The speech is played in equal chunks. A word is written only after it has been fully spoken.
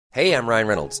Hey, I'm Ryan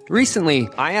Reynolds. Recently,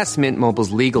 I asked Mint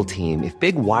Mobile's legal team if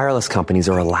big wireless companies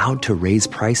are allowed to raise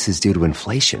prices due to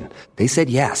inflation. They said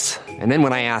yes. And then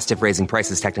when I asked if raising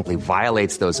prices technically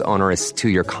violates those onerous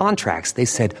two-year contracts, they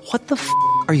said, "What the f***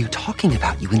 are you talking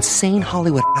about, you insane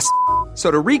Hollywood ass?" So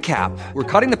to recap, we're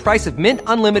cutting the price of Mint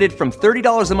Unlimited from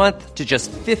 $30 a month to just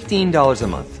 $15 a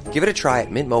month. Give it a try at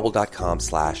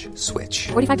mintmobile.com/switch.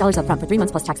 $45 up front for 3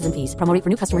 months plus taxes and fees. Promo rate for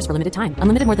new customers for limited time.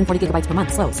 Unlimited more than 40 gigabytes per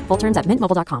month. Slows full terms at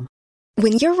mintmobile.com.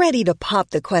 When you're ready to pop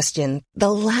the question,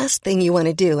 the last thing you want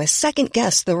to do is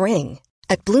second-guess the ring.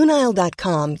 At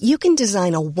BlueNile.com, you can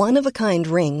design a one-of-a-kind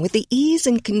ring with the ease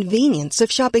and convenience of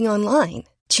shopping online.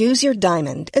 Choose your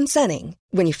diamond and setting.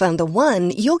 When you find the one,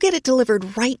 you'll get it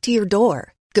delivered right to your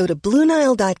door. Go to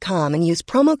BlueNile.com and use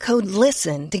promo code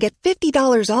LISTEN to get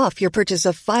 $50 off your purchase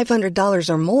of $500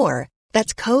 or more.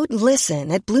 That's code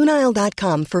LISTEN at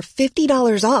BlueNile.com for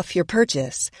 $50 off your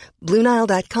purchase.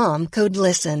 BlueNile.com, code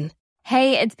LISTEN.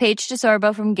 Hey, it's Paige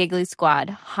DeSorbo from Giggly Squad.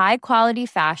 High quality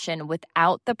fashion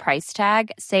without the price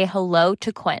tag. Say hello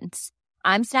to Quince.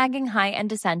 I'm snagging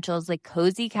high-end essentials like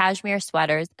cozy cashmere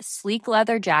sweaters, sleek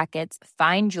leather jackets,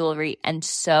 fine jewelry, and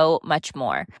so much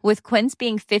more. With Quince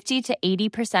being 50 to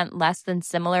 80% less than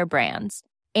similar brands.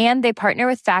 And they partner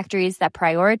with factories that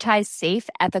prioritize safe,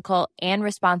 ethical, and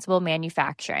responsible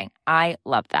manufacturing. I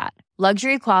love that.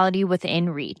 Luxury quality within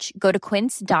reach. Go to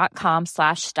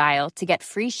quince.com/style to get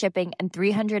free shipping and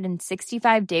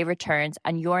 365-day returns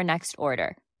on your next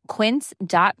order.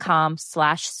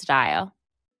 Quince.com/style.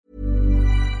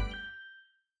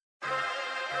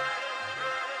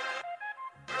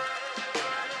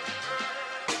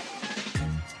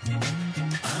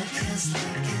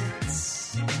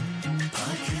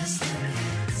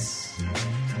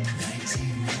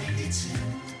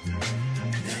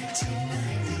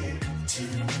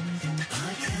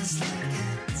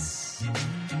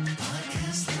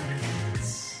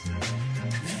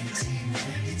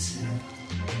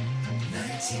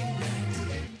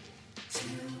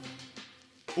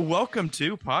 Welcome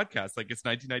to Podcast Like It's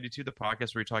 1992, the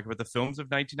podcast where we talk about the films of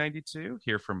 1992.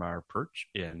 Here from our perch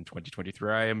in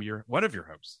 2023, I am one of your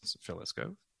hosts, Phil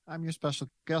Isco. I'm your special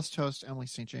guest host, Emily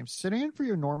St. James, sitting in for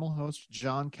your normal host,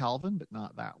 John Calvin, but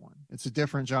not that one. It's a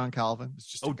different John Calvin. It's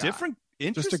just a guy. Different.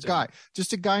 Interesting.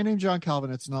 Just a guy named John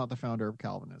Calvin. It's not the founder of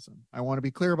Calvinism. I want to be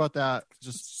clear about that.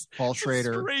 Just Paul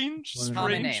Schrader. Strange choice.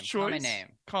 Common name.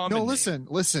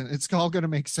 Listen. It's all going to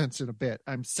make sense in a bit.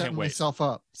 I'm setting myself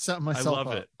up. I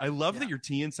love it. I love that you're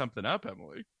teeing something up,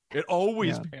 Emily. It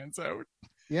always pans out.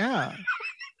 Yeah.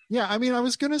 Yeah, I mean, I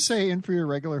was going to say in for your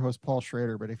regular host, Paul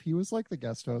Schrader, but if he was like the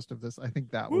guest host of this, I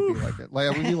think that would be like it.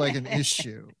 Like, it would be like an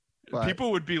issue. But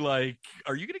people would be like,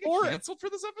 are you going to get canceled for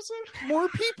this episode? More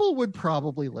people would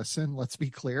probably listen, let's be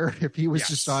clear, if he was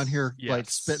just on here like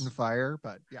spitting fire.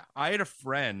 But yeah. I had a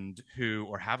friend who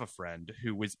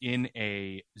was in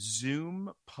a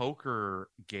Zoom poker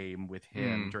game with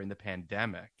him during the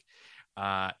pandemic.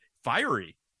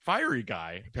 Fiery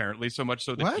guy, apparently, so much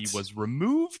so that he was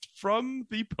removed from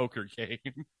the poker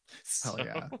game. Hell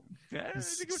yeah.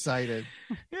 Excited.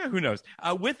 Yeah, who knows?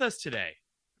 With us today,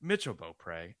 Mitchell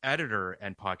Beaupre, editor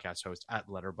and podcast host at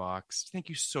Letterboxd. Thank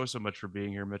you so much for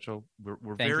being here, Mitchell.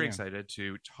 We're very excited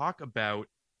to talk about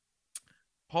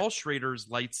Paul Schrader's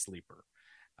Light Sleeper.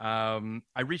 I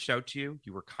reached out to you.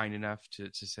 You were kind enough to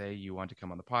say you want to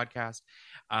come on the podcast.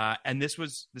 And this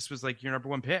was like your number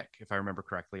one pick, if I remember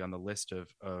correctly, on the list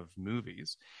of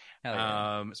movies. Hell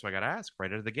yeah. So I got to ask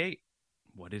right out of the gate,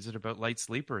 what is it about Light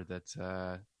Sleeper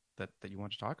that you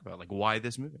want to talk about? Like, why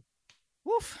this movie?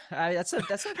 Woof. That's a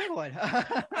big one.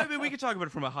 I mean, we could talk about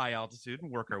it from a high altitude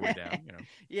and work our way down,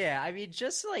 Yeah, I mean,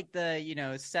 just like the,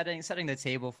 setting the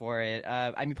table for it.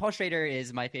 I mean, Paul Schrader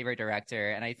is my favorite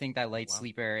director, and I think that Light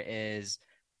Sleeper is,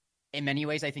 in many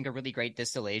ways, I think a really great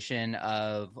distillation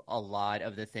of a lot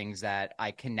of the things that I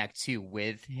connect to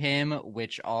with him,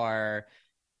 which are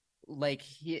like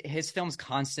his films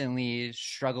constantly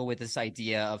struggle with this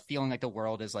idea of feeling like the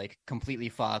world is like completely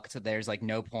fucked. There's like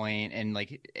no point in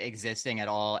like existing at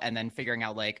all. And then figuring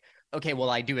out like, okay, well,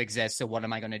 I do exist. So what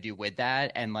am I going to do with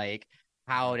that? And like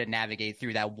how to navigate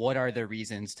through that. What are the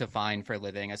reasons to find for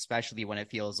living, especially when it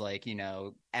feels like,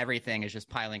 everything is just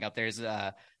piling up. There's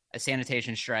a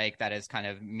sanitation strike that is kind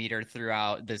of metered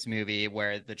throughout this movie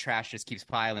where the trash just keeps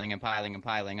piling and piling and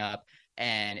piling up.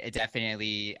 And it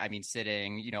definitely, I mean,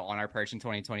 sitting, on our perch in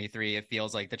 2023, it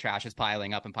feels like the trash is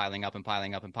piling up and piling up and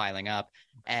piling up and piling up.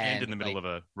 And in the middle of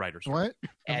a writer's strike. What?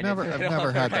 I've never had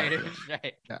that.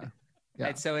 Right. Yeah.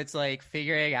 And so it's like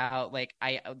figuring out, like,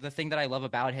 the thing that I love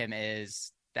about him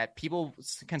is that people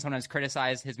can sometimes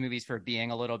criticize his movies for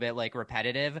being a little bit like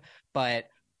repetitive, but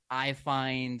I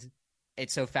find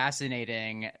it's so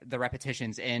fascinating, the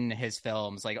repetitions in his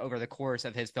films, like over the course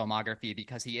of his filmography,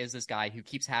 because he is this guy who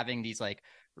keeps having these like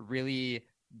really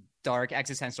dark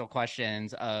existential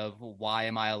questions of why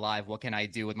am I alive? What can I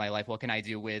do with my life? What can I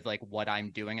do with like what I'm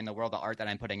doing in the world, the art that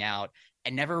I'm putting out,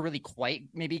 and never really quite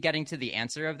maybe getting to the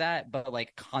answer of that, but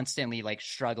like constantly like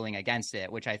struggling against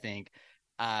it, which I think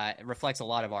reflects a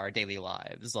lot of our daily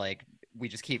lives. Like we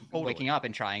just keep waking up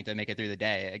and trying to make it through the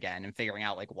day again and figuring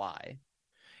out like why.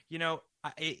 You know,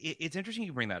 it's interesting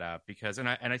you bring that up because, and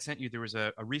I sent you, there was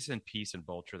a recent piece in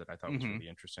Vulture that I thought was really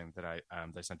interesting that I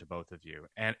sent to both of you,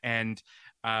 and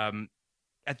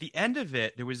at the end of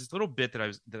it, there was this little bit that I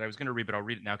was going to read, but I'll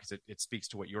read it now because it speaks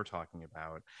to what you're talking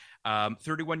about.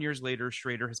 31 years later,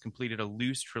 Schrader has completed a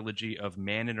loose trilogy of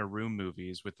Man in a Room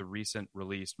movies with the recent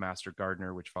released Master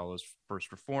Gardener, which follows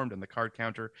First Reformed and The Card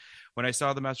Counter. When I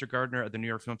saw The Master Gardener at the New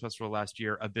York Film Festival last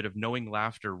year, a bit of knowing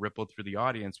laughter rippled through the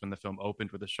audience when the film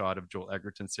opened with a shot of Joel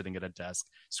Edgerton sitting at a desk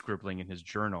scribbling in his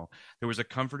journal. There was a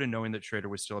comfort in knowing that Schrader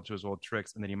was still up to his old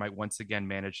tricks and that he might once again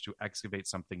manage to excavate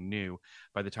something new.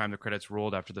 By the time the credits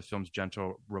rolled after the film's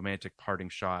gentle romantic parting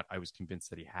shot, I was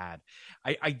convinced that he had.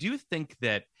 I do think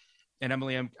that, and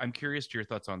Emily, I'm curious to your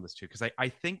thoughts on this too, because I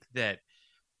think that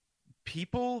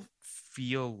people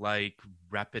feel like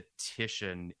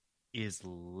repetition is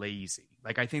lazy.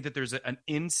 Like I think that there's an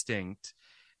instinct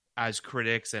as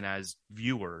critics and as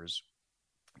viewers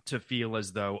to feel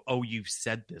as though, oh, you've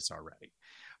said this already.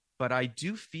 But I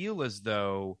do feel as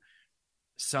though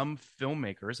some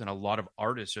filmmakers and a lot of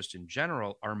artists just in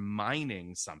general are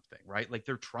mining something, right? Like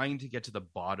they're trying to get to the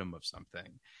bottom of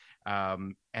something.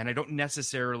 And I don't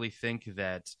necessarily think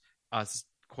that us,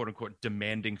 quote unquote,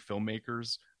 demanding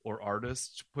filmmakers or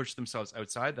artists to push themselves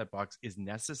outside that box is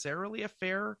necessarily a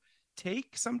fair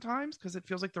take sometimes, because it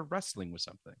feels like they're wrestling with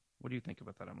something. What do you think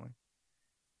about that, Emily?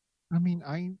 I mean,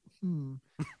 I'm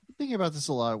thinking about this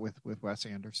a lot with Wes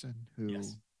Anderson, who,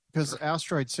 because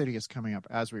Asteroid City is coming up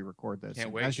as we record this.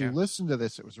 Can't wait, as you listen to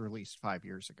this, it was released 5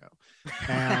 years ago,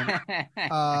 and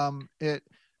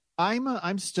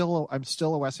I'm still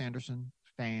a Wes Anderson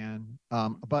fan,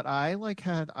 but I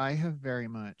have very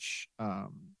much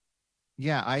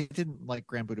I didn't like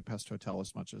Grand Budapest Hotel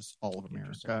as much as All of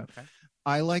America. Okay.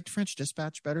 I liked French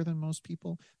Dispatch better than most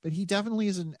people, but he definitely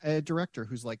is a director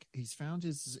who's like, he's found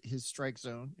his strike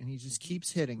zone and he just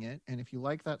keeps hitting it. And if you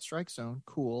like that strike zone,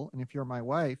 cool. And if you're my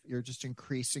wife, you're just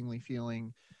increasingly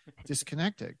feeling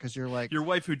disconnected because you're like, your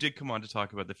wife, who did come on to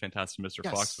talk about the Fantastic Mr.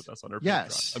 Fox with us on her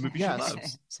Patreon, a movie she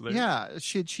loves. So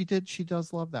she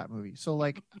does love that movie. So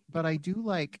like, but I do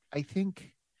like, I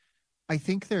think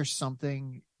there's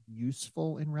something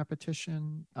useful in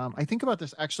repetition. I think about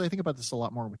this a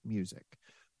lot more with music,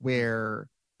 where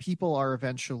people are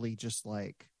eventually just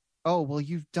like, oh, well,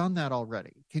 you've done that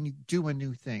already. Can you do a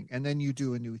new thing? And then you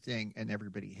do a new thing and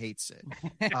everybody hates it.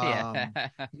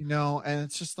 And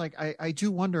it's just like, I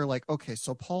do wonder, like, okay,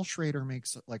 so Paul Schrader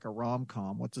makes like a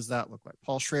rom-com. What does that look like?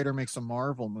 Paul Schrader makes a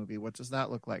Marvel movie. What does that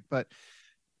look like? But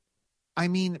I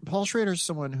mean, Paul Schrader is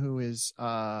someone who is,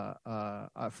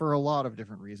 for a lot of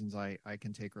different reasons, I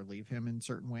can take or leave him in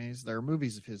certain ways. There are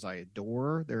movies of his I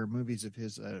adore. There are movies of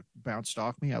his bounced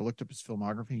off me. I looked up his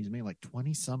filmography. He's made like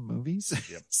 20-some movies.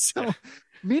 Yep. So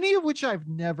many of which I've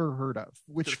never heard of,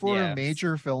 which for a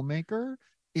major filmmaker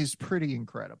is pretty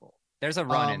incredible. There's a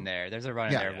run in there. There's a run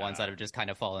in there of ones that have just kind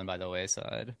of fallen by the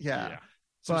wayside. Yeah.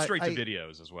 Some straight to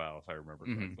videos as well, if I remember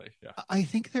correctly. Yeah, I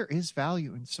think there is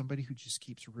value in somebody who just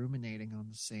keeps ruminating on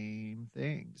the same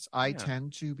things. I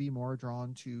tend to be more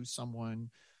drawn to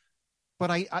someone, but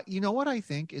I you know what I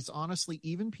think is, honestly,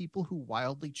 even people who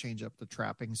wildly change up the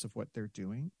trappings of what they're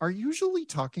doing are usually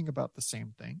talking about the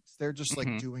same things. They're just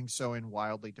like doing so in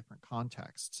wildly different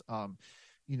contexts.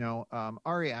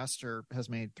 Ari Aster has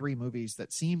made 3 movies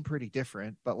that seem pretty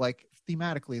different, but like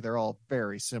thematically, they're all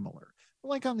very similar.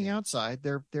 Like on the outside,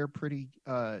 they're pretty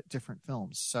different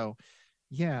films. So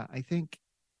yeah, I think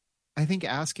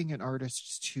asking an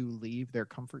artist to leave their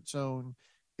comfort zone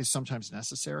is sometimes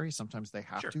necessary. Sometimes they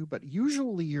have to, but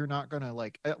usually you're not gonna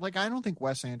like I don't think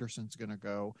Wes Anderson's gonna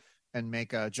go and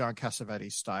make a John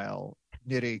Cassavetes style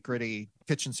nitty gritty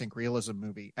kitchen sink realism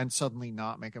movie and suddenly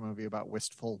not make a movie about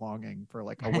wistful longing for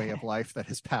like a way of life that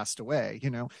has passed away.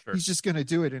 He's just going to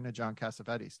do it in a John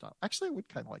Cassavetes style. Actually, I would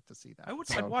kind of like to see that.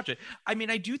 I'd watch it. I mean,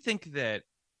 I do think that,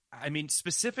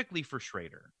 specifically for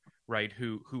Schrader, right,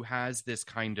 who has this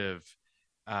kind of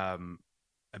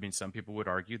some people would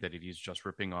argue that he's just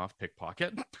ripping off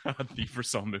Pickpocket, the For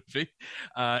Saw movie.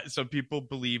 Some people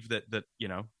believe that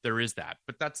there is that,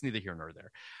 but that's neither here nor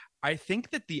there. I think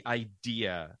that the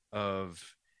idea of,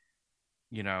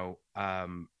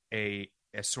 a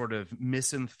a sort of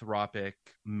misanthropic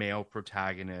male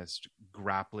protagonist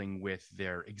grappling with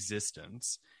their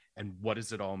existence and what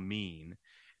does it all mean.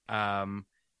 Um,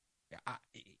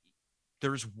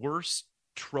 there's worse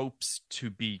tropes to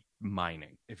be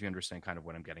mining, if you understand kind of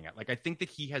what I'm getting at. Like, I think that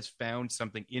he has found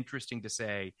something interesting to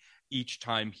say each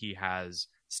time he has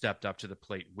stepped up to the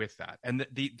plate with that. And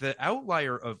the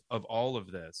outlier of all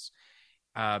of this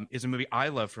is a movie I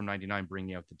love from '99,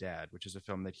 Bringing Out the Dead, which is a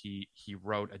film that he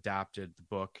wrote, adapted the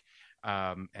book,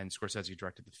 and Scorsese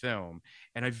directed the film.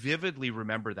 And I vividly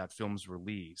remember that film's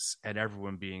release and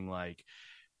everyone being like,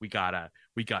 we got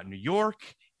New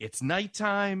York, it's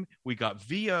nighttime, we got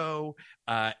VO,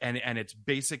 and it's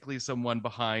basically someone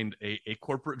behind a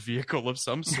corporate vehicle of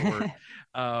some sort.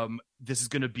 This is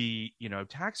going to be,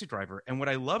 Taxi Driver. And what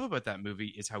I love about that movie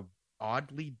is how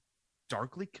oddly,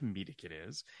 darkly comedic it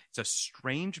is. It's a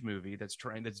strange movie that's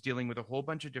dealing with a whole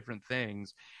bunch of different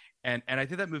things. And I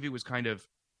think that movie was kind of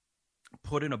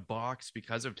put in a box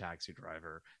because of Taxi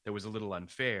Driver that was a little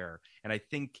unfair. And I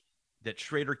think that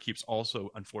Schrader keeps also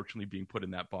unfortunately being put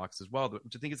in that box as well,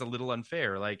 which I think is a little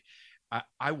unfair. Like,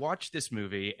 I watched this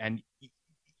movie and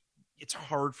it's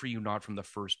hard for you not from the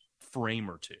first frame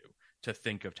or two to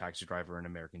think of Taxi Driver and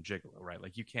American Gigolo, right?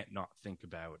 Like, you can't not think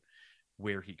about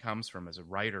where he comes from as a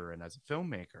writer and as a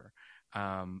filmmaker.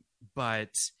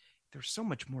 But there's so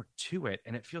much more to it.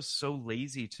 And it feels so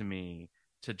lazy to me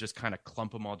to just kind of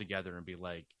clump them all together and be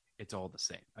like, it's all the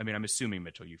same. I mean, I'm assuming,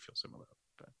 Mitchell, you feel similar.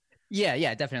 But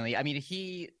Yeah, definitely. I mean,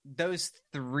 those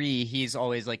three, he's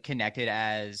always like connected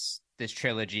as this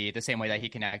trilogy, the same way that he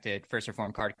connected First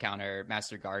Reformed Card Counter,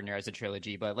 Master Gardener as a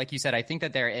trilogy. But like you said, I think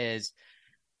that there is,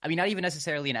 I mean, not even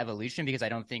necessarily an evolution, because I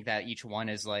don't think that each one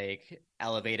is like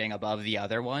elevating above the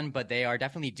other one, but they are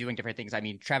definitely doing different things. I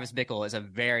mean, Travis Bickle is a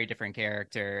very different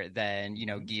character than,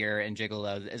 Gear and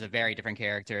Gigolo is a very different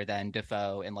character than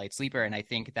Defoe and Light Sleeper. And I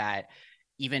think that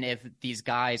even if these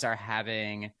guys are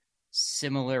having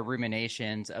similar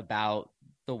ruminations about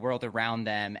the world around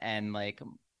them, and like,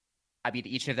 I mean,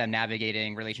 each of them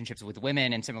navigating relationships with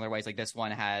women in similar ways, like this one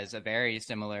has a very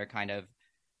similar kind of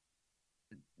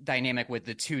dynamic with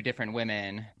the two different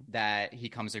women that he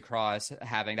comes across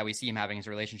having, that we see him having his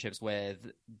relationships with,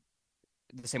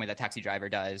 the same way that Taxi Driver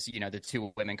does. The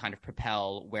two women kind of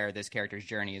propel where this character's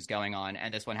journey is going on,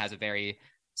 and this one has a very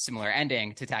similar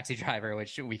ending to Taxi Driver,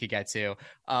 which we could get to.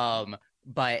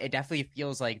 But it definitely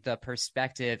feels like the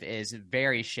perspective is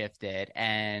very shifted,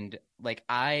 and like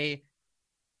I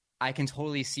can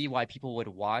totally see why people would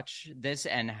watch this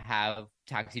and have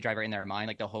Taxi Driver in their mind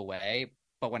like the whole way.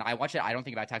 But when I watch it, I don't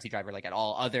think about Taxi Driver like at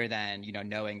all, other than,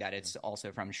 knowing that it's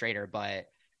also from Schrader. But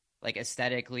like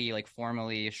aesthetically, like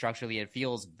formally, structurally, it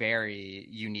feels very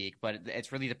unique. But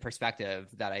it's really the perspective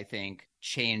that I think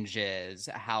changes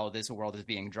how this world is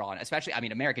being drawn. Especially, I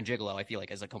mean, American Gigolo, I feel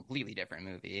like, is a completely different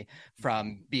movie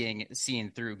from being seen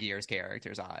through Gear's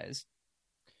character's eyes.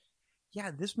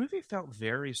 Yeah, this movie felt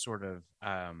very sort of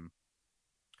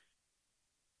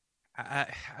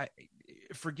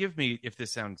forgive me if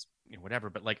this sounds whatever,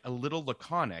 but like a little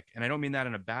laconic, and I don't mean that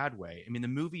in a bad way. I mean, the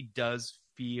movie does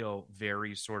feel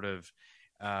very sort of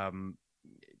you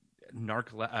know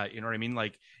what I mean,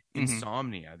 like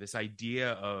insomnia, this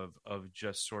idea of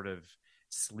just sort of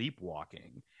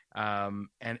sleepwalking.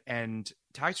 And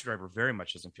Taxi Driver very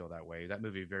much doesn't feel that way. That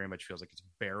movie very much feels like it's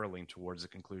barreling towards the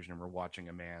conclusion, and we're watching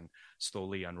a man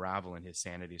slowly unravel and his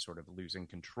sanity sort of losing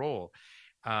control.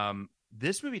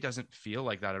 This movie doesn't feel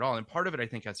like that at all. And part of it, I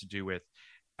think, has to do with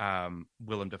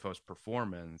Willem Dafoe's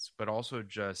performance, but also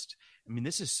just, I mean,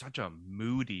 this is such a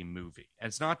moody movie. And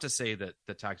it's not to say that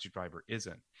the Taxi Driver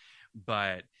isn't,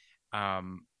 but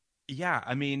yeah,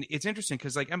 I mean, it's interesting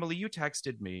because, like, Emily, you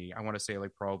texted me, I want to say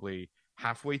like probably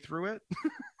halfway through it.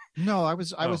 No, I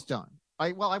was done.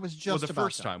 I was just the about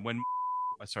first done. time when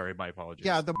sorry, my apologies.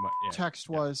 Yeah, text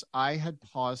was I had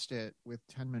paused it with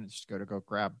 10 minutes to go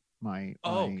grab my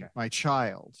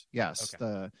child. Yes,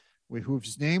 okay.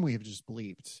 Whose name we have just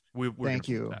bleeped. Thank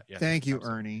you. Yes, Thank you,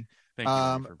 absolutely. Ernie. Thank you,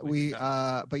 Ernie, for bleeping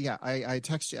that. But yeah, I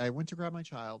texted, I went to grab my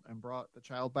child and brought the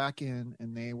child back in,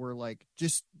 and they were like,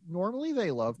 just normally they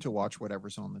love to watch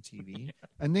whatever's on the TV. Yeah.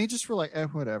 And they just were like,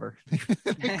 whatever.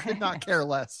 They could not care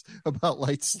less about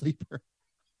Light Sleeper.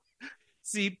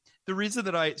 See, the reason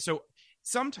that so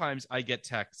sometimes I get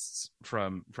texts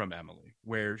from Emily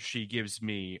where she gives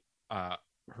me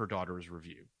her daughter's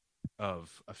review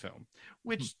of a film,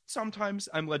 which sometimes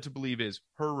I'm led to believe is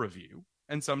her review,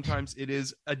 and sometimes it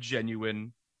is a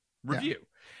genuine review.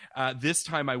 Yeah. This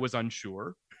time I was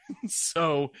unsure,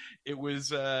 so it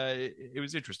was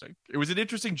interesting. It was an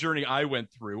interesting journey I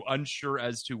went through, unsure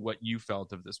as to what you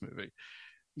felt of this movie.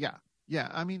 Yeah.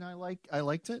 I mean, I liked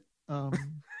it.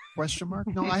 Question mark.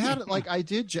 No, I had like I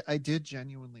did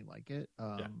genuinely like it.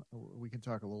 We can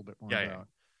talk a little bit more about.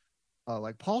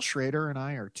 Like Paul Schrader and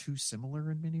I are too similar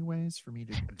in many ways for me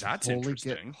to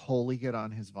wholly get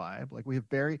on his vibe. Like we have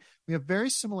very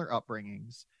similar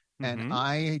upbringings, and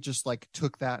I just like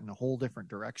took that in a whole different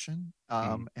direction.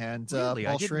 And really,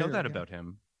 Paul I didn't Schrader, know that about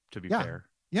him. To be fair,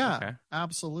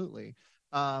 absolutely.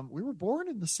 We were born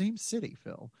in the same city,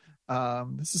 Phil.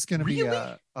 This is going to be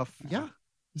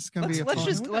This is going to be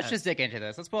let's just dig into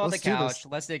this. Let's pull out the couch.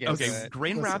 Let's dig into it.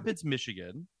 Grand Rapids,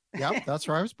 Michigan. Yeah, that's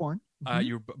where I was born.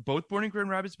 You were both born in Grand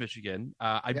Rapids, Michigan.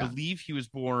 I believe he was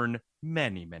born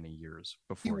many, many years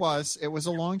before. He was. It was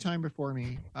a long time before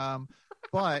me.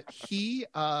 But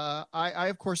I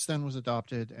of course then was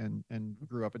adopted and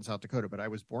grew up in South Dakota. But I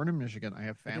was born in Michigan. I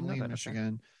have family in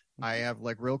Michigan. I have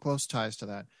like real close ties to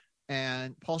that.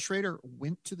 And Paul Schrader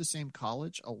went to the same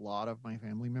college a lot of my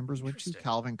family members went to,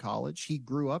 Calvin College. He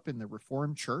grew up in the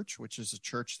Reformed Church, which is a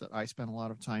church that I spent a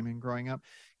lot of time in growing up.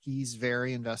 He's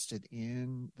very invested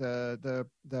in the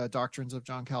doctrines of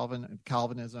John Calvin and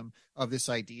Calvinism, of this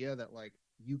idea that like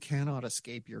you cannot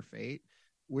escape your fate,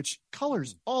 which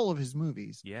colors all of his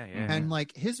movies. And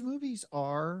like his movies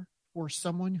are, for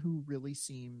someone who really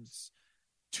seems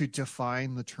to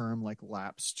define the term like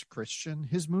lapsed Christian,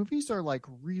 his movies are like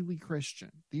really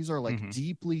Christian. These are like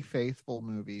deeply faithful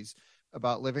movies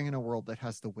about living in a world that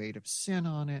has the weight of sin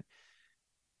on it.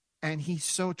 And he's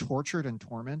so tortured and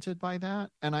tormented by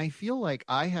that. And I feel like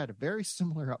I had a very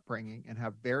similar upbringing and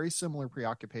have very similar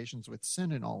preoccupations with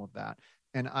sin and all of that.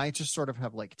 And I just sort of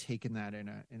have like taken that in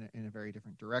a very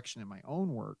different direction in my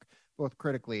own work, both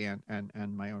critically and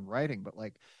my own writing. But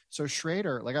like, so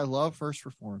Schrader, like I love First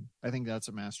Reformed. I think that's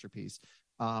a masterpiece.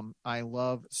 I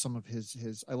love some of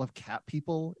his I love Cat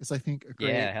People is I think a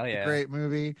great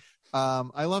movie.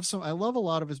 I love a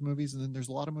lot of his movies, and then there's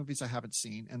a lot of movies I haven't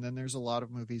seen, and then there's a lot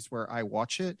of movies where I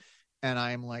watch it and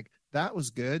I'm like, that was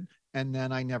good, and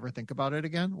then I never think about it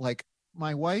again. Like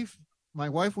my wife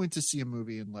went to see a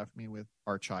movie and left me with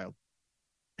our child,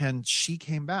 and she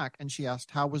came back and she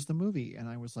asked, how was the movie? And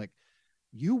I was like,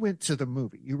 you went to the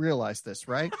movie, you realize this,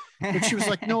 right? And she was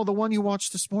like, no, the one you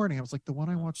watched this morning. I was like, the one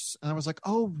I watched. And I was like,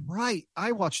 oh right,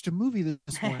 I watched a movie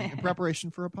this morning in preparation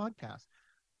for a podcast.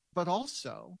 But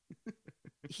also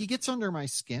he gets under my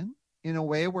skin in a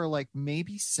way where like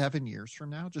maybe 7 years from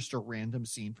now, just a random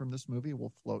scene from this movie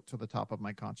will float to the top of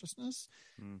my consciousness.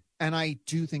 And I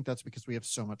do think that's because we have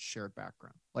so much shared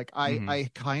background. Like I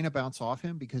kind of bounce off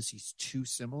him because he's too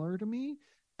similar to me.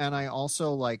 And I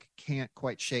also like can't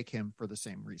quite shake him for the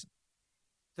same reason.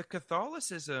 The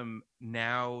Catholicism,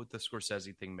 now the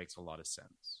Scorsese thing makes a lot of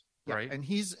sense. Right. And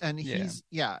he's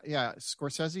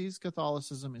Scorsese's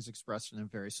Catholicism is expressed in a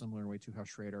very similar way to how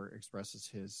Schrader expresses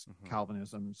his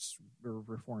Calvinism's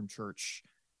Reformed Church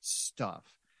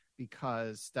stuff,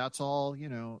 because that's all, you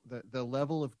know, the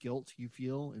level of guilt you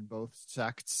feel in both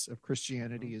sects of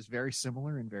Christianity is very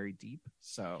similar and very deep.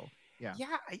 So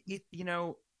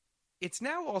it's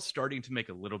now all starting to make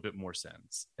a little bit more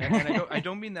sense, and I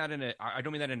don't mean that in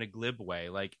a glib way.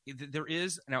 Like there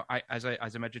is now, as I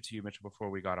mentioned to you, Mitchell,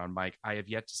 before we got on mic, I have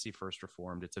yet to see First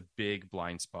Reformed. It's a big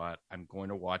blind spot. I'm going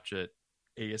to watch it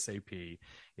ASAP.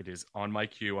 It is on my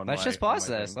queue. Let's just pause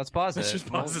this. Let's pause it. Let's just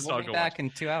pause this. We'll be back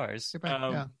in 2 hours.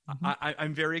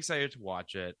 I'm very excited to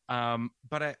watch it.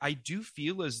 But I do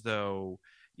feel as though,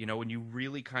 you know, when you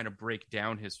really kind of break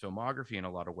down his filmography in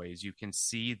a lot of ways, you can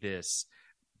see these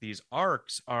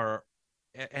arcs are,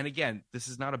 and again, this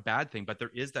is not a bad thing, but there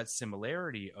is that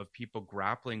similarity of people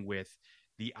grappling with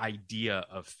the idea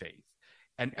of faith.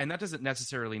 And that doesn't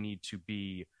necessarily need to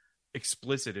be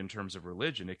explicit in terms of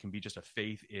religion. It can be just a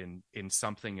faith in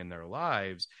something in their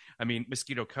lives. I mean,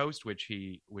 Mosquito Coast, which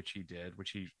he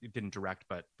didn't direct,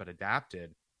 but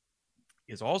adapted,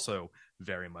 is also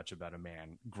very much about a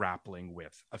man grappling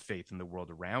with a faith in the world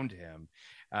around him.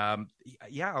 A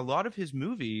lot of his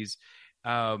movies,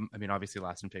 I mean, obviously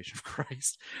Last Temptation of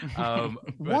Christ.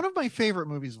 One of my favorite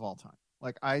movies of all time.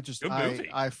 Like I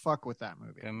fuck with that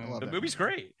movie. The movie's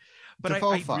great. But I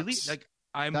really like,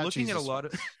 I'm looking at a lot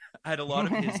of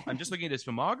his, I'm just looking at his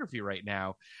filmography right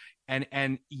now.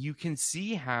 And you can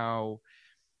see how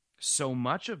so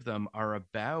much of them are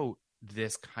about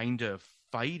this kind of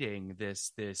fighting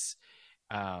this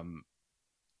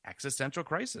existential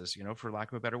crisis, you know, for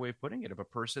lack of a better way of putting it, of a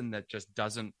person that just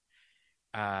doesn't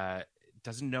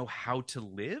know how to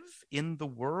live in the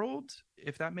world,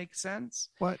 if that makes sense.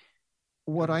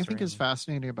 What I think is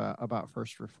fascinating about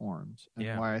First Reformed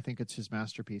and why I think it's his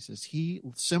masterpiece is he,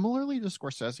 similarly to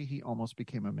Scorsese, he almost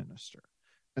became a minister.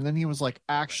 And then he was like,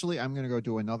 actually, I'm going to go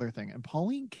do another thing. And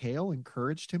Pauline Kael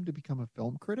encouraged him to become a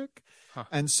film critic. Huh.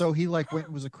 And so he like went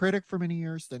and was a critic for many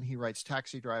years. Then he writes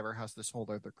Taxi Driver, has this whole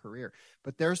other career.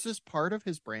 But there's this part of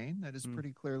his brain that is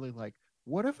pretty clearly like,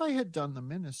 what if I had done the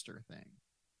minister thing?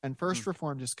 And First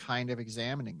Reformed is kind of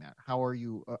examining that. How are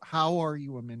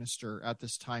you a minister at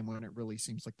this time when it really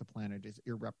seems like the planet is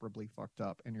irreparably fucked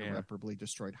up and irreparably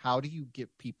destroyed? How do you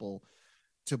get people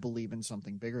to believe in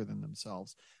something bigger than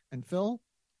themselves? And Phil,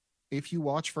 if you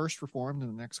watch First Reformed in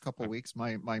the next couple of weeks,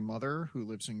 my mother, who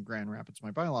lives in Grand Rapids,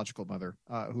 my biological mother,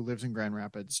 who lives in Grand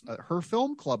Rapids, her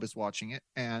film club is watching it,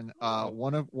 and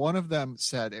one of them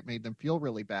said it made them feel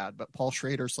really bad, but Paul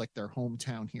Schrader's like their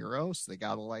hometown hero, so they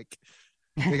gotta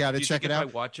check it out. If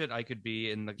I watch it, I could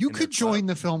be in the. You could join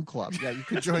the film club. Yeah, you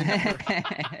could join.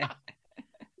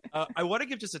 I want to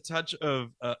give just a touch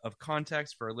of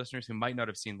context for our listeners who might not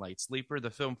have seen Light Sleeper. The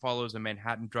film follows a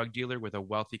Manhattan drug dealer with a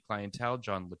wealthy clientele,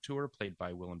 John Latour, played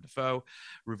by Willem Dafoe,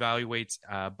 who evaluates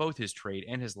both his trade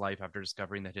and his life after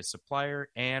discovering that his supplier,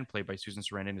 Anne, played by Susan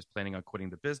Sarandon, is planning on quitting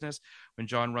the business. When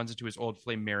John runs into his old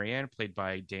flame, Marianne, played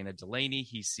by Dana Delaney,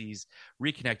 he sees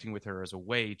reconnecting with her as a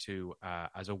way to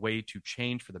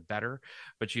change for the better,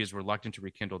 but she is reluctant to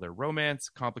rekindle their romance.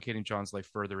 Complicating John's life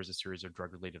further is a series of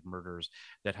drug-related murders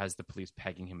that has the police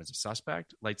pegging him as a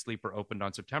suspect. Light Sleeper opened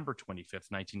on September 25th,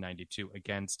 1992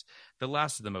 against The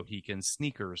Last of the Mohicans,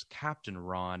 Sneakers, Captain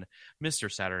Ron,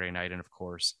 Mr. Saturday Night, and of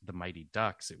course, The Mighty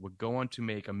Ducks. It would go on to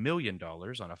make $1 million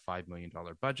on a $5 million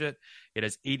budget. It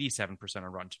has 87% on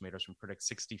Rotten Tomatoes from critics,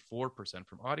 64%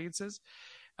 from audiences.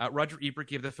 Roger Ebert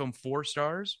gave the film 4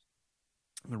 stars.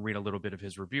 I'm going to read a little bit of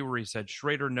his review where he said,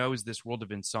 Schrader knows this world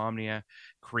of insomnia,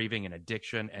 craving, and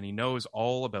addiction, and he knows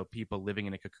all about people living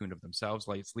in a cocoon of themselves.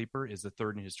 Light Sleeper is the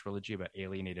third in his trilogy about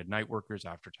alienated night workers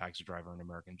after Taxi Driver and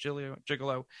American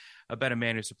Gigolo, about a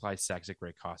man who supplies sex at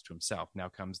great cost to himself. Now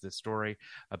comes this story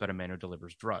about a man who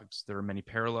delivers drugs. There are many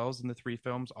parallels in the 3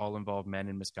 films. All involve men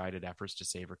in misguided efforts to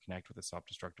save or connect with a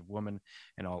self-destructive woman,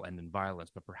 and all end in violence.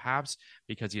 But perhaps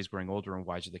because he is growing older and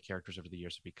wiser, the characters over the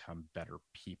years have become better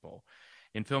people.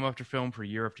 In film after film, for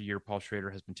year after year, Paul Schrader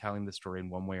has been telling the story in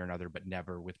one way or another, but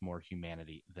never with more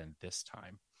humanity than this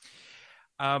time.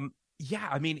 I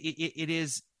mean, it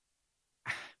is,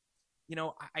 you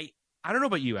know, I don't know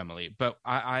about you, Emily, but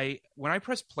I when I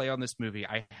pressed play on this movie,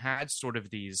 I had sort of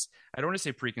these, I don't want to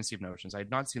say preconceived notions. I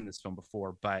had not seen this film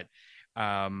before, but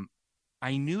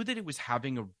I knew that it was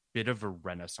having a bit of a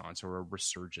renaissance or a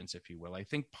resurgence, if you will. I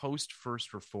think post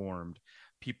First Reformed,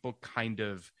 people kind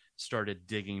of started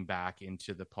digging back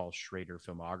into the Paul Schrader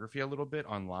filmography a little bit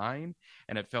online,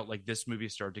 and it felt like this movie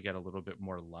started to get a little bit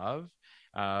more love,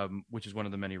 which is one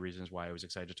of the many reasons why I was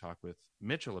excited to talk with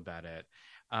Mitchell about it.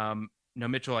 Now,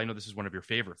 Mitchell, I know this is one of your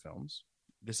favorite films.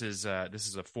 This is a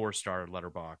 4-star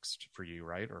Letterboxd for you,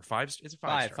 right? Or 5? Is it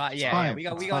 5? 5. Yeah, we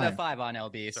got a 5 on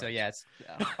LB. Sorry. So yeah, it's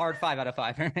hard 5 out of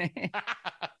 5 for me.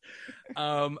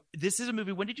 This is a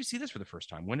movie. When did you see this for the first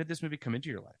time? When did this movie come into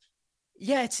your life?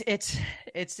 Yeah,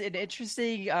 it's an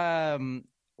interesting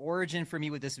origin for me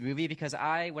with this movie, because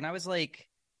when I was like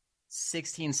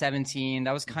 16, 17,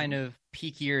 that was kind of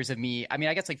peak years of me. I mean,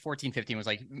 I guess like 14, 15 was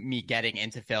like me getting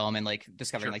into film and like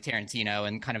discovering like Tarantino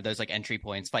and kind of those like entry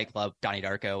points, Fight Club, Donnie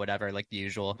Darko, whatever, like the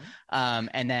usual.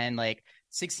 And then like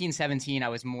 16, 17, I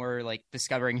was more like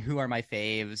discovering who are my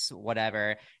faves,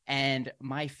 whatever. And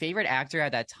my favorite actor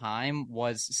at that time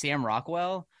was Sam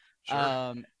Rockwell.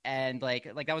 Sure. And like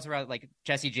that was around like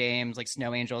Jesse James, like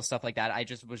Snow Angel, stuff like that. I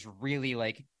just was really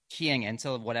like keying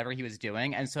into whatever he was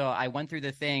doing. And so I went through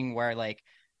the thing where like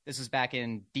this was back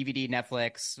in DVD,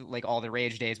 Netflix, like all the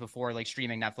rage days before like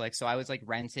streaming Netflix. So I was like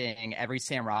renting every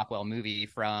Sam Rockwell movie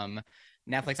from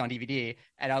Netflix on DVD,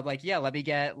 and I was like, yeah, let me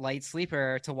get Light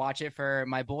Sleeper to watch it for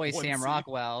my boy Sam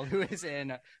Rockwell, who is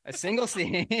in a single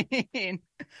scene. And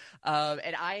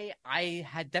I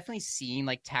had definitely seen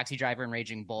like Taxi Driver and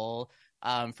Raging Bull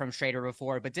from Schrader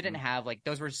before, but didn't have like,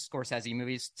 those were Scorsese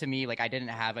movies to me. Like I didn't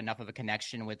have enough of a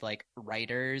connection with like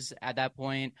writers at that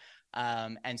point.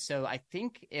 And so I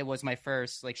think it was my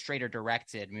first like Schrader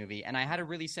directed movie, and I had a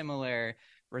really similar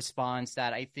response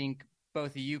that I think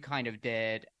both of you kind of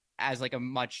did, as like a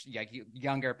much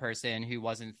younger person who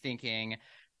wasn't thinking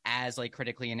as like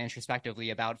critically and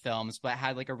introspectively about films, but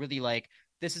had like a really like,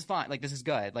 this is fun, like this is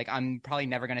good, like I'm probably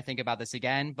never going to think about this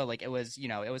again, but like it was, you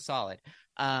know, it was solid.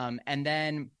 And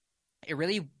then it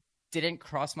really didn't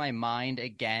cross my mind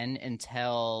again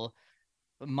until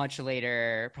much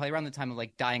later, probably around the time of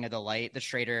like Dying of the Light, the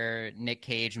Schrader Nick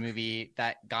Cage movie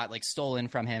that got like stolen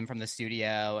from him from the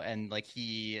studio, and like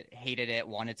he hated it,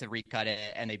 wanted to recut it,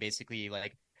 and they basically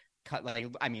like cut, like,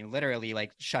 I mean, literally,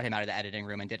 like, shut him out of the editing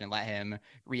room and didn't let him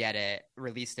re-edit,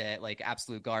 released it like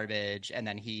absolute garbage, and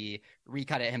then he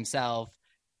recut it himself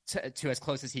to as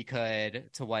close as he could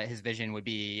to what his vision would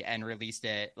be, and released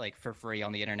it like for free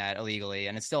on the internet illegally,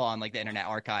 and it's still on like the Internet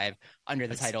Archive under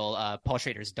the title Paul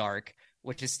Schrader's Dark,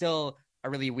 which is still a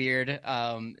really weird,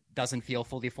 doesn't feel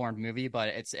fully formed movie, but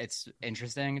it's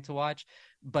interesting to watch.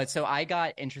 But so I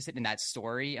got interested in that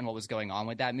story and what was going on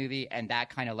with that movie, and that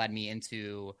kind of led me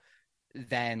into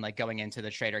then like going into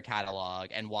the Schrader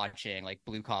catalog and watching like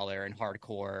Blue Collar and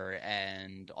Hardcore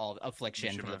and all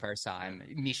Affliction Mishima. For the first time.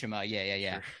 Mishima,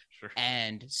 yeah. Sure.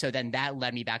 And so then that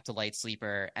led me back to Light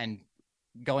Sleeper, and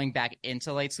going back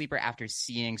into Light Sleeper after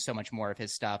seeing so much more of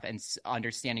his stuff and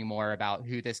understanding more about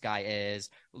who this guy is,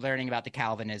 learning about the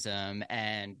Calvinism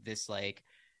and this like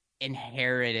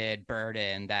inherited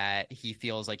burden that he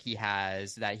feels like he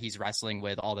has, that he's wrestling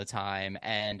with all the time.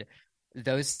 And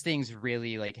those things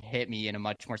really like hit me in a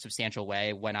much more substantial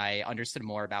way when I understood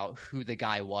more about who the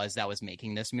guy was that was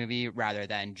making this movie, rather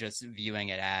than just viewing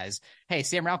it as, hey,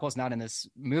 Sam Rockwell's not in this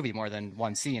movie more than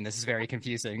one scene. This is very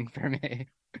confusing for me.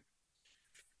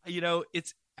 You know,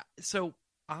 it's so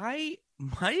my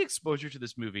exposure to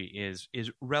this movie is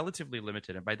relatively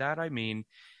limited, and by that I mean,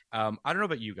 I don't know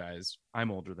about you guys.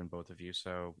 I'm older than both of you,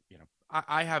 so you know,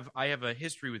 I have a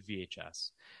history with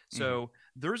VHS. So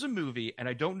there's a movie, and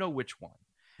I don't know which one,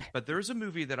 but there's a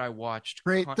movie that I watched.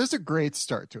 Great, this is a great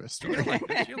start to a story.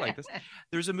 You like this.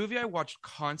 There's a movie I watched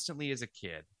constantly as a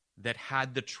kid that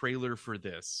had the trailer for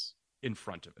this in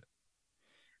front of it.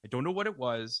 I don't know what it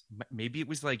was. Maybe it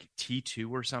was like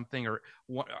T2 or something, or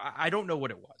I don't know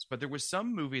what it was, but there was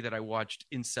some movie that I watched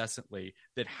incessantly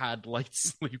that had Light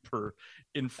Sleeper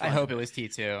in front. I hope it was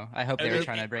T2. I hope they were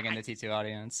trying to bring in the T2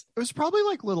 audience. It was probably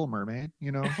like Little Mermaid,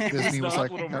 you know. Disney was like,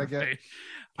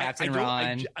 Captain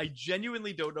Ron. I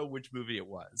genuinely don't know which movie it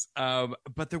was.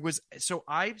 But there was, so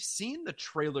I've seen the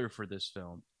trailer for this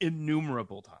film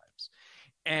innumerable times.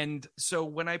 And so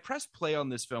when I pressed play on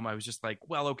this film, I was just like,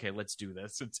 well, okay, let's do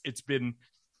this. It's been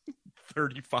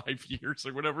 35 years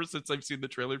or whatever since I've seen the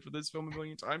trailer for this film a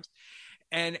million times.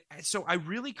 And so I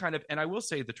really kind of, and I will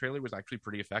say the trailer was actually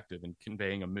pretty effective in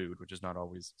conveying a mood, which is not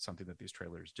always something that these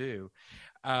trailers do.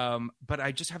 But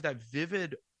I just have that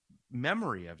vivid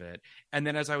memory of it. And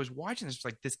then as I was watching this,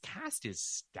 like, this cast is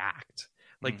stacked.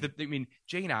 Like, I mean,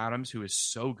 Jane Addams, who is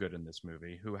so good in this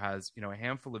movie, who has, you know, a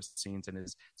handful of scenes, and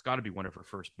it's got to be one of her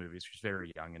first movies. She's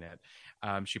very young in it.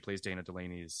 She plays Dana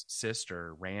Delaney's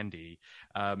sister, Randy.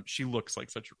 She looks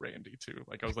like such a Randy too.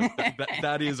 Like, I was like,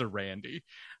 that is a Randy.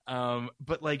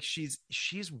 But like, she's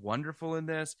wonderful in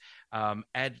this.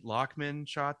 Ed Lachman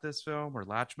shot this film, or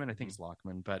Lachman, I think it's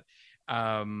Lachman, but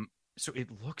so it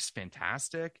looks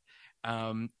fantastic.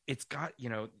 It's got, you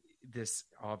know, this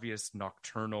obvious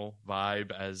nocturnal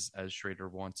vibe as Schrader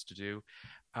wants to do.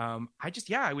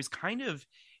 I was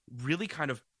really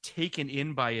kind of taken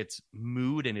in by its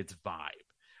mood and its vibe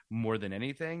more than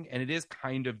anything. And it is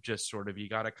kind of just sort of, you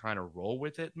got to kind of roll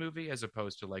with it movie, as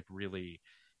opposed to like really,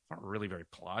 not really very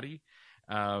plotty.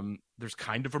 There's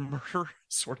kind of a murder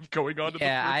sort of going on.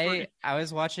 I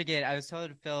was watching it. I was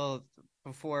telling Phil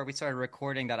before we started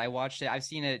recording that I watched it. I've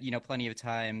seen it, you know, plenty of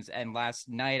times. And last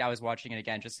night I was watching it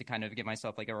again just to kind of give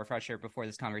myself like a refresher before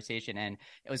this conversation. And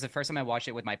it was the first time I watched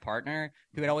it with my partner,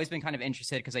 who had always been kind of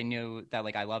interested because I knew that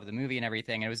like I love the movie and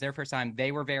everything. And it was their first time.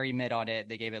 They were very mid on it.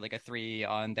 They gave it like a 3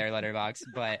 on their Letterboxd.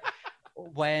 But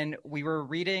when we were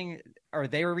reading, or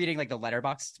they were reading like the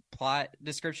Letterboxd plot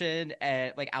description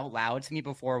like out loud to me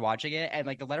before watching it, and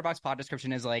like the Letterboxd plot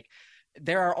description is like,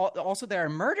 there are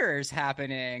murders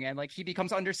happening, and like he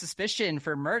becomes under suspicion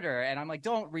for murder, and I'm like,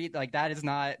 don't read, like, that is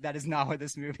not what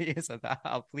this movie is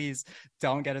about. Please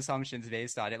don't get assumptions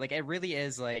based on it. Like, it really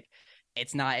is like,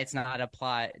 it's not a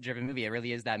plot driven movie. It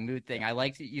really is that mood thing. I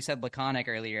liked you said laconic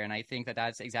earlier, and I think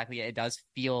that's exactly it. It does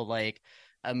feel like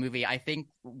a movie. I think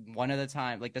one of the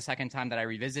time, like the second time that I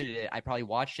revisited it, I probably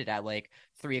watched it at like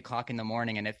 3:00 in the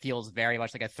morning, and it feels very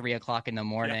much like a 3:00 in the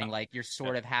morning. Yeah. Like you're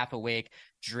sort of half awake,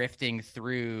 drifting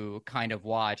through kind of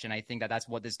watch. And I think that's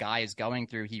what this guy is going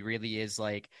through. He really is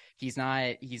like, he's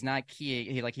not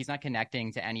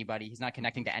connecting to anybody. He's not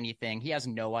connecting to anything. He has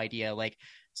no idea. Like,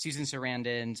 Susan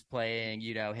Sarandon's playing,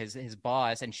 you know, his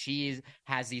boss, and she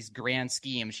has these grand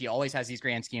schemes. She always has these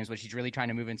grand schemes, but she's really trying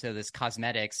to move into this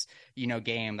cosmetics, you know,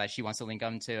 game that she wants to link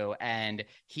into. And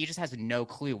he just has no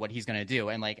clue what he's going to do.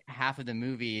 And like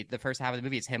the first half of the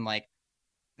movie is him like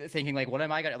thinking like, what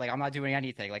am I going to, like, I'm not doing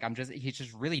anything. Like, he's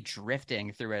just really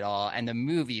drifting through it all. And the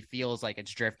movie feels like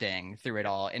it's drifting through it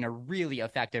all in a really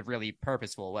effective, really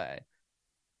purposeful way.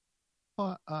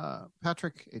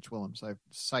 Patrick H. Willems, I've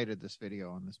cited this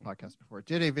video on this podcast before,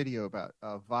 did a video about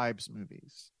vibes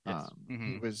movies.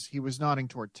 Yes. He was nodding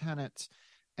toward Tenet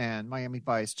and Miami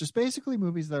Vice, just basically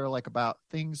movies that are like about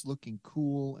things looking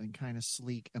cool and kind of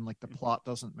sleek and like the plot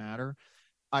doesn't matter.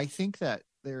 I think that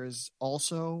there is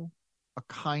also a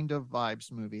kind of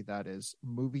vibes movie that is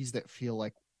movies that feel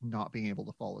like not being able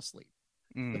to fall asleep.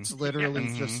 It's literally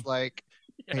just like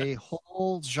a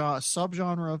whole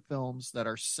subgenre of films that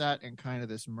are set in kind of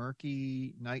this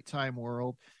murky nighttime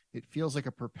world. It feels like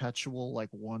a perpetual like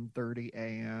 1:30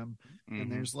 a.m.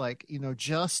 And there's like,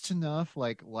 just enough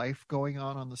like life going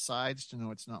on the sides to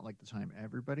know it's not like the time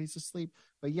everybody's asleep.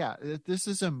 But yeah, this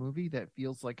is a movie that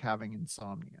feels like having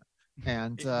insomnia.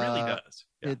 And it really does.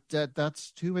 Yeah.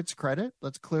 That's to its credit.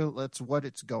 That's what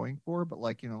it's going for. But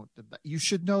like, you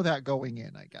should know that going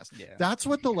in, I guess. Yeah. That's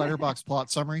what the Letterboxd plot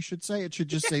summary should say. It should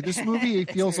just say this movie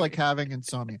feels like having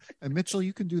insomnia. And Mitchell,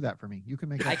 you can do that for me. You can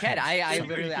make that. I can. I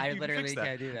literally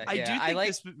can't do that. I do think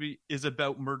this movie is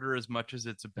about murder as much as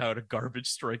it's about a garbage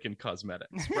strike in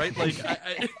cosmetics, right? Like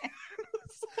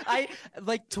I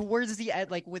like towards the end,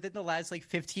 like within the last like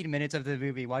 15 minutes of the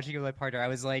movie, watching it with my partner, I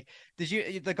was like,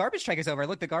 the garbage strike is over.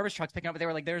 Look, the garbage truck's picking up. But they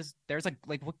were like, there's a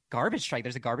like what garbage strike?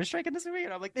 There's a garbage strike in this movie?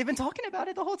 And I'm like, they've been talking about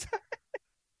it the whole time.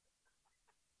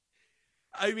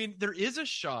 I mean, there is a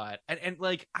shot and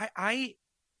like I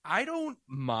don't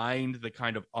mind the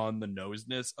kind of on the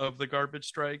noseness of the garbage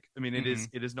strike. I mean, it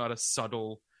is not a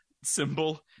subtle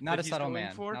symbol. Not a subtle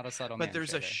man. Not a subtle man. But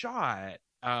there's a shot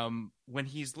when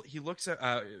he looks at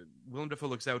Willem Dafoe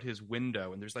looks out his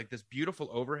window and there's like this beautiful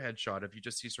overhead shot of you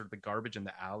just see sort of the garbage in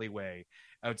the alleyway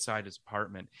outside his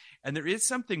apartment, and there is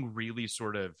something really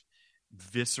sort of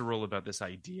visceral about this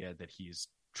idea that he's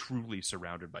truly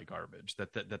surrounded by garbage,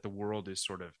 that the world is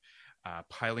sort of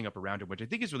piling up around him, which I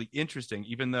think is really interesting,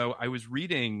 even though I was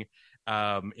reading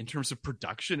in terms of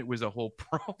production it was a whole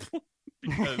problem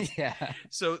because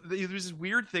so there's this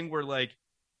weird thing where like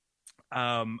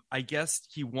I guess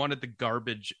he wanted the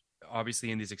garbage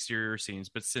obviously in these exterior scenes,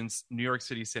 but since New York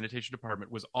City Sanitation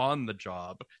Department was on the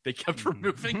job, they kept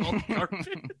removing all the garbage,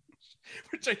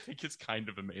 which I think is kind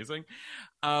of amazing.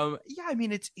 I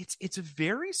mean, it's a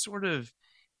very sort of,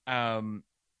 I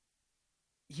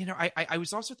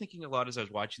was also thinking a lot as I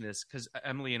was watching this, because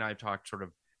Emily and I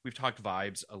we've talked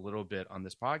vibes a little bit on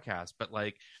this podcast, but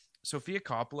like, Sofia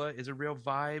Coppola is a real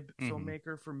vibe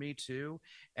filmmaker for me too.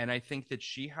 And I think that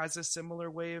she has a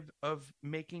similar way of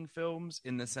making films,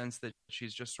 in the sense that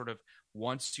she's just sort of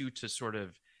wants you to sort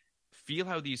of feel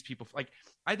how these people, like,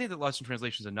 I think that Lost in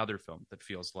Translation is another film that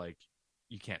feels like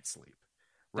you can't sleep,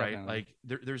 right? Definitely.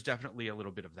 Like there's definitely a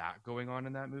little bit of that going on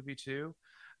in that movie too.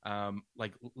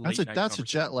 Like that's a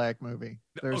jet lag movie.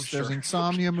 There's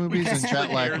insomnia movies and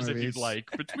jet lag movies. If you'd like,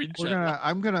 between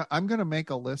I'm gonna make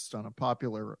a list on a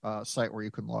popular site where you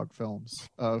can log films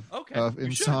of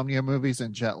insomnia movies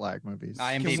and jet lag movies.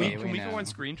 IMDb, can we go on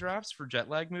Screen Drafts for jet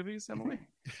lag movies, Emily?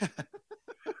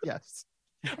 Yes.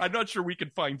 I'm not sure we can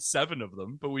find 7 of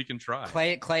them, but we can try.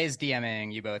 Clay is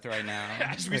DMing you both right now.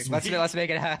 Let's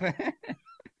make it happen.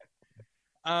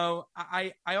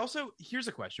 I also, here's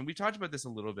a question. We talked about this a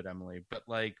little bit, Emily, but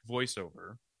like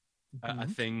voiceover, a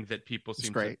thing that people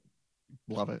seem to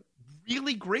love it.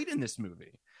 Really great in this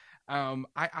movie. I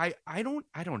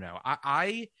don't know.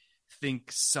 I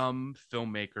think some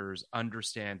filmmakers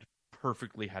understand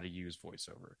perfectly how to use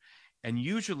voiceover, and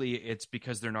usually it's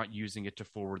because they're not using it to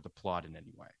forward the plot in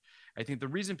any way. I think the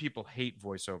reason people hate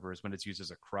voiceover is when it's used as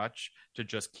a crutch to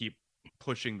just keep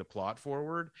pushing the plot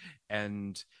forward,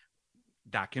 and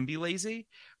that can be lazy.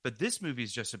 But this movie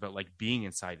is just about like being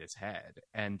inside his head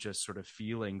and just sort of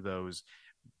feeling those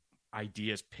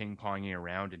ideas ping-ponging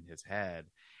around in his head.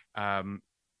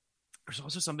 There's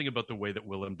also something about the way that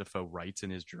Willem Dafoe writes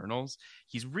in his journals.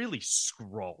 He's really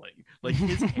scrawling. Like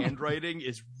his handwriting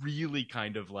is really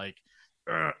kind of like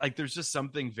there's just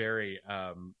something very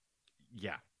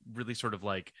really sort of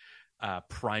like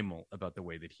primal about the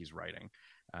way that he's writing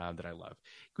that I love.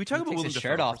 Can we talk about Willem Dafoe?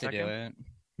 Shirt off to do it.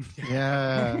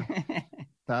 Yeah,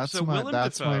 that's my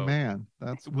man.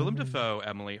 That's Willem Dafoe.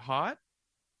 Emily, hot?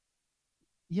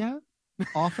 Yeah,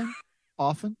 often.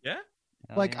 Yeah.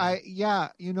 Like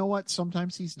you know what?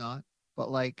 Sometimes he's not,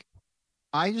 but like,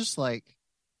 I just like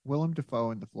Willem Dafoe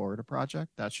in the Florida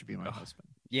Project. That should be my husband.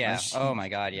 Yeah. Oh my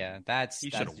God. Yeah. That's the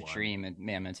dream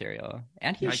man material,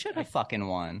 and he should have fucking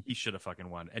won. He should have fucking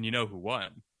won. And you know who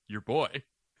won? Your boy,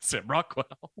 Sam Rockwell.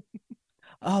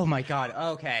 Oh my God.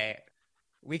 Okay.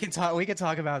 We can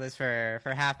talk about this for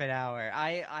half an hour.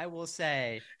 I will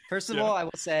say, first of all,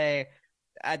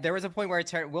 there was a point where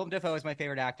Willem Dafoe is my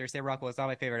favorite actor. Sam Rockwell is not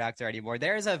my favorite actor anymore.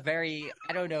 There's a very,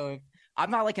 I don't know,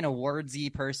 I'm not like an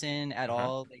awardsy person at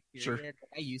all. Like, Sure.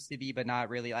 I used to be, but not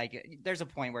really. Like, there's a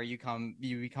point where you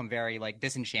become very like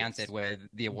disenchanted with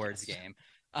the awards game.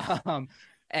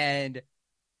 And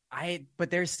but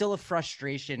there's still a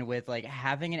frustration with like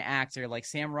having an actor like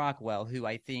Sam Rockwell, who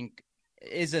I think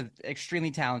is an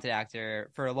extremely talented actor,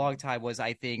 for a long time was,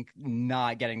 I think,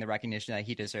 not getting the recognition that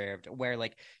he deserved, where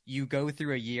like you go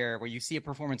through a year where you see a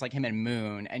performance like him in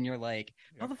Moon and you're like,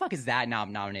 how the fuck is that not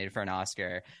nominated for an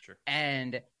Oscar? Sure.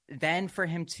 And then for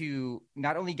him to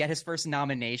not only get his first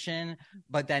nomination,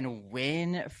 but then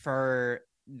win for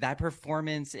that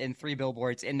performance in Three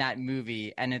Billboards in that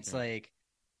movie. And it's like,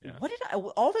 what did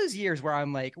all those years where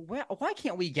I'm like, why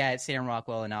can't we get Sam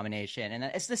Rockwell a nomination? And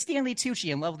it's the Stanley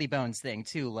Tucci and Lovely Bones thing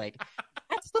too. Like,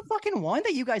 that's the fucking one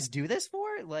that you guys do this for.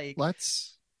 Like,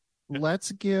 let's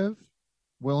give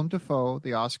Willem Dafoe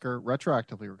the Oscar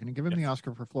retroactively. We're going to give him the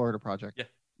Oscar for Florida Project. Yeah.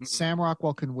 Sam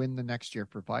Rockwell can win the next year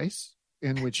for Vice,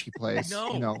 in which he plays,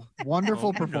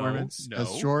 wonderful performance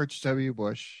as George W.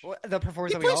 Bush. Well, the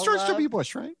performance he plays George W.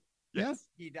 Bush, right? Yes.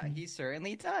 He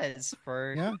certainly does,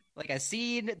 for like a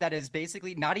scene that is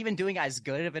basically not even doing as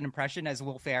good of an impression as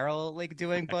Will Ferrell like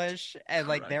doing Bush, and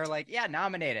like they're like,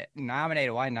 nominate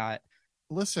it, why not?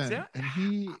 Listen, and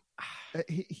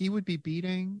he would be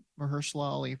beating Mahershala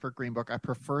Ali for Green Book. I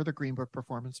prefer the Green Book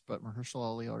performance, but Mahershala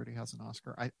Ali already has an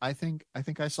Oscar. I think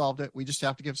I solved it. We just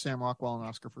have to give Sam Rockwell an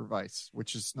Oscar for Vice,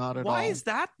 which is not at all. Why is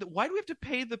that? Why do we have to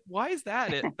pay the? Why is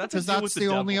that? Because that's the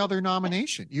only other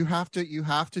nomination. You have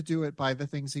to do it by the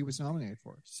things he was nominated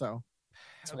for. So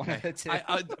it's one of the two.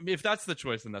 If that's the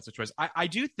choice, then that's the choice. I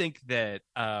do think that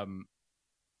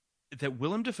that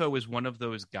Willem Dafoe is one of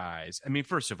those guys. I mean,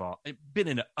 first of all, been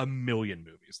in a million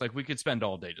movies. Like, we could spend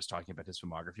all day just talking about his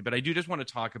filmography, but I do just want to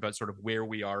talk about sort of where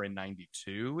we are in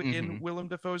 92 in Willem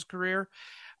Dafoe's career.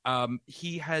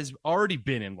 He has already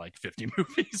been in like 50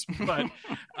 movies, but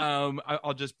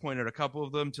I'll just point out a couple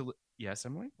of them to. Yes,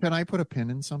 Emily? Can I put a pin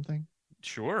in something?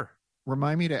 Sure.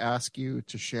 Remind me to ask you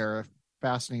to share a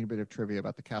fascinating bit of trivia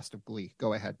about the cast of Glee.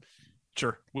 Go ahead.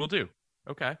 Sure, we'll do.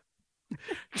 Okay.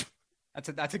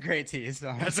 That's a great tease.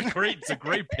 It's a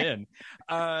great pin.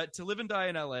 To Live and Die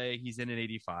in L.A. He's in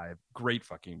 85. Great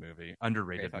fucking movie.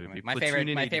 Underrated movie. My favorite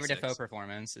Dafoe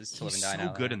performance is To Live and Die in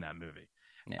L.A. So good in that movie.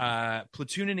 Yeah.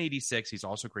 Platoon in 86. He's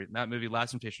also great in that movie.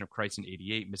 Last Temptation of Christ in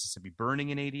 88. Mississippi Burning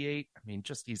in 88. I mean,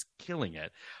 just he's killing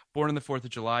it. Born on the 4th of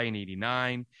July in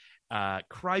 89.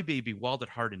 Crybaby, Wild at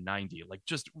Heart in 90. Like,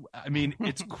 just, I mean,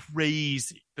 it's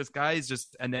crazy. This guy is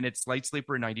just, and then it's Light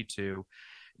Sleeper in 92.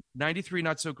 93,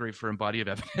 not so great for him. Body of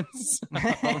Evidence.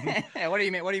 What do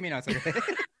you mean not so great?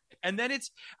 And then it's,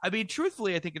 I mean,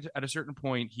 truthfully, I think at a certain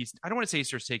point, I don't want to say he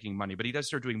starts taking money, but he does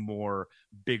start doing more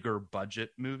bigger budget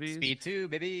movies. Speed 2,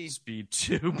 baby. Speed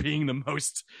 2 being the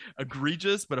most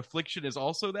egregious, but Affliction is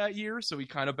also that year, so he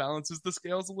kind of balances the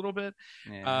scales a little bit.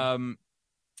 Yeah.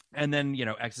 And then,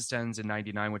 Existenz in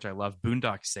 99, which I love.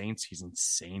 Boondock Saints, he's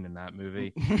insane in that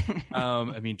movie.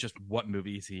 I mean, just what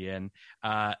movie is he in?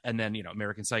 And then,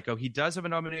 American Psycho. He does have a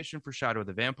nomination for Shadow of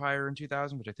the Vampire in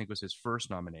 2000, which I think was his first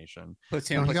nomination.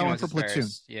 Platoon. He got one for Platoon.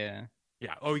 Yeah.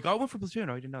 Yeah. Oh, he got one for Platoon.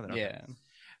 Oh, I didn't know that. Yeah.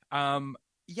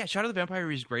 Okay. Shadow of the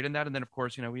Vampire, he's great in that. And then, of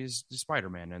course, he's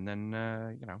Spider-Man. And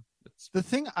then, it's... The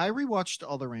thing, I rewatched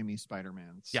all the Raimi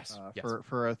Spider-Mans. Yes.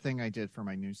 For a thing I did for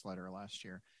my newsletter last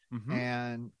year. Mm-hmm.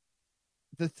 And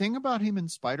the thing about him in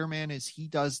Spider-Man is he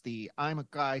does the I'm a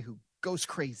guy who goes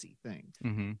crazy thing.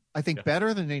 Mm-hmm. I think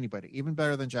better than anybody, even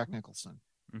better than Jack Nicholson.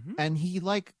 Mm-hmm. And he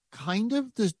kind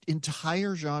of the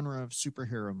entire genre of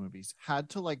superhero movies had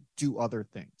to do other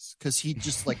things because he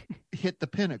just hit the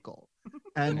pinnacle.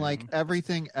 And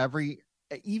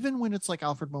even when it's like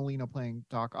Alfred Molina playing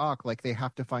Doc Ock, they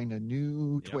have to find a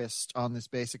new twist on this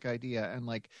basic idea. And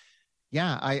I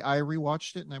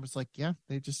rewatched it and I was like,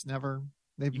 they've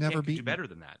never beaten. Do better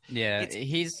than that. Yeah,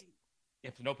 please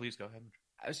go ahead.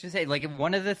 I was gonna say,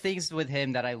 one of the things with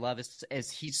him that I love is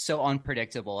he's so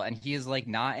unpredictable, and he is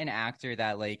not an actor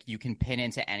that you can pin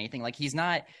into anything.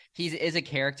 He is a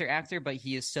character actor, but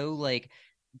he is so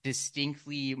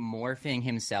distinctly morphing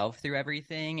himself through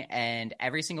everything, and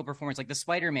every single performance, the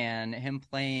Spider-Man, him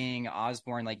playing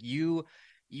Osborn,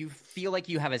 you feel like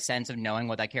you have a sense of knowing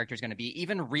what that character is going to be.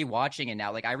 Even rewatching it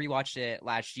now, I rewatched it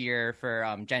last year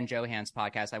for Jen Johan's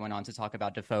podcast. I went on to talk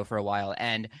about Dafoe for a while,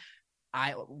 and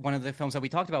one of the films that we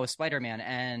talked about was Spider-Man,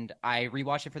 and I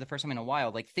rewatched it for the first time in a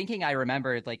while, thinking I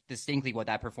remembered distinctly what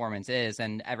that performance is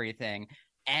and everything.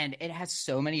 And it has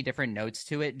so many different notes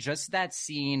to it. Just that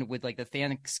scene with the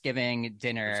Thanksgiving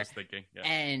dinner, I was just thinking, yeah.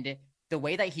 And the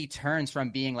way that he turns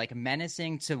from being like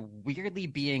menacing to weirdly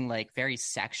being like very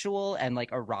sexual and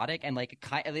like erotic and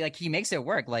like he makes it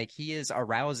work. Like he is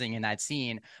arousing in that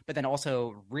scene, but then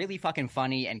also really fucking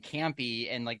funny and campy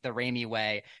in like the Raimi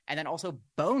way, and then also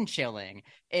bone chilling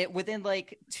it within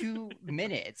like 2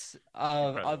 minutes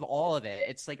of all of it.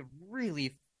 It's like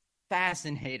really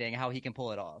fascinating how he can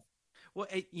pull it off. Well,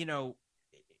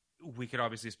 we could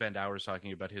obviously spend hours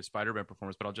talking about his Spider-Man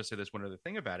performance, but I'll just say this one other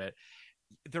thing about it.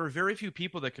 There are very few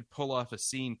people that could pull off a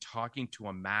scene talking to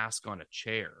a mask on a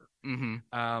chair.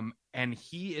 And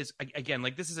he is, again,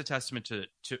 like, this is a testament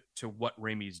to what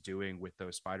Raimi's doing with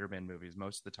those Spider-Man movies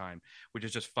most of the time, which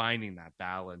is just finding that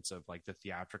balance of like the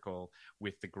theatrical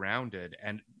with the grounded.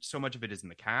 And so much of it is in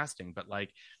the casting, but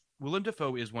like Willem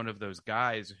Dafoe is one of those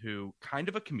guys who kind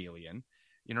of a chameleon.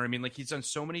 You know what I mean? Like, he's done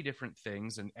so many different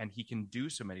things and he can do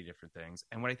so many different things.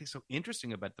 And what I think is so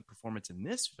interesting about the performance in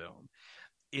this film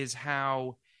is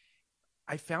how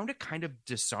I found it kind of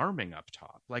disarming up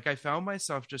top. Like, I found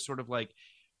myself just sort of like,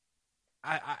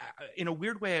 I in a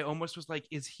weird way, I almost was like,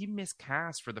 is he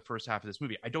miscast for the first half of this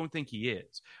movie? I don't think he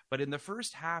is. But in the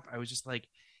first half, I was just like,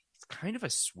 he's kind of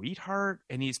a sweetheart.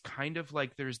 And he's kind of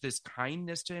like, there's this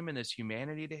kindness to him and this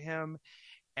humanity to him.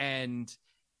 And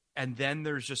then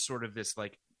there's just sort of this,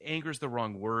 like, anger is the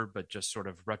wrong word, but just sort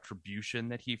of retribution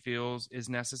that he feels is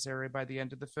necessary by the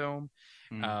end of the film.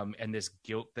 And this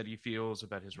guilt that he feels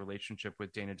about his relationship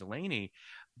with Dana Delaney.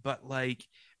 But like,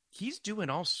 he's doing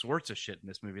all sorts of shit in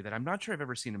this movie that I'm not sure I've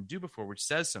ever seen him do before, which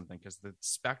says something, because the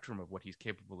spectrum of what he's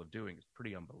capable of doing is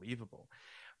pretty unbelievable.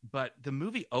 But the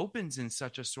movie opens in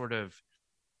such a sort of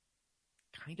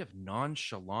kind of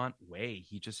nonchalant way.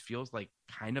 He just feels like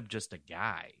kind of just a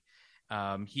guy.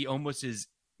 He almost is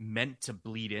meant to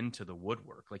bleed into the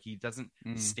woodwork. Like, he doesn't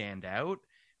stand out,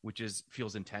 which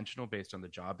feels intentional based on the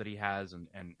job that he has and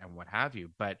what have you.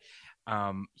 But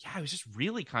I was just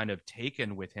really kind of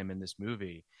taken with him in this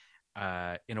movie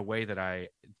in a way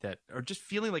or just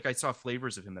feeling like I saw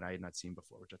flavors of him that I had not seen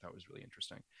before, which I thought was really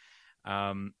interesting.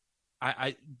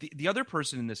 The other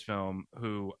person in this film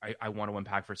who I want to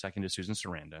unpack for a second is Susan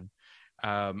Sarandon.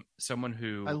 Someone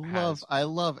who I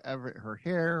love her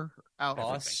hair, her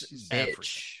outfit,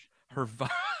 bitch. Her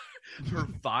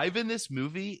vibe in this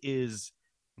movie is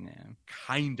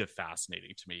kind of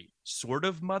fascinating to me. Sort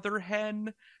of mother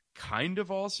hen, kind of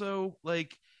also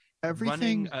like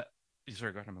everything.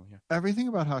 Sorry, go ahead, Amelia. Everything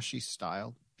about how she's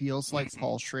styled feels like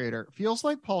Paul Schrader. Feels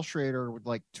like Paul Schrader would,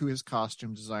 like, to his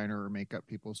costume designer or makeup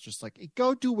people, is just like, hey,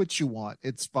 go do what you want.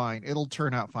 It's fine. It'll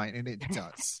turn out fine, and it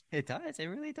does. It does. It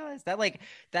really does.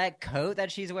 That coat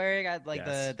that she's wearing at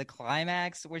the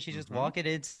climax, where she's just walking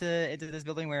into this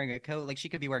building wearing a coat. Like, she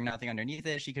could be wearing nothing underneath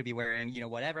it. She could be wearing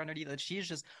whatever underneath it. She's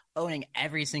just owning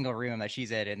every single room that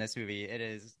she's in this movie. It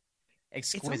is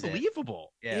exquisite. It's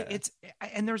unbelievable. Yeah.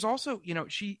 And there's also,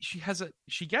 she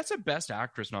gets a Best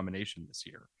Actress nomination this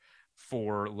year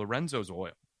for Lorenzo's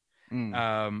Oil.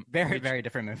 Very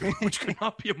different movie. Which could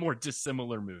not be a more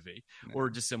dissimilar movie or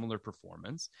dissimilar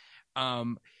performance.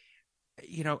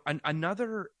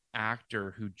 Another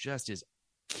actor who just is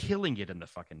killing it in the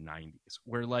fucking 90s,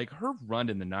 where like her run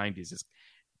in the 90s is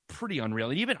pretty unreal.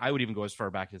 And even I would even go as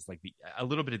far back as like a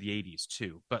little bit of the 80s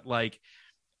too. But like,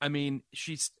 I mean,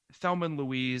 she's Thelma and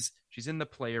Louise. She's in The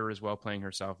Player as well, playing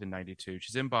herself in 92.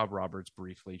 She's in Bob Roberts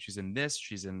briefly. She's in this.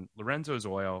 She's in Lorenzo's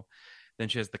Oil. Then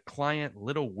she has The Client,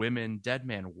 Little Women, Dead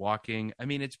Man Walking. I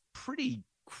mean, it's pretty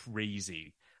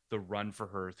crazy, the run for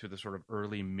her through the sort of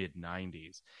early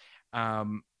mid-90s.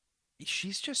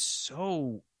 She's just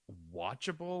so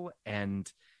watchable,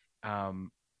 and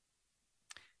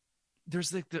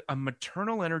there's like a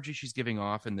maternal energy she's giving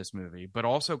off in this movie, but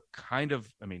also kind of,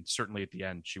 I mean, certainly at the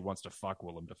end, she wants to fuck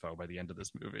Willem Dafoe by the end of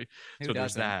this movie. So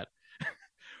there's that.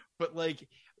 But like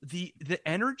the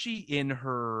energy in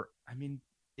her, I mean,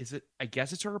 I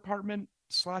guess it's her apartment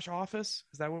 / office.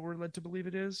 Is that what we're led to believe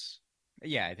it is?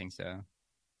 Yeah, I think so.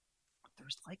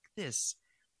 There's like this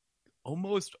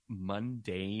almost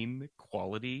mundane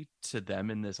quality to them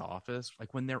in this office,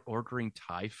 like when they're ordering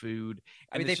Thai food.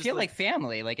 I mean, they feel like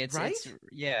family. Like it's right?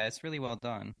 It's really well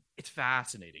done. It's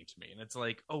fascinating to me, and it's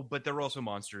like, oh, but they're also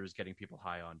monsters getting people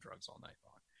high on drugs all night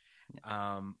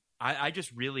long. Yeah. I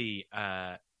just really,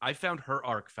 I found her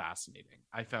arc fascinating.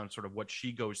 I found sort of what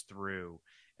she goes through,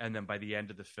 and then by the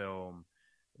end of the film,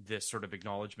 this sort of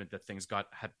acknowledgement that things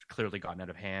had clearly gotten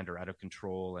out of hand or out of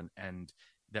control, and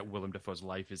that Willem Dafoe's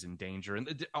life is in danger.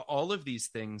 And all of these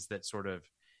things that sort of,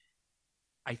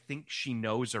 I think she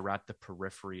knows are at the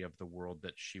periphery of the world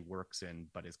that she works in,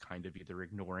 but is kind of either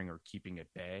ignoring or keeping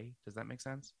at bay. Does that make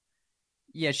sense?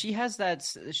 Yeah, she has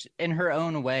that in her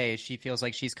own way. She feels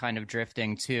like she's kind of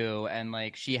drifting too, and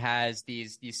like she has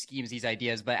these schemes, these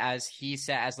ideas. But as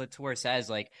Latour says,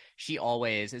 like she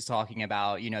always is talking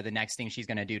about, the next thing she's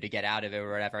gonna do to get out of it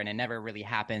or whatever, and it never really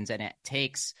happens. And it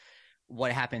takes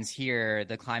what happens here,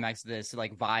 the climax of this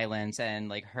like violence and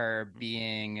like her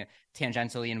being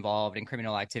tangentially involved in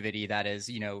criminal activity that is,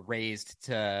 raised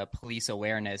to police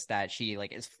awareness, that she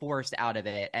like is forced out of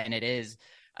it. And it is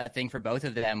a thing for both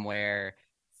of them where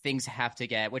things have to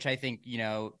get, which I think,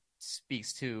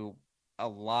 speaks to a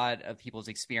lot of people's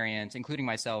experience, including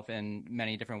myself in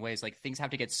many different ways. Like things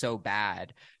have to get so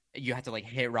bad. You have to like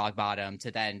hit rock bottom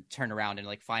to then turn around and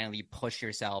like finally push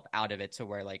yourself out of it to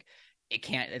where like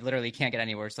it literally can't get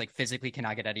any worse, like physically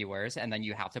cannot get any worse. And then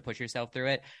you have to push yourself through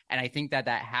it. And I think that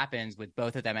happens with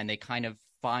both of them, and they kind of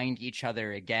find each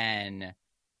other again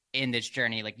in this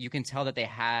journey. Like you can tell that they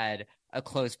had a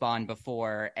close bond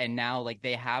before, and now like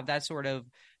they have that sort of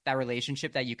that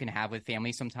relationship that you can have with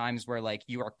family sometimes, where like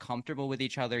you are comfortable with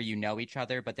each other, each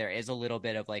other, but there is a little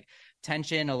bit of like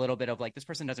tension, a little bit of like, this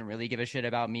person doesn't really give a shit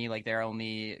about me. Like they're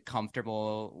only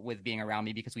comfortable with being around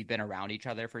me because we've been around each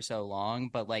other for so long.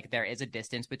 But like there is a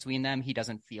distance between them. He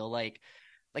doesn't feel like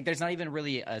there's not even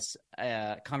really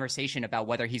a conversation about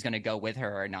whether he's going to go with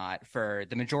her or not for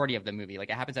the majority of the movie. Like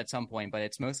it happens at some point, but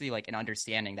it's mostly like an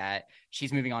understanding that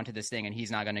she's moving on to this thing and he's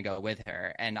not going to go with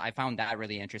her. And I found that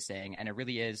really interesting. And it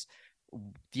really is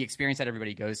the experience that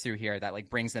everybody goes through here that like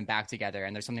brings them back together.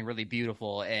 And there's something really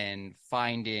beautiful in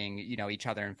finding, each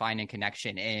other and finding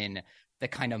connection in the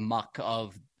kind of muck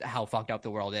of how fucked up the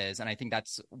world is. And I think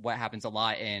that's what happens a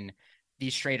lot in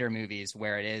these Schrader movies,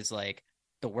 where it is like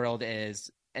the world is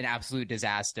an absolute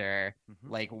disaster.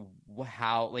 Like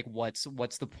how, like what's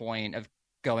the point of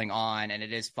going on? And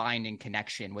it is finding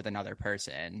connection with another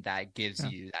person that gives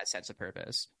you that sense of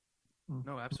purpose.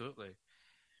 No, absolutely.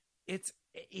 It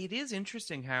is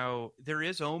interesting how there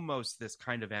is almost this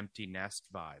kind of empty nest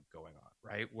vibe going on,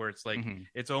 right? Where it's like,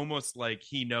 it's almost like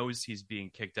he knows he's being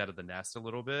kicked out of the nest a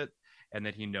little bit, and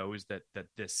that he knows that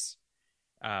this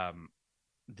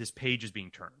page is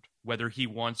being turned, whether he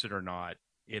wants it or not.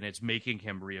 And it's making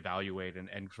him reevaluate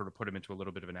and sort of put him into a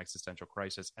little bit of an existential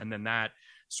crisis. And then that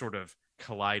sort of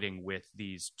colliding with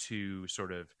these two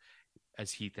sort of,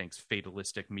 as he thinks,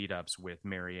 fatalistic meetups with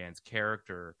Marianne's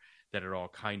character, that it all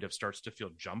kind of starts to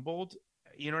feel jumbled.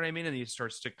 You know what I mean? And he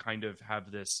starts to kind of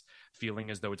have this feeling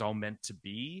as though it's all meant to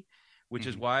be, which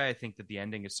is why I think that the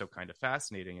ending is so kind of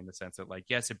fascinating, in the sense that, like,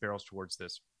 yes, it barrels towards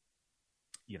this,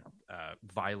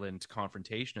 violent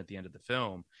confrontation at the end of the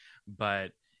film,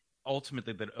 but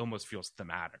ultimately that almost feels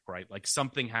thematic, right? Like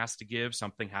something has to give,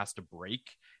 something has to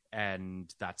break,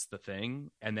 and that's the thing.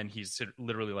 And then he's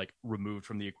literally like removed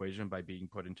from the equation by being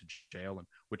put into jail, and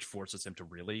which forces him to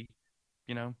really,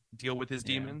 deal with his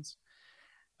demons.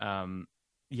 Sorry,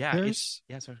 go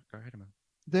ahead,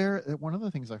 man. One of the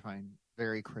things I find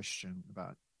very Christian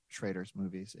about Schrader's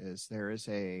movies is there's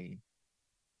a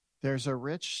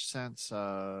rich sense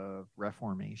of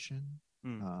reformation,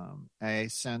 a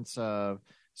sense of,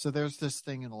 so there's this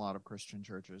thing in a lot of Christian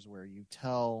churches where you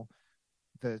tell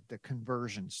the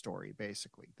conversion story,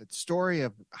 basically the story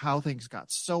of how things got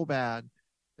so bad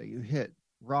that you hit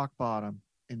rock bottom,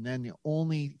 and then the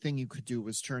only thing you could do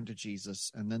was turn to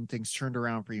Jesus, and then things turned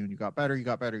around for you, and you got better, you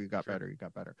got better, you got better, you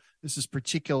got better. This has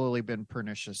particularly been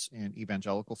pernicious in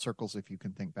evangelical circles. If you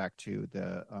can think back to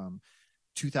the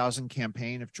 2000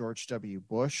 campaign of George W.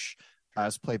 Bush,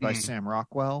 as played by Sam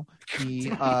Rockwell, he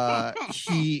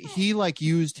like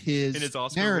used his in his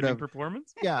narrative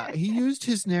performance. Yeah, he used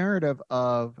his narrative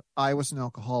of, I was an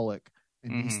alcoholic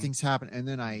and these things happened, and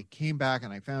then I came back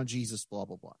and I found Jesus, blah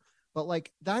blah blah. But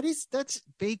like that's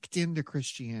baked into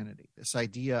Christianity, this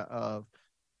idea of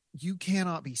you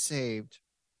cannot be saved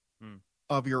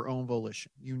of your own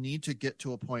volition. You need to get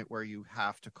to a point where you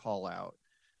have to call out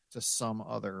to some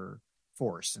other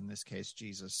force, in this case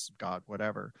Jesus, God,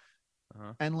 whatever.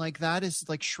 And like that is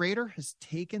like Schrader has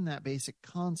taken that basic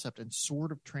concept and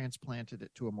sort of transplanted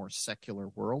it to a more secular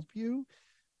worldview.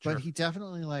 But he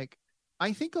definitely, like,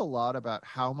 I think a lot about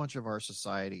how much of our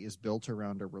society is built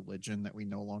around a religion that we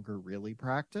no longer really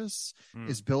practice,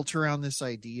 is built around this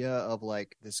idea of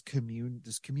like this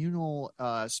communal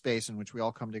space in which we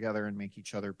all come together and make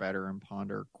each other better and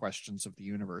ponder questions of the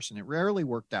universe. And it rarely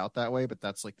worked out that way, but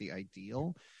that's like the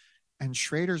ideal. And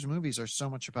Schrader's movies are so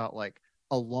much about like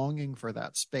a longing for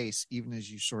that space, even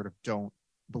as you sort of don't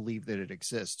believe that it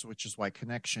exists, which is why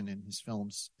connection in his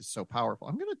films is so powerful.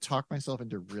 I'm going to talk myself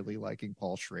into really liking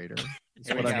Paul Schrader.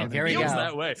 Here we go.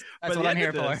 That way. That's what I'm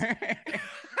here for.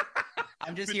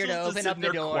 I'm just here to open up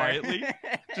the door.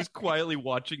 Just quietly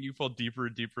watching you fall deeper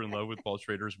and deeper in love with Paul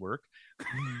Schrader's work.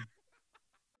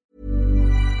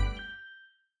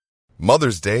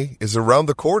 Mother's Day is around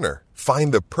the corner.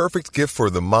 Find the perfect gift for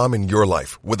the mom in your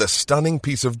life with a stunning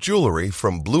piece of jewelry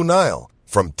from Blue Nile.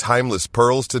 From timeless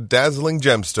pearls to dazzling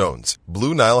gemstones,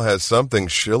 Blue Nile has something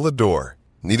she'll adore.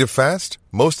 Need it fast?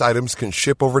 Most items can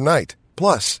ship overnight.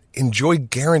 Plus, enjoy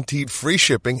guaranteed free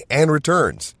shipping and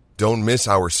returns. Don't miss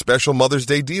our special Mother's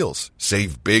Day deals.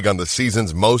 Save big on the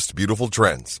season's most beautiful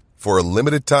trends. For a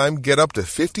limited time, get up to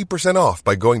 50% off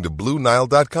by going to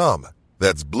BlueNile.com.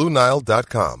 That's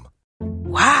BlueNile.com.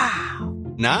 Wow.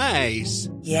 Nice.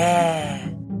 Yeah.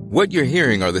 What you're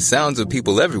hearing are the sounds of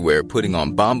people everywhere putting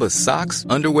on Bombas socks,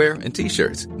 underwear, and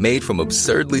T-shirts made from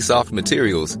absurdly soft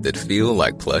materials that feel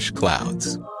like plush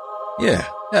clouds. Yeah,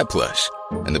 that plush.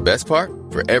 And the best part?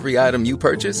 For every item you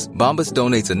purchase, Bombas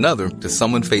donates another to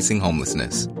someone facing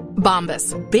homelessness.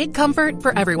 Bombas. Big comfort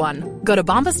for everyone. Go to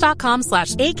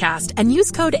bombas.com/ACAST and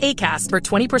use code ACAST for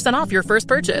 20% off your first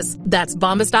purchase. That's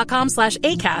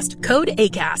bombas.com/ACAST. Code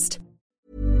ACAST.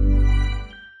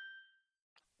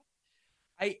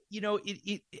 I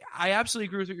absolutely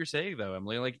agree with what you're saying, though,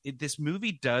 Emily. Like, this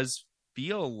movie does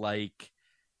feel like,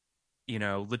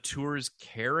 Latour's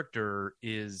character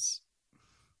is,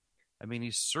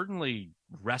 he's certainly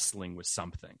wrestling with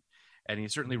something, and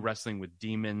he's certainly wrestling with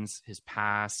demons, his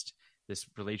past, this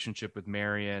relationship with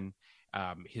Marion,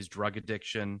 his drug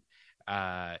addiction,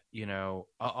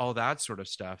 all that sort of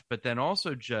stuff. But then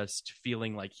also just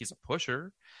feeling like he's a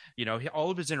pusher. All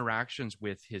of his interactions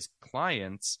with his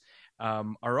clients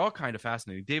are all kind of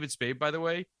fascinating. David Spade, by the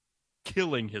way,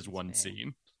 killing his one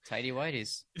scene. Tidy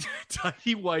Whities.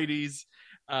 Tidy Whities.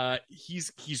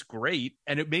 He's great,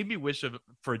 and it made me wish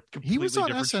for a completely he was on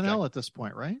different SNL at this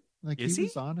point, right? Like, is he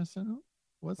was on SNL.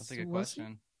 That's a good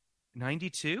question.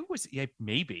 92 was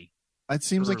maybe. It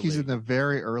seems early. like he's in the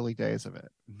very early days of it.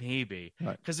 Maybe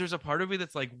right. Because there's a part of me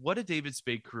that's like, what a David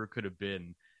Spade career could have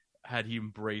been had he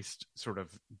embraced sort of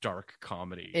dark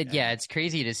comedy. It's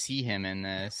crazy to see him in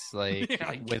this, with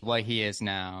what he is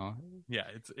now. Yeah,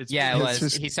 it's it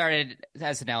was. He started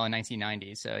SNL in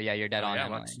 1990, so yeah, you're dead on.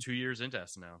 Yeah, it's 2 years into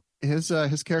SNL.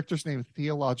 His character's name is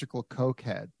Theological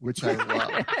Cokehead, which I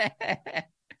love.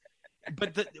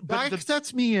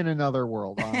 That's me in another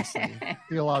world, honestly.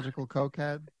 Theological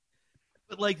Cokehead.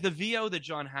 But like the VO that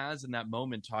John has in that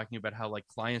moment, talking about how like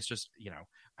clients just,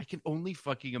 I can only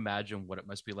fucking imagine what it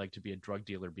must be like to be a drug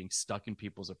dealer being stuck in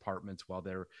people's apartments while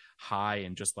they're high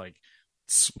and just like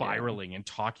spiraling and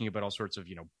talking about all sorts of,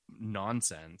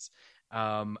 nonsense.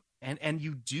 And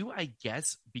you do, I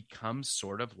guess, become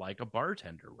sort of like a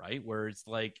bartender, right? Where it's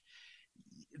like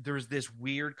there's this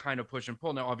weird kind of push and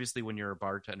pull. Now, obviously, when you're a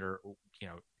bartender,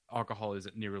 alcohol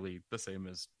isn't nearly the same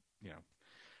as,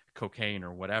 cocaine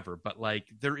or whatever, but like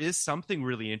there is something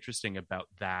really interesting about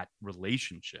that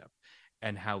relationship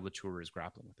and how Latour is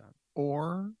grappling with that.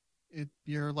 Or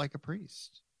you're like a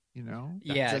priest,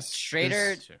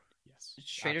 Schrader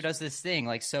does this thing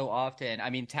like so often.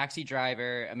 Taxi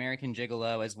Driver, American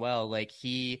Gigolo as well. Like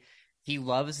he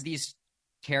loves these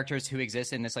characters who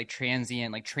exist in this like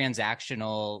transient, like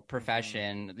transactional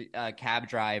profession. Cab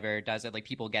driver does it. Like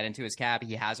people get into his cab,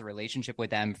 he has a relationship with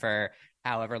them for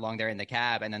however long they're in the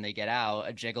cab, and then they get out.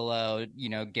 A gigolo,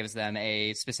 gives them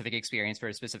a specific experience for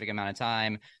a specific amount of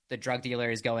time. The drug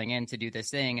dealer is going in to do this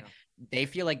thing. Yeah. They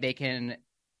feel like they can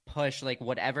push like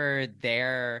whatever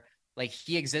their, like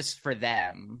he exists for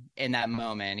them in that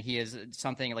moment. He is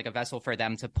something like a vessel for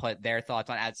them to put their thoughts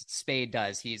on, as Spade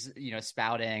does. He's,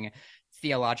 spouting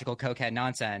theological cokehead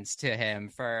nonsense to him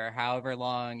for however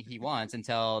long he wants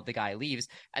until the guy leaves.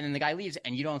 And then the guy leaves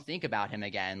and you don't think about him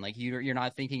again. Like you're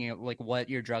not thinking of like what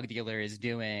your drug dealer is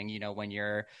doing, when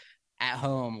you're at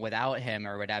home without him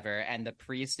or whatever. And the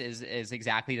priest is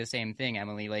exactly the same thing,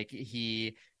 Emily. Like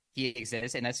he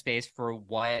exists in that space for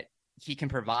what he can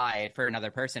provide for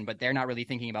another person, but they're not really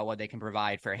thinking about what they can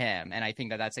provide for him. And I think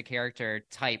that that's a character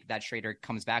type that Schrader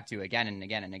comes back to again and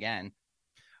again and again.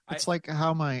 It's like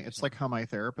how my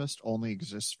therapist only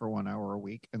exists for 1 hour a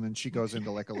week, and then she goes into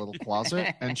like a little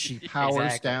closet and she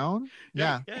powers down.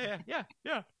 Yeah.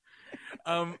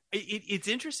 It's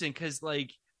interesting because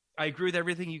like I agree with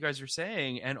everything you guys are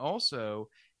saying, and also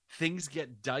things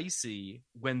get dicey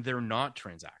when they're not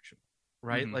transactional,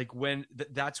 right? Mm-hmm. Like when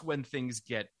that's when things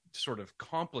get sort of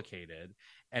complicated,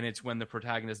 and it's when the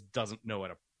protagonist doesn't know how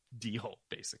to deal,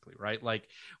 basically, right? Like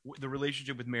the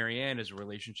relationship with Marianne is a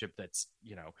relationship that's,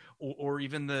 you know, or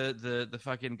even the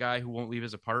fucking guy who won't leave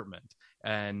his apartment,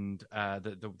 and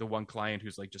the one client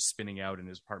who's like just spinning out and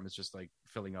his apartment's just like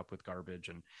filling up with garbage.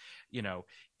 And, you know,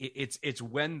 it's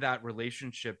when that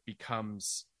relationship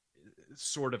becomes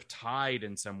sort of tied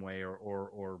in some way,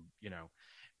 or you know,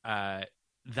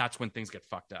 that's when things get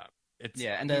fucked up. It's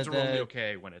and things are only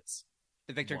okay when it's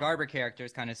the Victor Garber character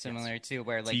is kind of similar too,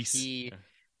 where like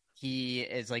he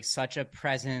is like such a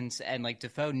presence, and like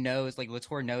Defoe knows, like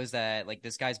Latour knows that like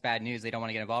this guy's bad news, they don't want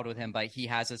to get involved with him, but he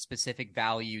has a specific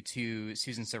value to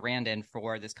Susan Sarandon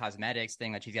for this cosmetics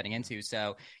thing that she's getting into.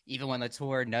 So even when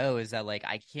Latour knows that like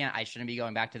I shouldn't be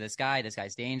going back to this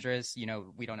guy's dangerous, you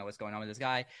know, we don't know what's going on with this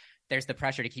guy, there's the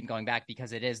pressure to keep going back,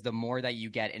 because it is the more that you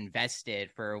get invested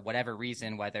for whatever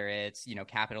reason, whether it's, you know,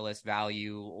 capitalist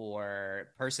value or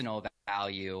personal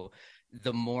value,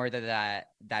 the more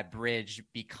that bridge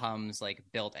becomes like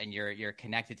built, and you're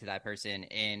connected to that person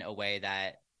in a way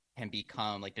that can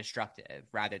become like destructive,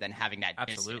 rather than having that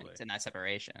distance and that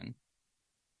separation.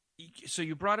 So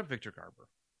you brought up Victor Garber,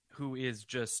 who is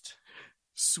just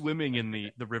swimming in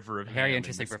the river of very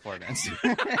interesting performance.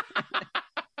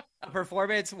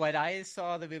 Performance. When I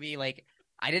saw the movie, like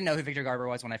I didn't know who Victor Garber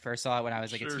was when I first saw it when I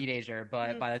was like a teenager,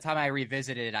 but by the time I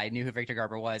revisited it, I knew who Victor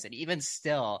Garber was. And even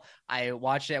still, I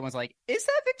watched it and was like, is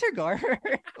that Victor Garber?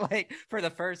 Like for the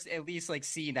first at least like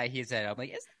scene that he's in, I'm like,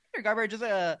 is Victor Garber just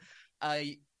a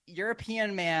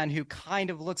European man who kind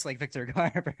of looks like Victor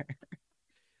Garber?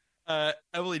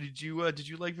 Emily, did you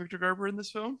like Victor Garber in this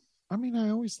film? I mean, I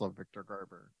always love Victor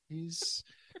Garber. He's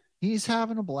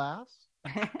having a blast.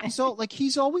 So like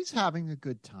he's always having a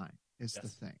good time is the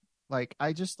thing. Like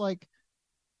I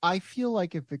feel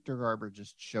like if Victor Garber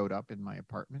just showed up in my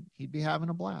apartment, he'd be having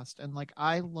a blast. And like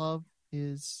I love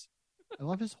his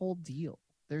whole deal.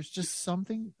 There's just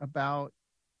something about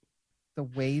the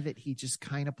way that he just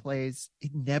kind of plays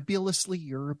nebulously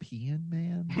European,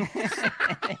 man.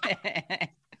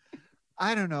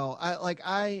 I don't know.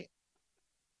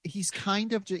 He's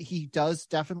kind of, he does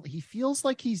definitely, he feels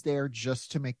like he's there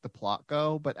just to make the plot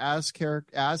go, but as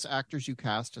actors you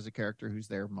cast as a character who's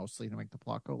there mostly to make the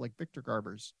plot go, like Victor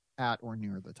Garber's at or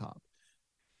near the top.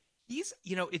 He's,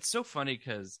 you know, it's so funny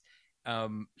because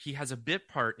he has a bit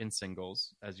part in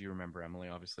Singles, as you remember, Emily,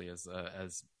 obviously, as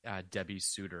Debbie's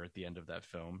suitor at the end of that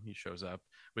film. He shows up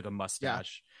with a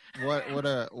mustache. Yeah.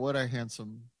 What a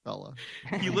handsome fella.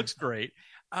 He looks great.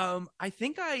 I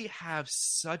think I have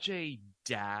such a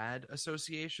dad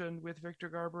association with Victor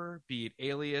Garber, be it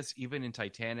Alias, even in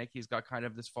Titanic, he's got kind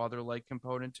of this father-like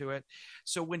component to it.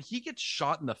 So when he gets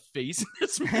shot in the face in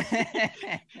this movie,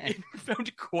 I found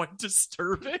it quite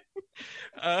disturbing.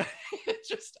 I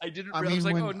was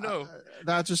like, oh no.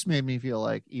 That just made me feel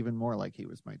like even more like he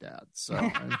was my dad. So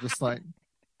I was just like,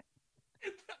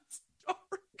 that's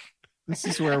dark. This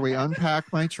is where we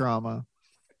unpack my trauma.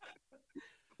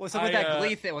 What's up with that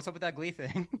Glee thing? What's up with that Glee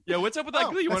thing? Yeah, what's up with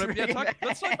that Glee? You want to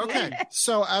let's talk Glee. Okay,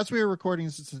 so as we were recording,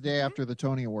 this is the day after the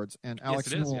Tony Awards, and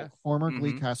Alex Newell, former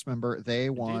Glee cast member, they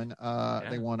won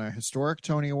a historic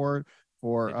Tony Award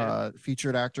for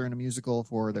featured actor in a musical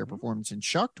for their performance in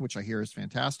Shucked, which I hear is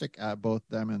fantastic. Both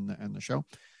them and the show.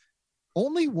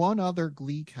 Only one other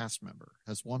Glee cast member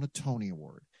has won a Tony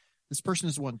Award. This person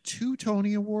has won 2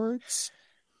 Tony Awards.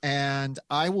 And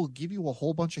I will give you a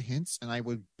whole bunch of hints, and I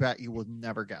would bet you will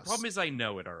never guess. Problem is, I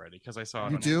know it already because I saw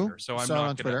it on Twitter. So I'm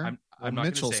not Twitter. I'm not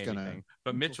going to say anything.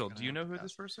 But Mitchell, do you know who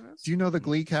this person is? Do you know the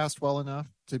Glee cast well enough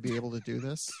to be able to do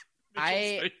this?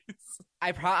 I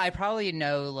probably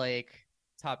know like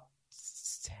top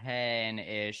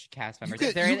 10-ish cast members.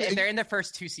 If they're in the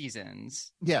first 2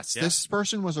 seasons. Yes, this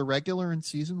person was a regular in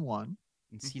season 1.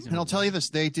 And I'll tell you this: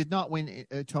 they did not win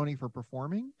a Tony for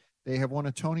performing. They have won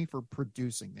a Tony for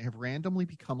producing. They have randomly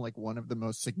become like one of the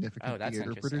most significant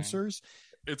theater producers.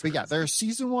 But yeah, they're a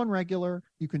season 1 regular.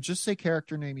 You can just say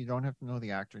character name. You don't have to know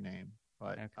the actor name.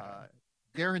 But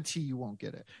guarantee you won't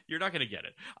get it. You're not going to get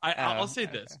it. I'll say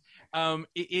this.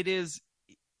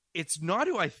 It's not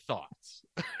who I thought.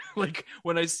 Like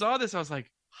when I saw this, I was like,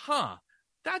 huh,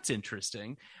 that's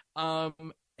interesting.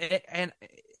 And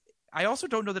I also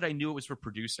don't know that I knew it was for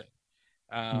producing.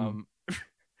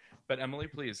 But Emily,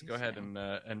 please go ahead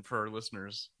and for our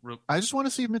listeners, I just want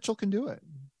to see if Mitchell can do it.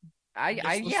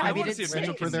 I mean,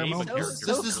 it's for their moment. This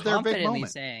is their big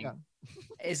moment.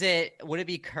 Would it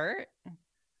be Kurt?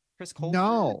 Chris Colfer?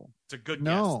 No, it's a good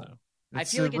guess though.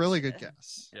 It's a really good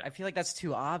guess. Yeah. I feel like that's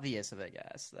too obvious of a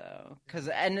guess though,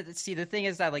 and the thing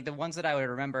is that like the ones that I would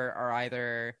remember are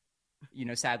either, you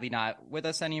know, sadly not with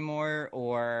us anymore,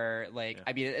 or like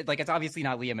I mean, like it's obviously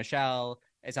not Leah Michele.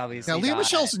 It's obviously Now, Lea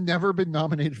Michele's never been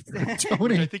nominated for a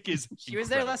Tony. I think is she was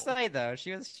there last night though.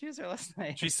 She was there last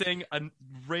night. She sang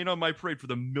 "Rain on My Parade" for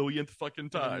the millionth fucking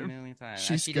time.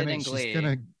 She's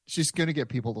gonna get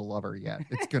people to love her yet.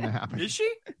 It's gonna happen. Is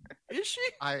she? Is she?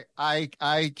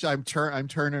 I'm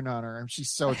turning on her.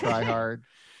 She's so try hard.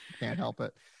 Can't help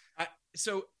it.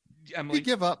 So Emily, you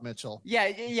give up, Mitchell.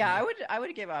 Yeah. I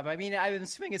would give up. I mean, I'm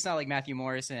assuming it's not like Matthew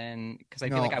Morrison because I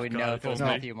feel like I would know if it was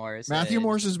Matthew Morrison. Matthew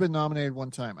Morrison has been nominated one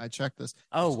time. I checked this.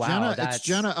 Oh wow, it's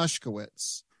Jenna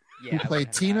Ushkowitz who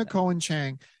played Tina Cohen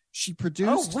Chang. She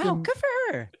produced. Oh wow, good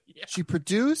for her. Yeah. She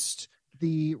produced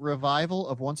the revival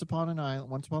of Once Upon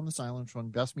This Island, which won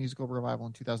Best Musical Revival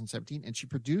in 2017, and she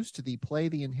produced the play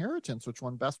The Inheritance, which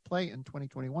won Best Play in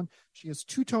 2021. She has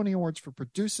 2 Tony Awards for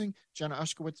producing. Jenna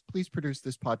Ushkowitz, please produce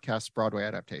this podcast's Broadway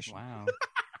adaptation. Wow.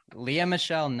 Lea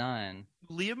Michele, none.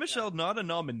 Lea Michele, not a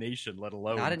nomination, let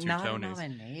alone not 2 not Tonys. A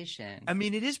nomination. I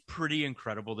mean, it is pretty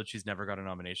incredible that she's never got a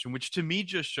nomination, which to me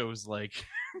just shows like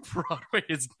Broadway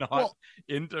is not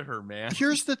into her, man.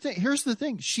 Here's the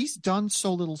thing. She's done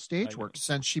so little stage work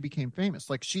since she became famous.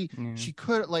 Like she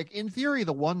could, like in theory,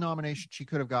 the one nomination she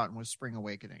could have gotten was Spring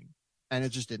Awakening, and it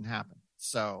just didn't happen.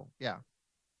 So yeah,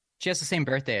 she has the same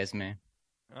birthday as me.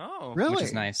 Oh, really? Which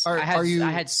is nice. I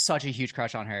had such a huge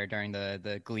crush on her during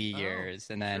the Glee years,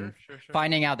 and then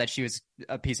finding out that she was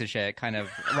a piece of shit kind of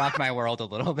rocked my world a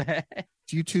little bit.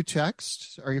 Do you 2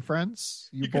 text? Are you friends?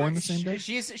 You born the same day?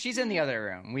 She's in the other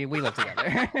room. We live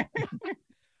together.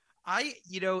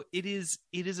 It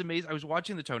is amazing. I was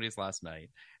watching the Tonys last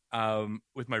night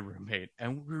with my roommate,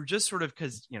 and we were just sort of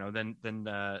because then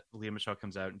Lea Michele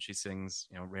comes out and she sings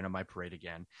 "Rain on My Parade"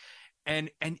 again.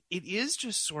 And it is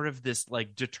just sort of this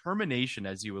like determination,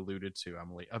 as you alluded to,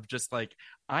 Emily, of just like,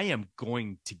 I am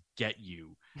going to get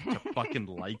you to fucking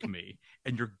like me,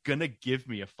 and you're gonna give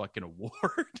me a fucking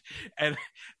award. And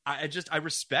I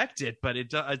respect it, but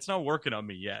it's not working on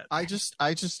me yet. I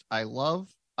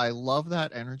love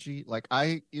that energy. Like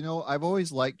I've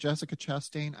always liked Jessica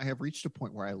Chastain. I have reached a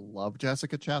point where I love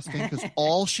Jessica Chastain because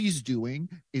all she's doing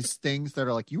is things that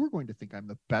are like, you are going to think I'm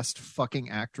the best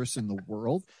fucking actress in the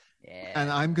world. Yeah. And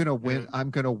I'm gonna win.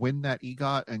 I'm gonna win that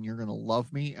EGOT, and you're gonna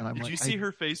love me. And Did you see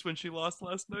her face when she lost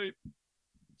last night?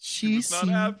 She was not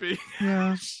happy.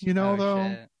 Yeah, she's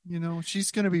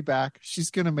gonna be back.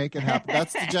 She's gonna make it happen.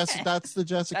 That's the Jessica. That's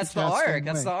the arc. Way.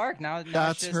 That's the arc. Now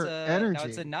that's it's her energy. Now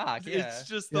it's a knock. Yeah. It's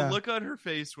just the look on her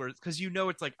face where because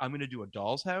it's like, I'm gonna do a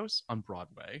Doll's House on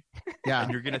Broadway. Yeah,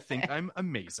 and you're gonna think I'm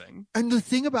amazing. And the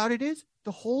thing about it is,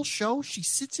 the whole show, she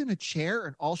sits in a chair,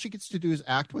 and all she gets to do is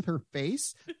act with her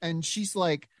face, and she's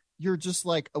like. You're just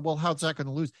like, well, how's that going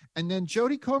to lose? And then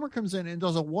Jodie Comer comes in and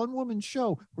does a 1-woman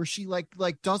show where she like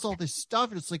does all this stuff.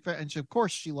 And it's like, and of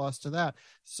course she lost to that.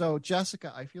 So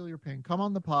Jessica, I feel your pain. Come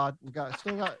on the pod. We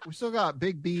still got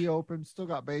Big B open. Still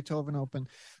got Beethoven open.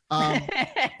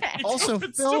 Also,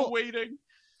 Phil, still waiting.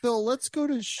 Phil, let's go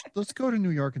to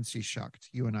New York and see Shucked.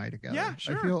 You and I together. Yeah,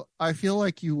 sure. I feel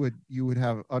like you would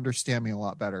have understand me a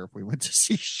lot better if we went to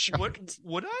see Shucked.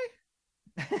 Would I?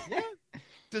 Yeah.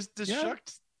 Does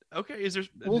Shucked? Okay, is there?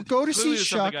 We'll go to see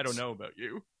Shucked. I don't know about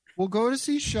you. We'll go to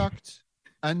see Shucked,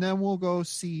 and then we'll go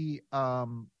see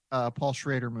Paul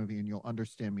Schrader movie, and you'll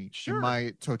understand me in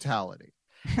my totality.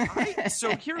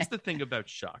 So here's the thing about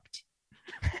Shucked.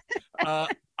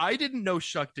 I didn't know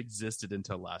Shucked existed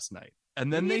until last night,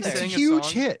 and then they sang a huge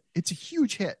hit. It's a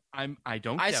huge hit. I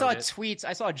saw tweets.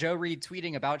 I saw Joe Reed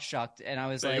tweeting about Shucked, and I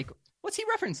was like, "What's he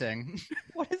referencing?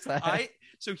 What is that?"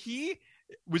 So he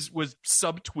was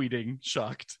subtweeting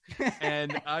Shucked,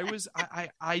 and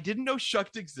I didn't know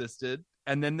Shucked existed,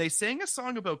 and then they sang a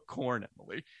song about corn,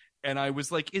 Emily, and I was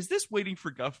like, is this Waiting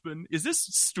for Guffman? Is this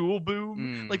Stool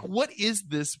Boom? Like, what is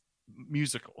this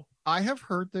musical? I have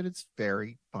heard that it's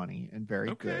very funny and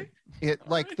very good.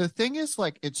 The thing is,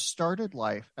 like, it started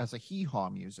life as a Hee Haw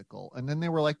musical, and then they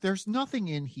were like, there's nothing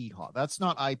in Hee Haw. That's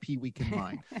not IP we can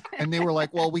mine. And they were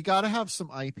like, well, we got to have some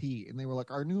IP. And they were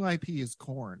like, our new IP is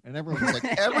corn. And everyone was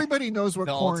like, everybody knows what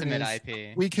corn is.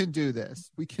 IP. We can do this.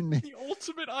 We can make the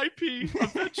ultimate IP, a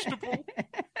vegetable.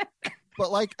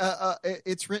 But like,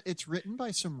 it's written by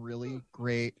some really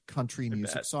great country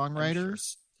music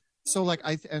songwriters. So like,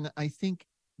 I think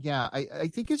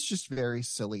it's just very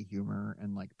silly humor,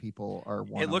 and like people are.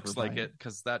 It looks like it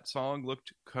because that song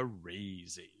looked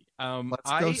crazy.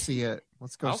 Let's go see it.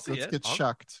 Let's get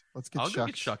Shucked. Let's get Shucked. I'll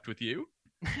get Shucked with you.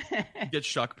 Get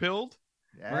Shuck pilled.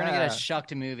 Yeah. We're gonna get a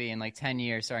Shucked movie in like 10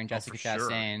 years starring Jessica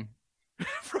Chastain.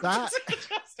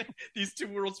 These two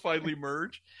worlds finally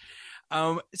merge.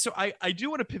 So I do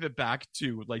want to pivot back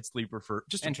to Light Sleeper for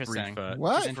just a brief.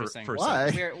 What? Interesting. For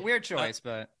Why? Weird choice,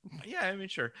 but yeah, I mean,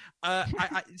 sure.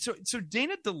 So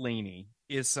Dana Delaney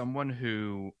is someone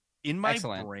who, in my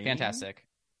brain, fantastic.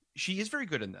 She is very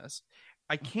good in this.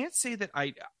 I can't say that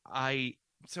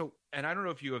so, and I don't know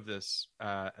if you have this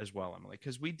as well, Emily,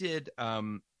 because we did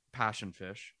Passion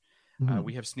Fish. Mm-hmm.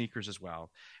 We have Sneakers as well.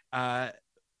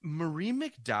 Marie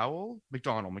McDowell,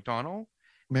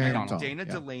 and Dana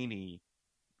Delaney,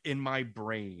 in my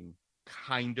brain,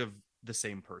 kind of the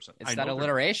same person. It's that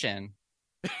alliteration.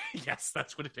 Yes,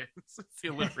 that's what it is. It's the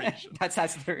alliteration.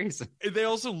 that's the reason. They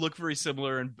also look very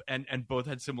similar, and both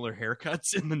had similar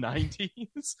haircuts in the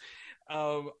 90s.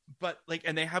 But like,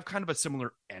 and they have kind of a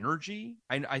similar energy.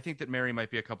 I think that Mary might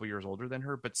be a couple years older than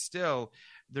her, but still,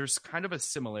 there's kind of a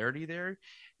similarity there.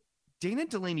 Dana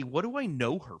Delaney, what do I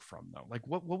know her from though? Like,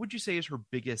 what would you say is her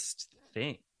biggest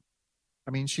thing? I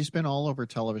mean, she's been all over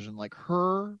television. Like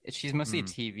she's mostly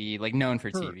TV, like known for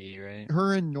TV, right?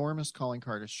 Her enormous calling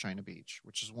card is China Beach,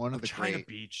 which is one of the great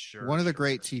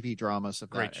TV dramas of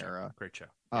that era. Great show.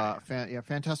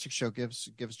 Fantastic show.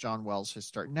 Gives John Wells his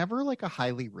start. Never like a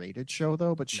highly rated show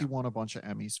though, but she won a bunch of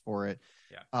Emmys for it.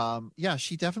 Yeah.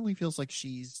 She definitely feels like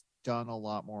she's done a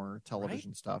lot more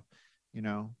television stuff.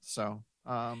 So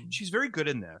she's very good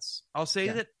in this. I'll say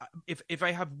that if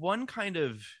I have one kind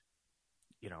of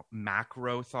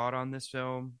macro thought on this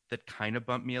film that kind of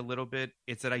bumped me a little bit,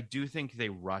 it's that I do think they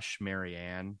rush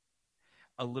Marianne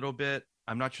a little bit.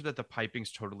 I'm not sure that the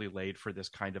piping's totally laid for this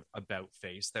kind of about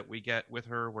face that we get with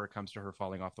her, where it comes to her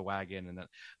falling off the wagon, and then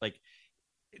like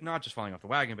not just falling off the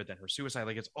wagon, but then her suicide.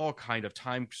 Like, it's all kind of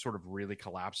time sort of really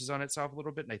collapses on itself a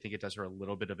little bit, and I think it does her a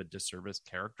little bit of a disservice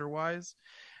character wise.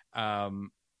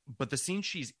 But the scene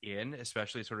she's in,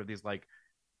 especially sort of these like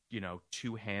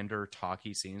two-hander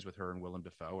talky scenes with her and Willem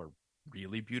Dafoe, are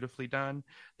really beautifully done.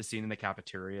 The scene in the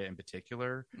cafeteria in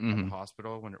particular, at the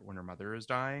hospital when her mother is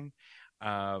dying,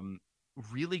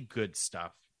 really good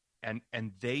stuff. And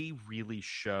they really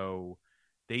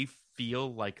they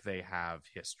feel like they have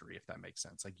history, if that makes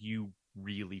sense. Like, you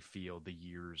really feel the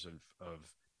years of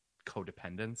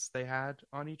codependence they had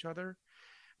on each other.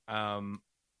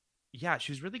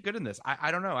 She's really good in this.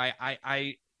 I don't know.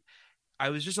 I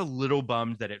was just a little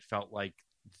bummed that it felt like,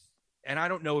 and I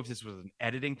don't know if this was an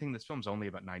editing thing. This film's only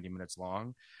about 90 minutes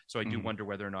long. So I do wonder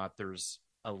whether or not there's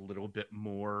a little bit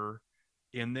more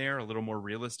in there, a little more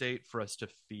real estate for us to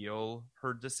feel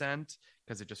her descent,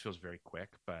 because it just feels very quick.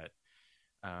 But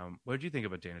what did you think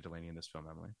about Dana Delaney in this film,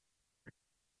 Emily?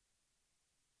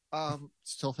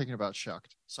 Still thinking about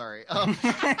Shucked. Sorry.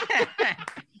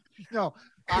 No,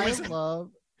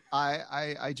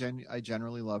 I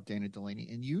generally love Dana Delaney,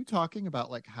 and you talking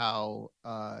about like how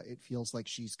it feels like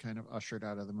she's kind of ushered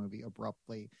out of the movie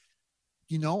abruptly.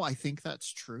 I think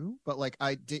that's true, but like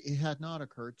it had not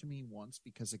occurred to me once,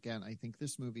 because again, I think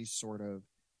this movie's sort of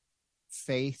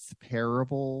faith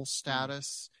parable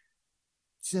status.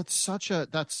 That's such a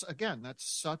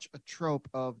trope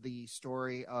of the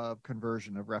story of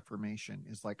conversion, of Reformation,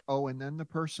 is like, oh, and then the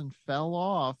person fell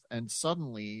off and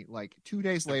suddenly like 2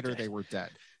 days later they were dead.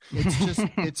 It's just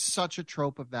it's such a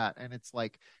trope of that. And it's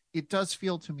like, it does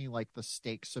feel to me like the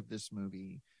stakes of this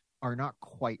movie are not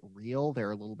quite real. They're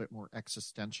a little bit more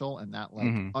existential, and that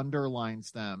like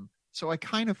underlines them. So I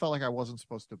kind of felt like I wasn't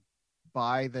supposed to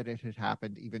buy that it had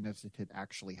happened, even if it had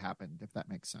actually happened, if that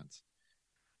makes sense.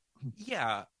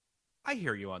 Yeah, I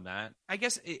hear you on that. I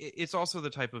guess it's also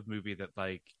the type of movie that,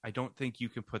 like, I don't think you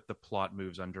can put the plot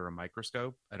moves under a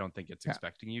microscope. I don't think it's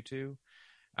expecting you to.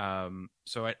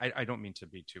 So I don't mean to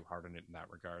be too hard on it in that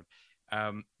regard.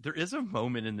 There is a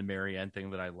moment in the Marianne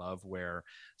thing that I love where,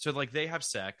 so like, they have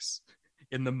sex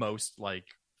in the most like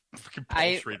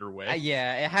Paul Schrader way.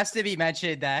 It has to be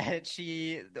mentioned that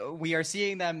we are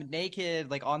seeing them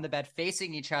naked, like on the bed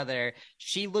facing each other.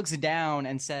 She looks down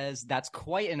and says, "That's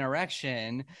quite an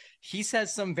erection." He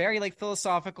says some very like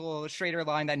philosophical Schrader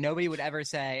line that nobody would ever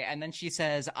say, and then she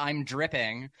says, "I'm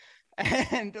dripping."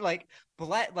 And like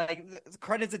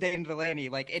credits to Dana Delaney,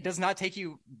 like, it does not take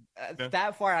you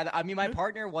that far. I mean, my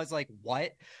partner was like,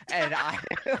 "What?" And I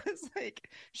was like,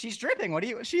 "She's dripping.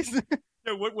 She's."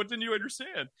 Yeah, what didn't you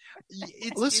understand?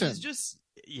 Listen, it's just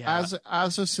as a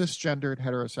cisgendered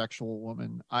heterosexual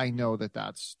woman, I know that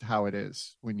that's how it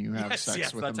is when you have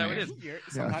sex with a man. How it is.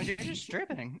 Sometimes you're just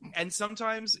dripping, and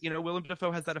sometimes Willem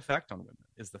Dafoe has that effect on women.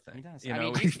 Is the thing? He does.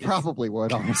 He probably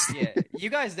would, honestly. Yeah,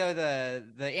 you guys know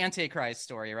the Antichrist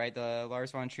story, right? The Lars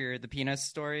von Trier, the penis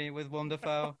story with Willem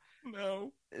Dafoe.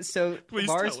 No. So please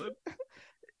Lars. Tell it.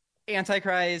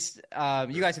 Antichrist,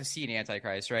 you guys have seen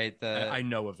Antichrist, right? I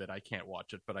know of it. I can't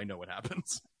watch it, but I know what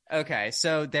happens. Okay,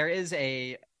 so there is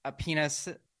a a penis,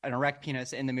 an erect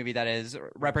penis in the movie that is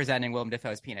representing Willem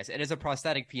Dafoe's penis. It is a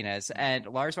prosthetic penis. And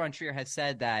Lars von Trier has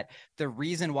said that the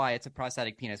reason why it's a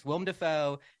prosthetic penis, Willem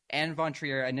Dafoe and von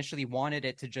Trier initially wanted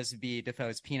it to just be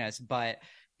Dafoe's penis, but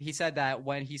he said that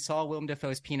when he saw Willem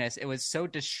Dafoe's penis, it was so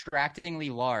distractingly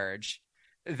large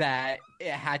that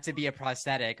it had to be a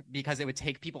prosthetic because it would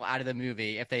take people out of the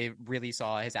movie if they really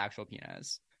saw his actual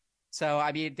penis. So,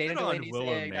 I mean, Dana Delaney's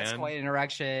saying that's quite an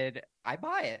erection. I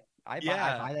buy it. I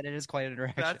buy that it is quite an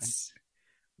erection.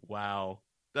 Wow.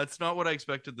 That's not what I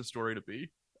expected the story to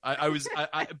be.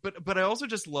 But I also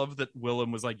just love that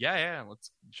Willem was like, yeah,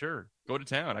 let's go to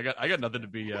town. I got nothing to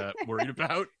be worried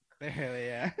about. Really,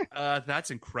 yeah.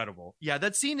 That's incredible. Yeah,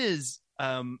 that scene is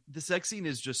the sex scene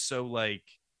is just so like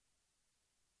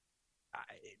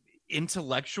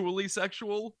intellectually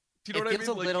sexual. Do you know what I mean? It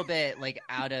feels a little bit like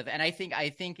out of, and I think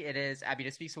it is. I mean,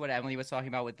 it speaks to what Emily was talking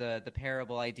about with the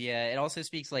parable idea. It also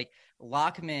speaks like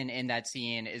Lockman in that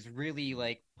scene is really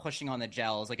like pushing on the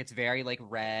gels. Like it's very like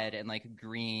red and like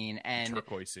green and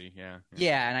turquoisey.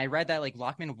 Yeah. And I read that like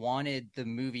Lockman wanted the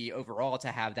movie overall to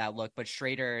have that look, but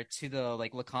Schrader, to the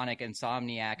like laconic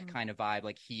insomniac kind of vibe,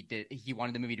 like he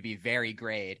wanted the movie to be very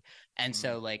grayed, and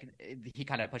so like he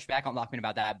kind of pushed back on Lockman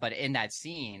about that. But in that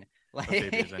scene, like, a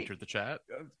baby has entered the chat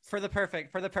for the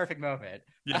perfect moment.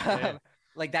 Yeah.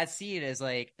 Like that scene is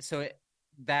like, so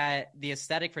that the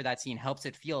aesthetic for that scene helps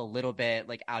it feel a little bit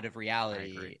like out of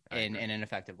reality in an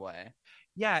effective way.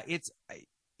 Yeah,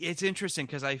 it's interesting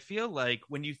because I feel like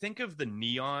when you think of the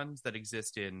neons that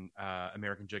exist in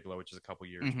American Gigolo, which is a couple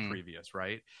years previous,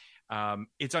 right?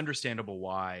 It's understandable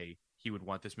why he would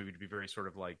want this movie to be very sort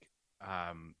of like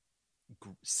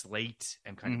slate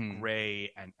and kind of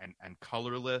gray and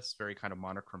colorless, very kind of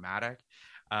monochromatic.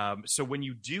 So when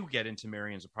you do get into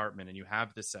Marion's apartment and you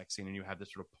have this sex scene and you have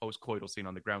this sort of post-coital scene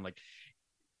on the ground, like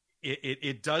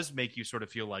it does make you sort of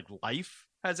feel like life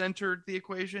has entered the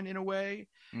equation in a way,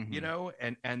 you know,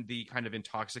 and the kind of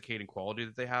intoxicating quality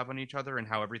that they have on each other and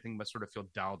how everything must sort of feel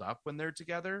dialed up when they're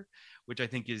together, which I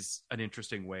think is an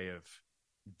interesting way of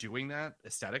doing that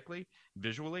aesthetically,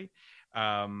 visually,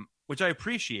 which I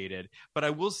appreciated. But I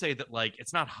will say that like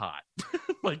it's not hot.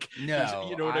 Like, no,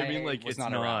 you know what I mean? Like it's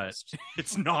not aroused.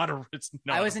 It's not.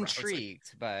 I was aroused.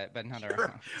 intrigued, but not sure.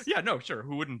 aroused. Yeah, no, sure.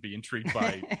 Who wouldn't be intrigued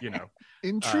by, you know?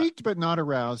 Intrigued but not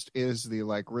aroused is the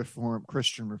like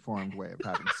Christian reformed way of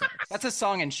having sex. That's a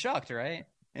song in Shucked, right?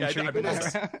 Intrigued but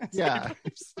not aroused. Yeah.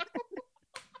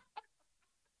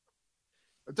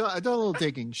 I done a little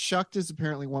digging. Shucked is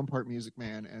apparently one part Music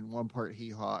Man and one part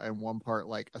Hee Haw and one part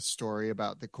like a story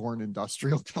about the corn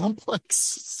industrial complex.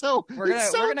 So we're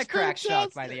gonna crack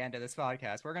Shucked by the end of this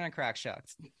podcast. We're gonna crack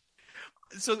Shucked.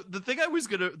 So the thing I was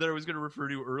gonna refer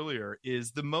to earlier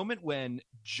is the moment when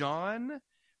John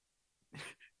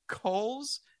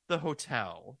calls the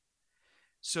hotel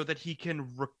so that he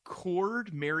can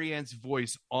record Marianne's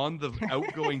voice on the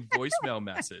outgoing voicemail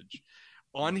message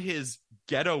on his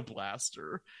ghetto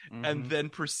blaster, and then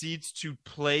proceeds to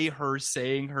play her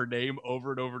saying her name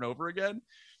over and over and over again.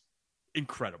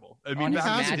 Incredible. I mean,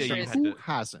 who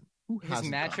hasn't? His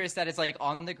mattress that is like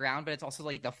on the ground, but it's also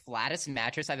like the flattest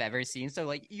mattress I've ever seen. So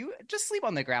like, you just sleep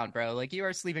on the ground, bro. Like you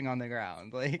are sleeping on the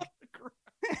ground. Like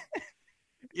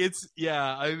it's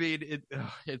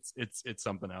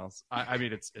something else. I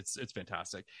mean, it's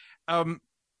fantastic. Can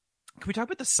we talk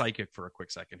about the psychic for a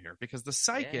quick second here? Because the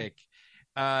psychic,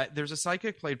 there's a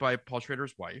psychic played by Paul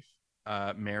Schrader's wife,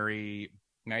 Mary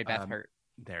Beth Hurt.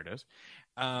 There it is.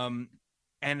 And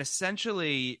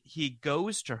essentially he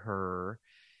goes to her.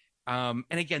 And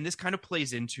again, this kind of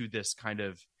plays into this kind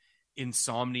of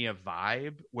insomnia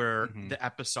vibe where the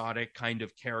episodic kind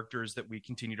of characters that we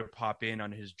continue to pop in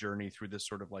on his journey through this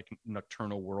sort of like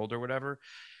nocturnal world or whatever.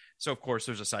 So, of course,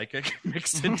 there's a psychic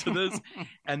mixed into this.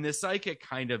 And this psychic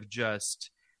kind of just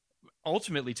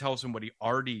ultimately tells him what he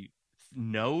already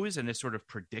knows and is sort of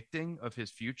predicting of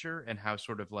his future and how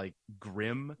sort of like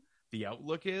grim the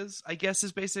outlook is, I guess,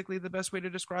 is basically the best way to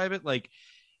describe it. Like,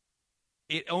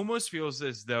 it almost feels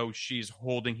as though she's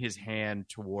holding his hand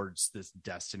towards this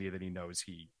destiny that he knows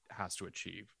he has to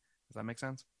achieve. Does that make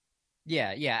sense?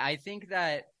 Yeah. I think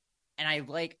that, and I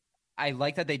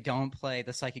like that they don't play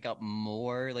the psychic up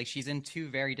more. Like, she's in two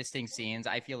very distinct scenes.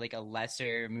 I feel like a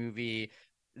lesser movie,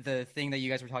 the thing that you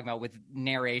guys were talking about with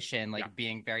narration, like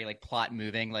being very like plot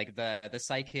moving, like the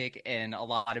psychic in a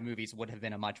lot of movies would have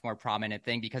been a much more prominent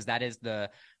thing, because that is the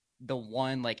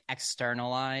one like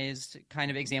externalized kind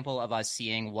of example of us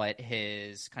seeing what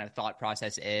his kind of thought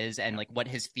process is and like what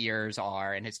his fears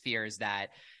are, and his fears that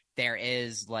there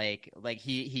is like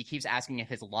he keeps asking if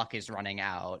his luck is running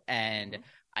out, and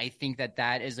I think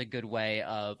that is a good way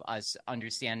of us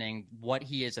understanding what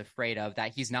he is afraid of,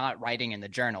 that he's not writing in the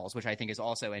journals, which I think is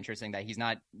also interesting, that he's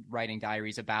not writing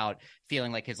diaries about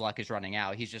feeling like his luck is running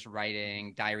out. He's just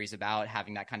writing diaries about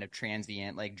having that kind of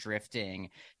transient, like drifting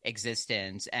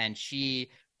existence.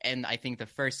 And I think the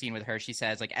first scene with her, she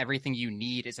says, like, everything you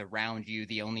need is around you.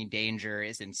 The only danger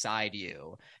is inside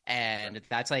you. And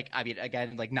that's like, I mean,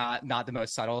 again, like not the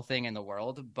most subtle thing in the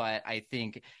world, but I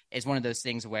think it's one of those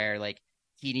things where like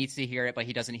he needs to hear it, but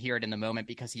he doesn't hear it in the moment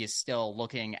because he is still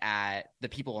looking at the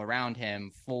people around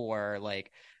him for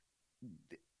like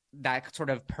that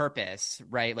sort of purpose,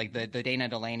 right? Like the Dana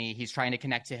Delaney, he's trying to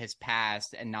connect to his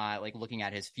past and not like looking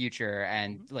at his future.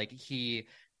 And like he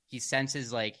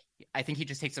senses, like, I think he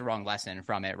just takes the wrong lesson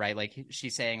from it, right? Like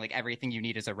she's saying like everything you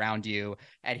need is around you,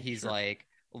 and he's like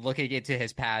looking into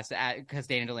his past because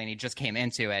Dana Delaney just came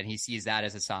into it and he sees that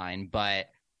as a sign, but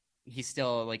he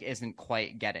still like isn't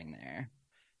quite getting there.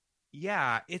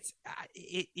 Yeah,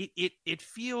 it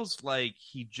feels like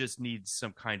he just needs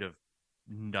some kind of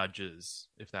nudges,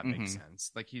 if that makes sense.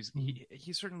 Like he's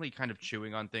certainly kind of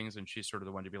chewing on things, and she's sort of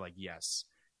the one to be like, yes,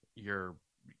 you're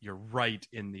right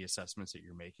in the assessments that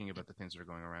you're making about the things that are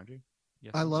going around you.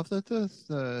 Yes. I love that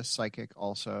the psychic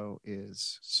also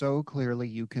is so clearly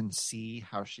you can see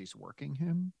how she's working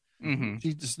him.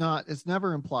 She does not, it's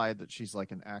never implied that she's like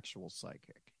an actual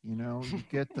psychic, you know. You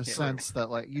get the sense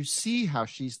that like you see how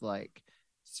she's like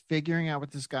figuring out what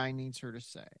this guy needs her to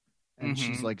say, and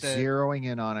she's like zeroing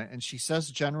in on it, and she says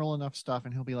general enough stuff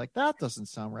and he'll be like, that doesn't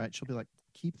sound right. She'll be like,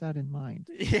 keep that in mind.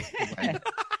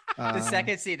 The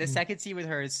second scene with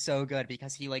her is so good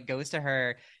because he like goes to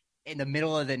her in the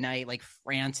middle of the night, like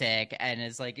frantic, and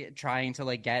is like trying to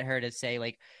like get her to say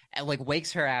like, and like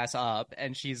wakes her ass up,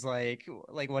 and she's like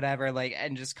whatever, like,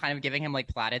 and just kind of giving him like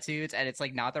platitudes, and it's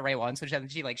like not the right one, so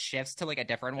she like shifts to like a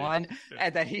different one,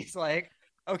 and then he's like,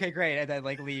 okay, great, and then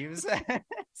like leaves.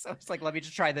 So it's like, let me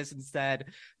just try this instead.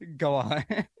 Go on.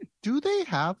 Do they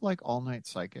have like all night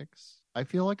psychics? I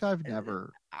feel like I've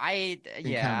never. I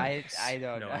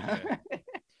don't know.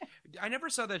 I never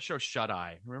saw that show Shut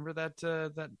Eye. Remember that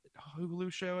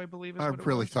Hulu show? I believe. I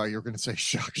really thought you were going to say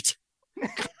Shut.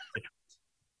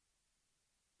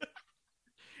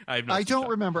 I don't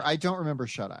remember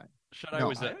Shut Eye. Shut Eye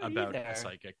was about a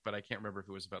psychic, but I can't remember if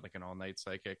it was about like an all night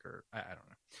psychic or I don't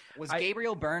know. Was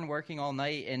Gabriel Byrne working all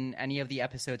night in any of the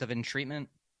episodes of In Treatment?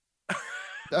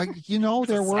 You know,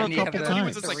 there were a couple times. He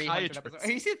was a psychiatrist.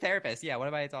 He's a therapist. Yeah, what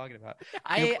am I talking about?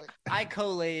 I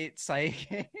collate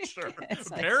psychic. Sure.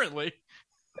 Apparently.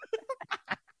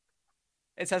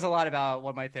 It says a lot about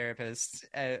what my therapist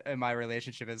and my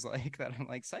relationship is like, that I'm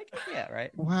like, psychic? Yeah,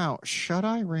 right? Wow. Shut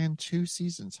Eye ran 2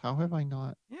 seasons. How have I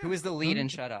not? Yeah. Who was the lead in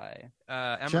Shut Eye?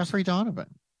 Jeffrey Donovan.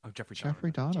 Oh, Jeffrey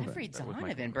Donovan. Jeffrey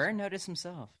Donovan. Byrne noticed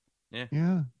himself.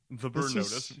 Yeah. The Byrne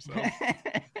noticed himself.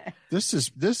 This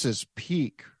is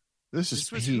peak. This is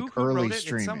peak early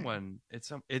streaming.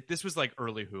 This was like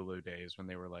early Hulu days when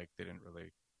they were like, they didn't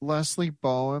really. Leslie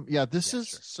Bowen. Yeah, this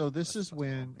is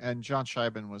when, and John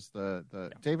Scheiben was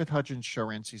the David Hudgens show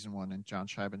ran season 1 and John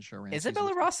Scheiben show ran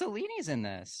Isabella Rossellini's in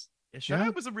this. Shut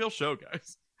Up was a real show,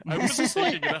 guys. I was just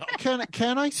looking it up.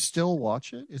 Can I still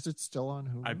watch it? Is it still on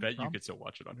Hulu? I bet you could still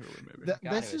watch it on Hulu. Maybe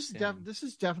this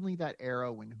is definitely that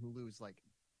era when Hulu's like,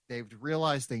 they've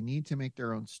realized they need to make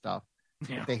their own stuff.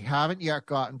 Yeah. They haven't yet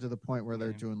gotten to the point where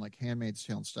they're doing like Handmaid's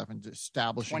Tale and stuff and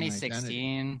establishing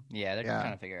 2016. Yeah, they're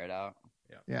trying to figure it out.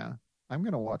 Yeah. I'm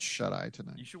gonna watch Shut Eye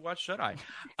tonight. You should watch Shut Eye.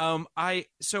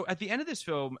 So at the end of this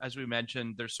film, as we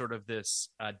mentioned, there's sort of this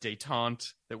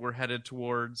detente that we're headed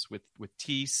towards with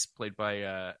Teese, played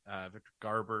by Victor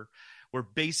Garber, where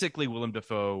basically Willem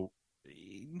Dafoe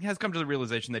has come to the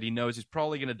realization that he knows he's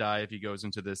probably going to die if he goes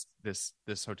into this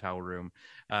hotel room,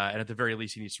 and at the very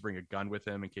least he needs to bring a gun with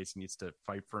him in case he needs to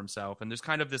fight for himself. And there's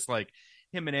kind of this like,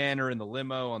 him and Anne are in the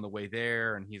limo on the way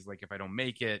there, and he's like, if I don't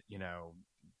make it, you know,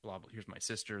 blah blah, here's my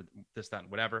sister, this, that,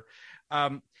 and whatever.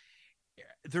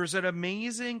 There's an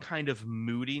amazing kind of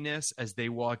moodiness as they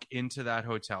walk into that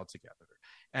hotel together,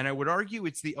 and I would argue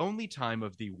it's the only time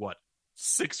of the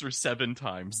 6 or 7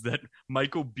 times that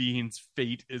Michael Biehn's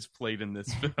fate is played in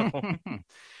this film,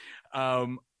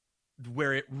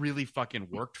 where it really fucking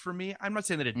worked for me. I'm not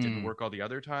saying that it didn't work all the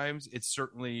other times. It's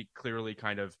certainly clearly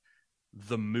kind of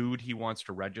the mood he wants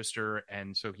to register,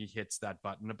 and so he hits that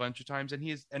button a bunch of times, and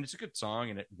it's a good song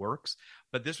and it works.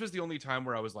 But this was the only time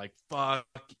where I was like, fuck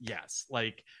yes,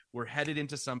 like we're headed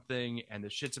into something and the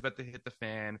shit's about to hit the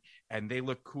fan, and they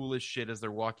look cool as shit as they're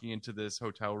walking into this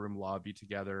hotel room lobby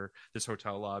together, this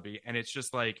hotel lobby, and it's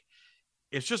just like,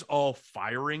 it's just all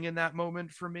firing in that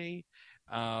moment for me.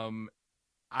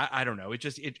 I don't know. It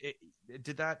just it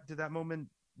did that moment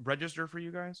register for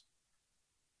you guys?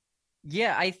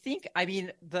 Yeah, I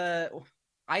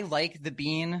like the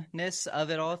beanness of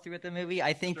it all throughout the movie.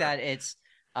 I think that it's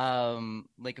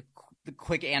like the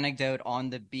quick anecdote on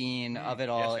the bean of it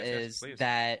all is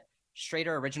that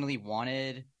Schrader originally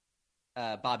wanted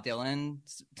Bob Dylan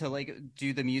to like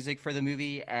do the music for the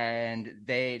movie, and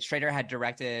Schrader had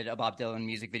directed a Bob Dylan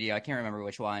music video. I can't remember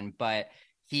which one, but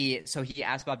he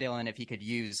asked Bob Dylan if he could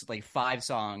use like 5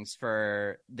 songs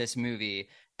for this movie.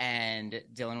 And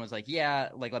Dylan was like, yeah,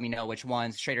 like, let me know which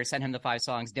ones. Schrader sent him the 5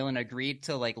 songs. Dylan agreed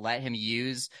to like let him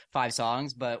use 5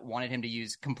 songs, but wanted him to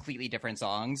use completely different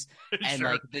songs. And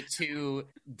like the two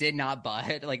did not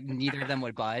budge. Like neither of them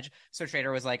would budge. So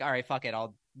Schrader was like, all right, fuck it.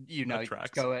 I'll,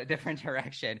 go a different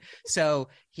direction. So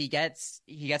he gets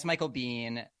Michael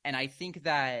Biehn. And I think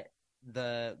that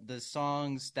the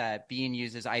songs that Bean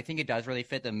uses, I think it does really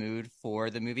fit the mood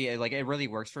for the movie. It really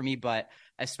works for me, but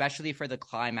especially for the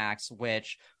climax,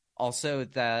 which also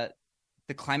the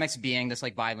climax being this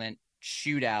like violent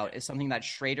shootout is something that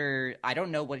Schrader, I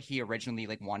don't know what he originally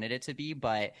like wanted it to be,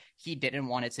 but he didn't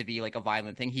want it to be like a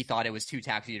violent thing. He thought it was too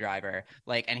Taxi Driver,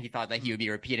 like, and he thought that he would be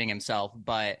repeating himself,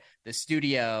 but the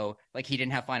studio, like, he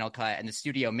didn't have final cut, and the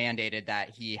studio mandated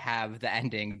that he have the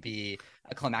ending be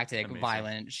a climactic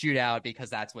violent shootout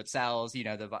because that's what sells,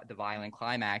 the violent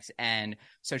climax. And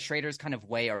so Schrader's kind of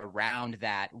way around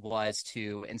that was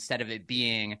to, instead of it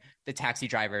being the Taxi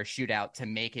Driver shootout, to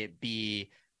make it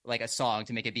be like a song,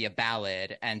 to make it be a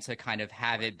ballad, and to kind of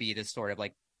have it be this sort of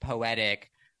like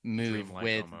poetic move dreamlike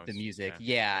with almost. The music.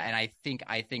 Yeah. And I think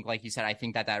like you said, I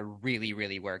think that really,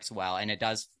 really works well. And it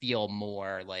does feel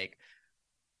more like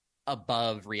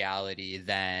above reality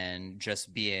than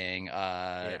just being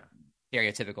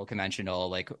stereotypical, conventional,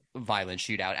 like violent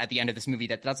shootout at the end of this movie.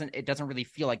 It doesn't really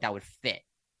feel like that would fit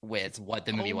with what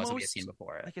the movie was that we had seen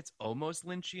before. Like, it's almost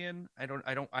Lynchian.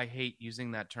 I hate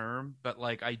using that term, but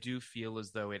like, I do feel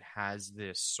as though it has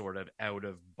this sort of out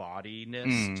of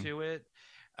bodiness to it.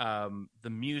 The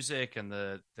music and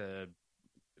the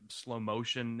slow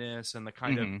motionness and the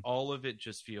kind of all of it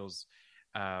just feels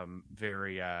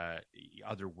very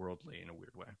otherworldly in a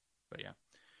weird way. But yeah,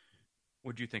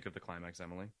 what do you think of the climax,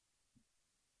 Emily?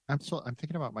 I'm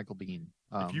thinking about Michael Biehn.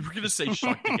 If you were going to say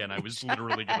shocked again, I was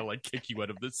literally going to like kick you out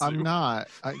of this. I'm not.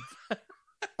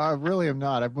 I really am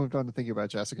not. I've moved on to thinking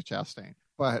about Jessica Chastain,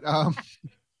 but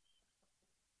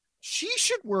she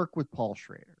should work with Paul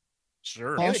Schrader.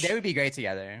 Sure, they would be great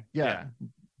together. Yeah.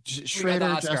 Schrader, the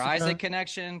Oscar Jessica. Isaac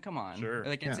connection. Come on, sure.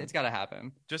 Like it's got to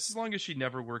happen. Just as long as she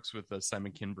never works with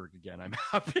Simon Kinberg again, I'm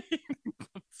happy.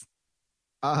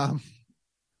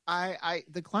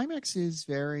 The climax is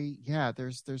very,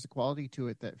 there's a quality to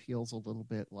it that feels a little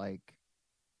bit like,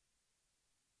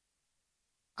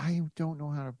 I don't know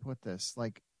how to put this,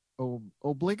 like,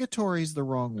 obligatory is the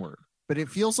wrong word, but it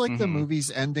feels like the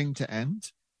movie's ending to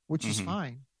end, which is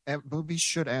fine. Movies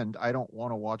should end. I don't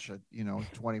want to watch a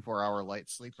 24-hour light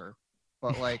sleeper,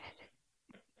 but like,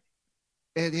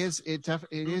 it is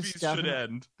definitely should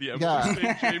end. The Empire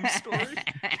State James story.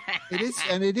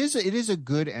 It is a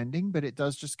good ending, but it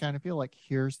does just kind of feel like,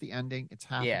 here's the ending. It's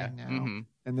happening now.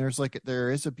 And there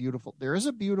is a beautiful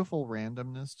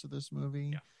randomness to this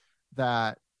movie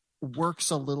that works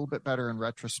a little bit better in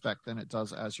retrospect than it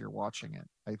does as you're watching it,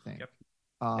 I think. Yep.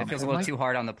 It feels a little too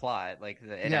hard on the plot, like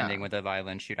ending with a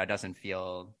violent shootout doesn't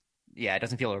feel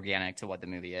organic to what the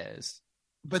movie is.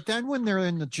 But then when they're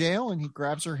in the jail and he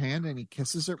grabs her hand and he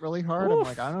kisses it really hard, I'm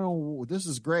like, I don't know, this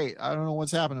is great. I don't know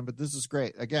what's happening, but this is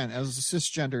great. Again, as a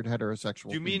cisgendered heterosexual.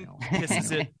 Do you mean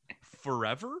kisses it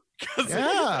forever?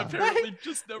 Yeah. Apparently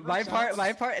just never my part,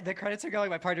 the credits are going.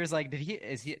 My partner's like,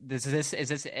 is this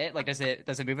it? Like, does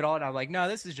it move at all? And I'm like, no,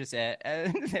 this is just it.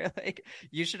 And they're like,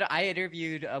 I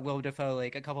interviewed Willem Dafoe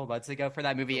like a couple of months ago for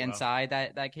that movie Inside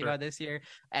that came out this year.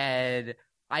 And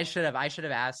I should have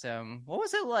asked him, what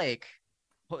was it like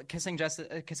kissing I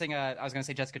was going to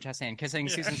say Jessica Chastain, kissing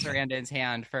Susan Sarandon's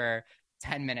hand for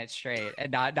 10 minutes straight and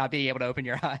not being able to open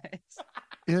your eyes.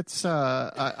 It's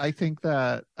I think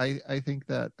that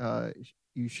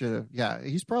you should have.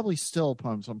 He's probably still,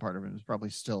 upon some part of him is probably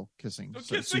still kissing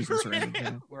Susan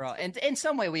Sarandon. We're all, in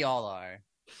some way we all are.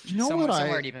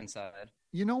 Somewhere deep inside.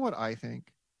 You know what I think?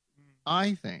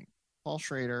 I think Paul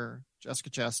Schrader, Jessica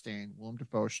Chastain, Willem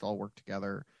Dafoe should all work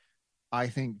together. I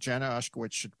think Jenna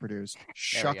Ushkowitz should produce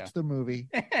Shucked the movie.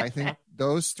 I think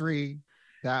those three,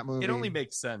 that movie. It only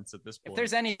makes sense at this point. If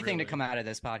there's anything to come out of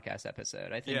this podcast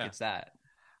episode, I think it's that.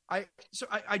 I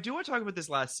do want to talk about this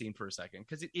last scene for a second,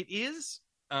 because it is,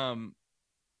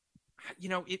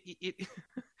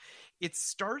 it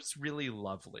starts really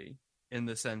lovely in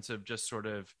the sense of just sort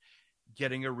of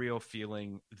getting a real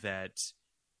feeling that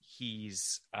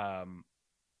he's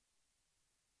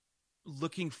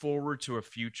looking forward to a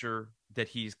future, that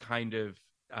he's kind of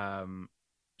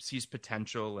sees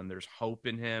potential, and there's hope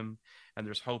in him, and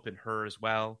there's hope in her as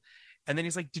well. And then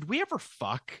he's like, did we ever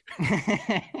fuck?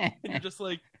 And you're just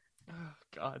like, oh,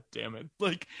 God damn it.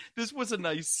 Like, this was a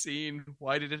nice scene.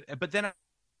 Why did it? But then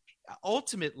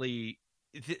ultimately,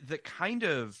 the kind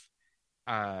of,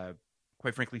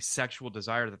 quite frankly, sexual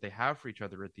desire that they have for each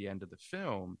other at the end of the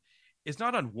film is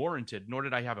not unwarranted, nor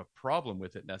did I have a problem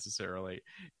with it necessarily.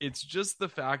 It's just the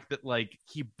fact that, like,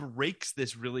 he breaks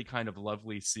this really kind of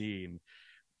lovely scene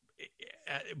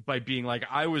by being like,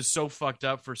 I was so fucked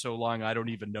up for so long, I don't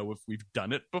even know if we've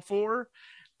done it before.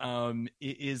 It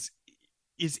is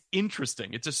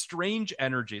interesting. It's a strange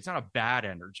energy. It's not a bad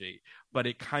energy, but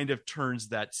it kind of turns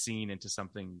that scene into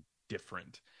something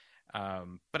different.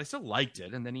 But I still liked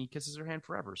it. And then he kisses her hand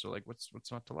forever. So, like, what's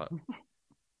not to love?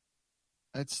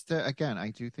 Again,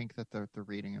 I do think that the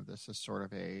reading of this is sort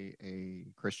of a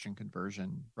Christian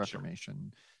conversion,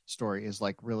 Reformation story is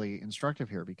like really instructive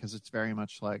here, because it's very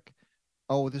much like,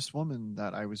 oh, this woman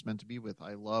that I was meant to be with,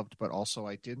 I loved, but also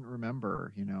I didn't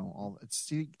remember,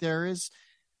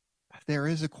 there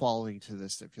is a quality to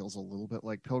this that feels a little bit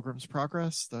like Pilgrim's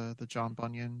Progress, the John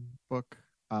Bunyan book.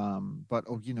 But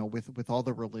with all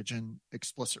the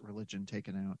explicit religion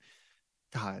taken out,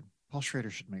 God, Paul Schrader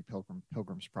should make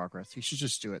Pilgrim's Progress. He should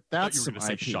just do it. That's you were some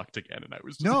say IP. Shucked again, and I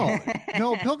was no.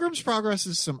 Pilgrim's Progress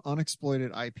is some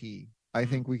unexploited IP. I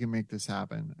think we can make this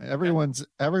happen. Everyone's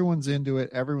into it.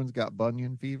 Everyone's got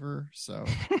Bunyan fever. So,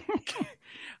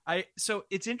 so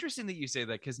it's interesting that you say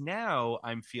that, because now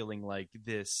I'm feeling like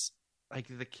this, like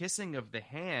the kissing of the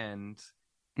hand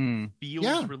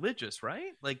feels religious,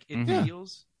 right? Like it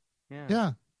feels,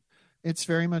 yeah. It's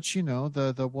very much,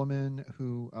 the woman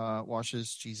who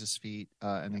washes Jesus' feet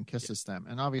and then kisses them,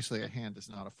 and obviously a hand is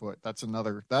not a foot. That's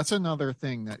another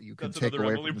thing that you can take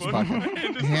away from this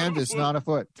podcast. A hand is not a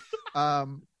foot,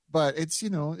 but it's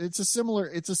it's a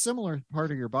similar part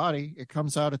of your body. It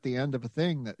comes out at the end of a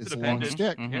thing that is a long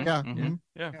stick. It's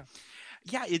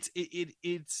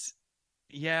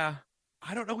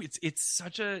I don't know. It's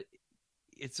such a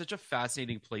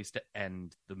fascinating place to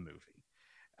end the movie.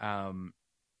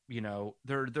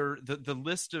 The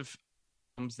list of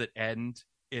films that end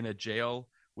in a jail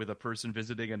with a person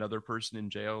visiting another person in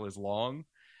jail is long.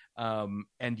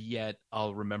 And yet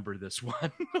I'll remember this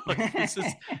one. Like, this is,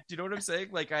 do you know what I'm saying?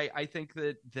 Like, I think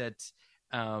that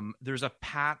there's a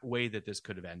pat way that this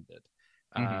could have ended,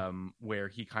 where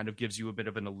he kind of gives you a bit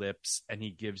of an ellipse, and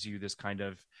he gives you this kind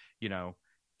of,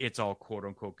 it's all quote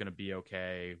unquote going to be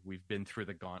okay. We've been through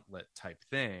the gauntlet type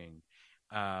thing.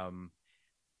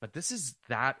 But this is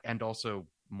that, and also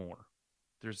more.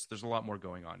 There's a lot more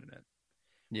going on in it.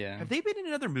 Yeah. Have they been in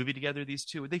another movie together, these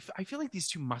two? I feel like these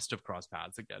two must have crossed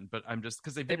paths again, but I'm just,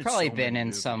 because they've probably so been in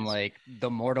movies. some, like, The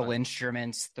Mortal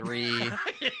Instruments 3.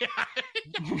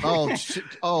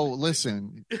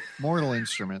 Listen, Mortal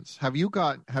Instruments. Have you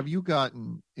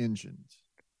gotten Engines?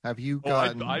 Have you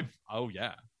gotten? I've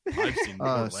seen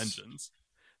Mortal Engines.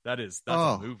 That's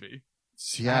a movie.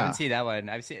 Yeah. I haven't seen that one.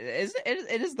 I've seen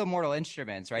it is the Mortal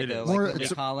Instruments, right? Lily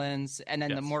Collins, and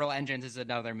then the Mortal Engines is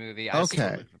another movie.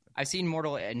 I've seen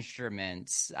Mortal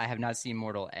Instruments. I have not seen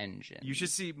Mortal Engines. You should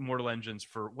see Mortal Engines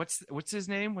for what's his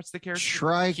name? What's the character?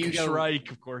 Shrike.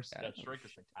 Shrike, of course. Yeah, Shrike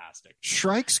is fantastic.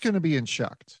 Shrike's going to be in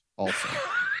Shucked also.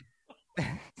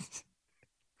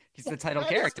 He's the title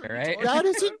character, right?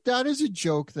 That is a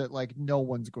joke that, like, no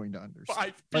one's going to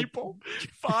understand. Five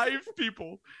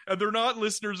people, and they're not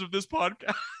listeners of this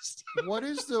podcast. What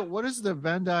is the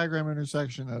Venn diagram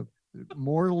intersection of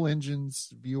Mortal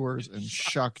Engines viewers and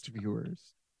Shucked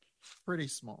viewers? Pretty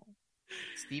small.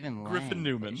 Stephen Lang, Griffin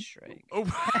Newman. Shrike. Oh,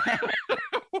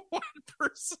 one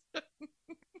person.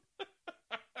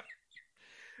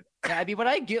 Yeah, I mean, when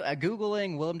I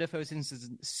googling Willem Dafoe, Susan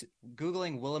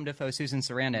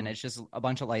Sarandon, it's just a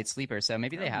bunch of light sleepers. So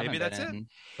maybe they haven't. Maybe that's in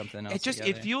something else.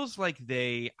 It feels like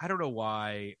I don't know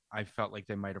why I felt like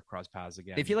they might have crossed paths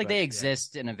again. They feel like they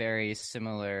exist in a very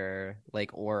similar,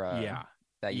 like, aura. Yeah,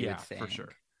 that you would think for sure.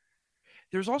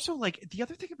 There's also, like, the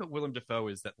other thing about Willem Dafoe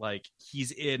is that, like,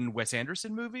 he's in Wes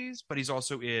Anderson movies, but he's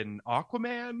also in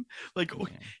Aquaman. Like,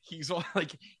 he's all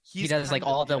like he does like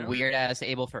all the weird ass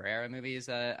Abel Ferreira movies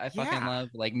that I fucking love,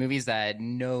 like movies that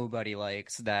nobody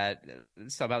likes, that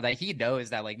somehow that he knows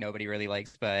that, like, nobody really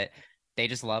likes, but they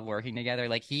just love working together.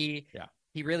 Like he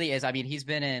He really is. I mean, he's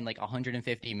been in like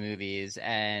 150 movies,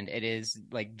 and it is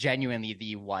like genuinely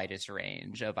the widest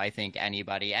range of I think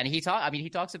anybody. And he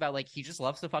talks about like he just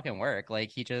loves to fucking work.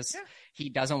 Like he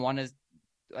doesn't want to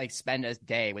like spend a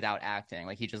day without acting.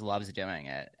 Like he just loves doing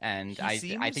it. And I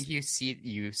think you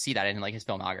see that in like his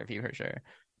filmography for sure.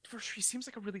 For sure, he seems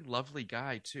like a really lovely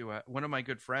guy too. One of my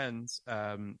good friends,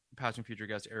 past and future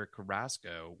guest Eric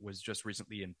Carrasco, was just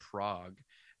recently in Prague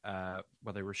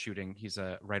while they were shooting. He's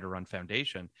a writer on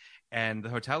Foundation, and the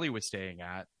hotel he was staying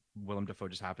at, Willem Dafoe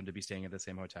just happened to be staying at the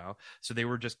same hotel, so they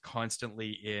were just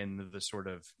constantly in the sort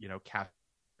of cafe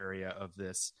area of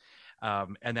this.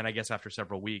 And then I guess after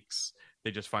several weeks,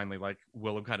 they just finally like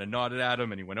Willem kind of nodded at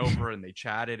him, and he went over and they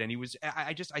chatted, and he was.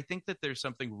 I think that there's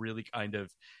something really kind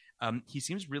of. He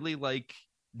seems really like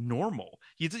normal.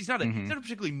 He's not a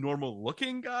particularly normal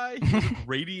looking guy. He doesn't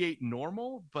radiate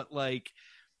normal, but like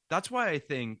that's why I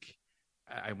think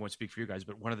I won't speak for you guys,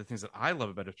 but one of the things that I love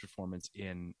about his performance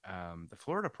in the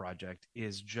Florida Project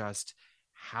is just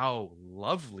how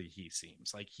lovely he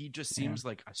seems. Like he just seems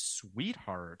like a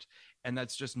sweetheart, and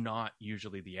that's just not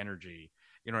usually the energy.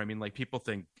 You know what I mean? Like people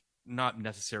think not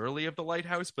necessarily of The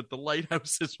Lighthouse, but The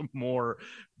Lighthouse is more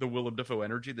the Willem Dafoe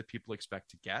energy that people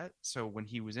expect to get. So when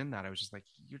he was in that, I was just like,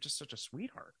 you're just such a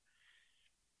sweetheart.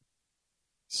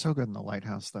 So good in The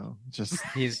Lighthouse, though. Just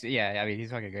he's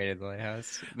fucking great in The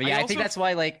Lighthouse. But yeah, I think that's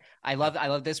why like I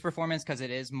love this performance, because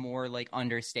it is more like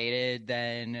understated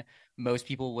than most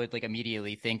people would like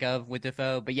immediately think of with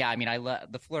Dafoe. But yeah, I mean, I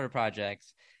love the Florida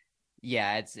Project.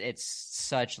 Yeah, it's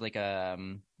such like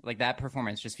like that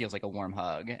performance just feels like a warm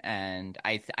hug, and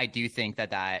I do think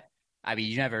that I mean,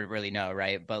 you never really know,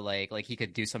 right? But like he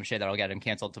could do some shit that'll get him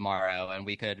canceled tomorrow, and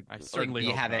we could certainly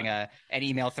be having an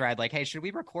email thread like, hey, should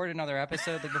we record another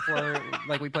episode like before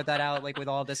like we put that out, like with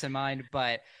all this in mind?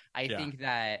 But I think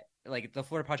that like the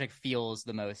Florida Project feels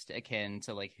the most akin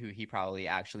to like who he probably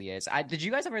actually is. Did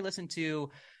you guys ever listen to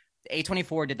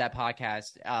A24 did that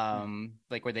podcast,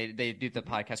 like where they do the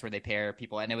podcast where they pair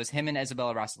people, and it was him and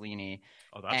Isabella Rossellini.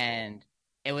 Oh, that's and cool.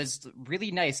 It was really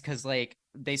nice because like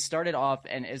they started off,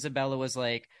 and Isabella was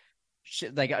like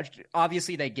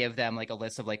obviously they give them like a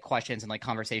list of like questions and like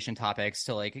conversation topics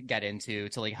to like get into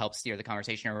to like help steer the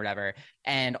conversation or whatever,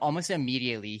 and almost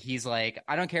immediately he's like,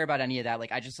 I don't care about any of that,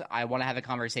 like I want to have a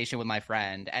conversation with my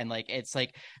friend. And like it's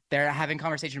like they're having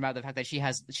conversation about the fact that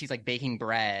she's like baking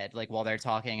bread like while they're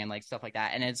talking and like stuff like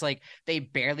that, and it's like they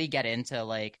barely get into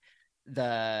like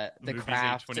the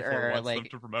craft or like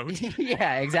to promote.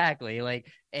 Yeah, exactly. Like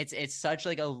it's such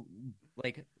like a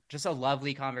like just a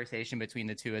lovely conversation between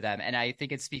the two of them, and I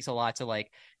think it speaks a lot to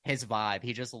like his vibe.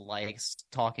 He just likes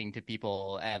talking to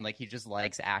people, and like he just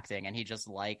likes acting, and he just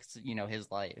likes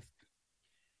his life.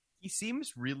 He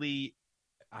seems really,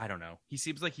 I don't know, he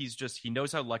seems like he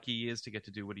knows how lucky he is to get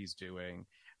to do what he's doing.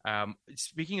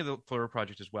 Speaking of the Florida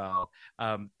Project as well,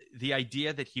 the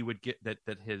idea that he would get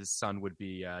that his son would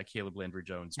be Caleb Landry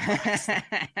Jones,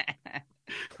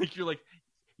 like you're like,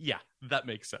 yeah, that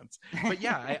makes sense. But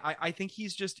yeah, I think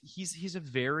he's a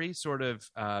very sort of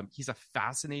he's a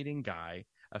fascinating guy,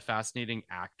 a fascinating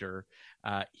actor.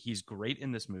 He's great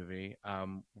in this movie.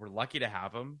 We're lucky to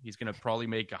have him. He's going to probably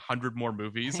make 100 more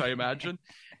movies, I imagine.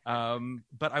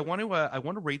 But I want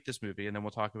to rate this movie, and then we'll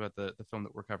talk about the film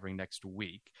that we're covering next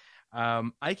week.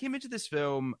 I came into this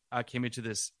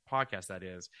podcast, that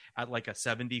is, at like a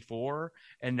 74,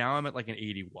 and now I'm at like an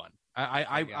 81.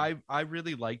 I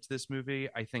really liked this movie.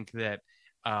 I think that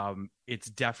it's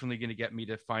definitely going to get me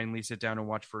to finally sit down and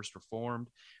watch First Reformed.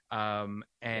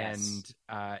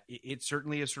 It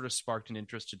certainly has sort of sparked an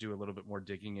interest to do a little bit more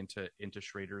digging into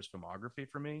Schrader's filmography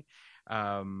for me.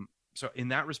 So in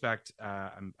that respect,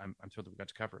 I'm thrilled that we got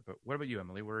to cover it. But what about you,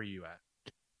 Emily? Where are you at?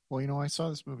 Well, I saw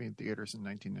this movie in theaters in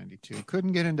 1992.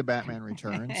 Couldn't get into Batman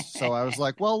Returns, so I was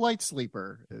like, "Well, Light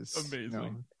Sleeper is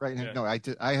amazing." Right? Yeah. No, I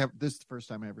did. I have this is the first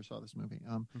time I ever saw this movie.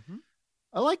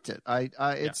 I liked it.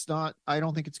 It's not. I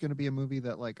don't think it's going to be a movie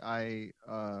that like I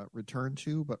return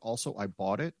to, but also I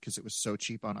bought it because it was so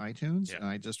cheap on iTunes, and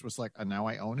I just was like, now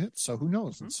I own it. So who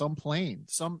knows? Some plane,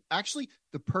 actually,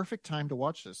 the perfect time to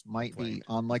watch this might be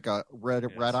on like a red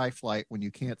eye flight when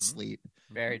you can't sleep.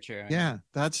 Very true. Yeah,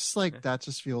 that's just like that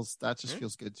just feels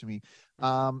good to me.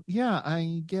 I'm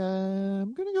gonna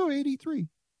go 83.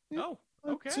 Yeah. Oh.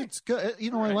 Okay, it's good.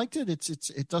 I liked it.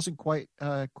 It doesn't quite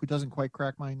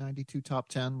crack my 92 top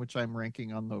 10, which I'm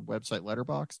ranking on the website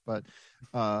Letterboxd. But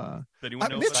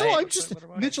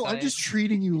Mitchell, I'm just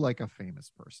treating you like a famous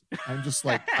person. I'm just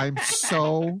like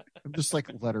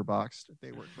Letterboxd.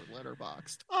 They work for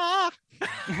Letterboxd.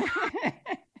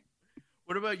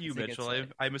 What about you, Mitchell?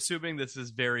 I'm assuming this is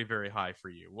very, very high for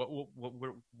you.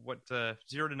 What 0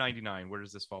 to 99? Where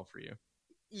does this fall for you?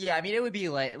 Yeah, I mean, it would be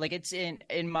like it's in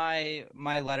my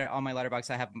letter on my letterbox.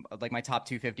 I have like my top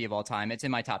 250 of all time. It's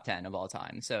in my top 10 of all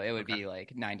time, so it would be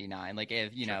like 99. Like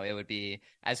if know, it would be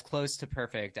as close to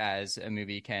perfect as a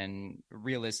movie can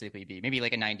realistically be. Maybe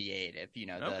like a 98 if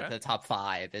the top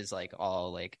 5 is like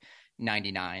all like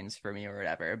 99s for me or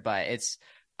whatever. But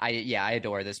I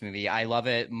adore this movie. I love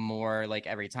it more like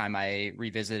every time I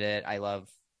revisit it. I love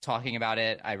talking about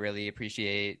it. I really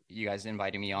appreciate you guys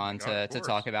inviting me on to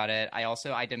talk about it.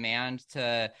 I demand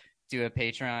to do a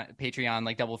Patreon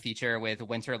like double feature with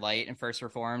Winter Light and First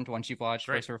Reformed once you've watched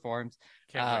First Reformed.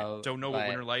 Can't wait. Don't know what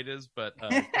Winter Light is, but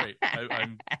great.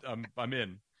 I'm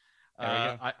in.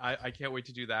 I can't wait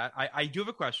to do that. I do have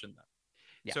a question though.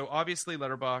 Yeah. So obviously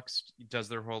Letterboxd does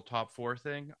their whole top 4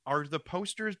 thing. Are the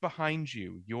posters behind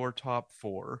you your top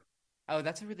 4? Oh,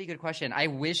 that's a really good question. I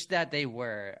wish that they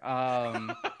were.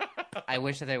 I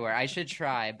wish that they were. I should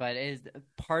try, but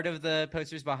part of the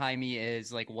posters behind me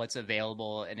is like what's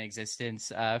available in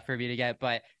existence for me to get.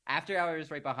 But After Hours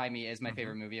right behind me is my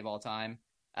favorite movie of all time.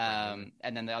 And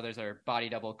then the others are Body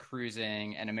Double,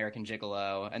 Cruising, and American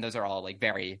Gigolo, and those are all like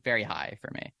very, very high for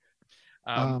me.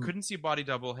 Couldn't see Body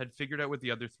Double. Had figured out what the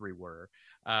other 3 were.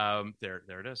 There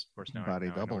it is. Of course, now Body I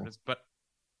know Double. what it is. But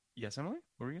yes, Emily,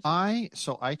 what were you gonna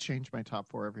say? I change my top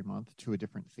 4 every month to a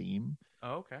different theme.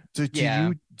 Oh, okay.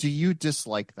 Do you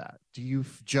dislike that? Do you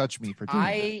judge me for doing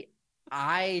that?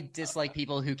 I dislike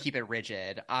people who keep it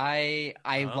rigid. I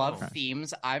love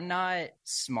themes. I'm not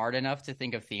smart enough to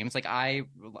think of themes. Like I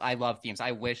love themes.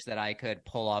 I wish that I could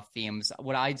pull off themes.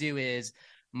 What I do is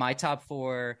my top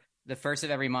 4. The first of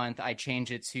every month, I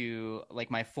change it to like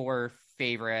my 4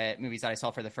 favorite movies that I saw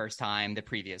for the first time the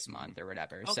previous month or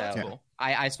whatever. Oh, so cool.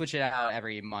 I switch it out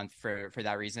every month for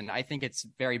that reason. I think it's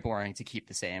very boring to keep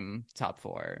the same top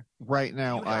 4. Right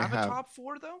now, you have a top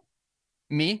 4 though.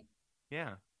 Me?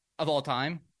 Yeah. Of all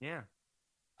time? Yeah.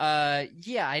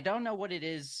 Yeah. I don't know what it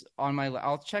is on my.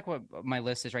 I'll check what my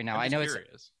list is right now. I know curious.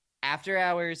 It's After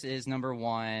Hours is number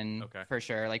 1 for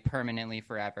sure, like permanently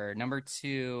forever. Number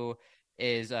 2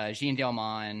 is Jean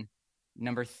Delmont.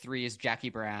 Number 3 is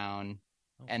Jackie Brown.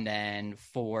 And then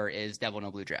 4 is Devil in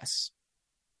a Blue Dress.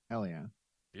 Hell yeah.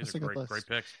 These are great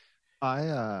picks.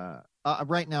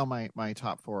 Right now my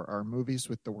top 4 are movies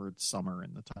with the word summer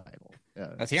in the title.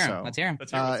 Let's hear them.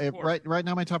 Right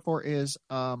now my top 4 is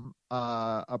A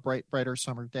Brighter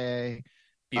Summer Day.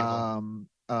 Beautiful.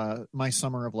 My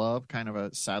Summer of Love, kind of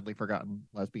a sadly forgotten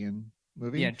lesbian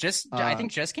movie. Yeah, I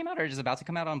think just came out or is about to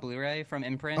come out on Blu-ray from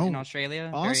Imprint in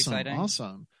Australia. Awesome, very exciting.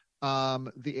 Awesome.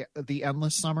 The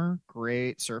Endless Summer,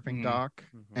 great surfing doc,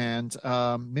 and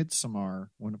Midsommar,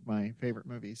 one of my favorite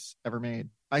movies ever made.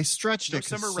 I stretched it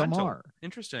because Summer.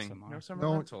 Interesting. No summer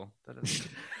rental. That is...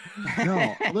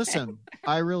 No, listen.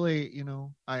 I really,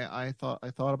 I thought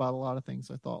about a lot of things.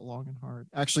 I thought long and hard.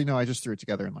 Actually, no, I just threw it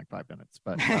together in like 5 minutes.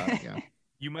 But yeah.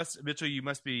 Mitchell, you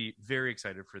must be very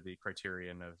excited for the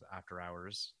Criterion of After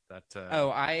Hours.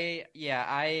 I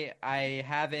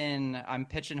haven't. I'm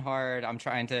pitching hard. I'm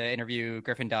trying to interview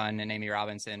Griffin Dunn and Amy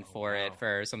Robinson it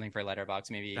for something for Letterboxd.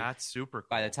 Maybe that's super cool.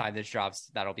 By the time this drops,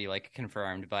 that'll be like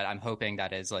confirmed. But I'm hoping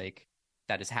that is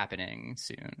happening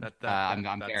soon. That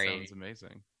sounds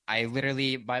amazing. I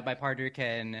literally, my partner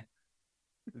can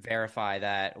verify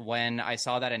that when I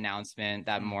saw that announcement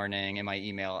that morning in my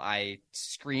email, I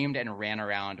screamed and ran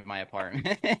around my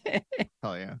apartment.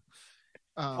 Hell yeah.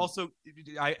 Also,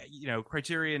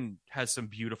 Criterion has some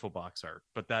beautiful box art,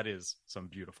 but that is some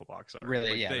beautiful box art.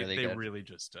 Really, they good. really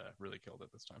just really killed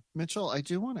it this time. Mitchell, I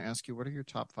do want to ask you, what are your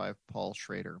top 5 Paul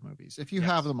Schrader movies, if you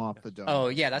have them off the dome? Oh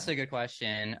yeah, that's a good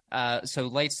question. So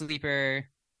Light Sleeper,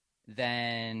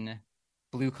 then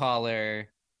Blue Collar,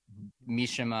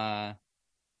 Mishima,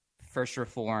 First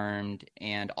Reformed,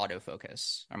 and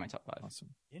Autofocus are my top 5. Awesome.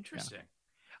 Interesting.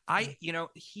 Yeah.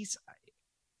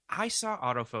 I saw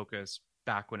Autofocus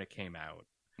back when it came out,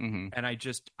 and I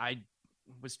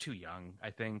was too young. I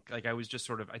think I was just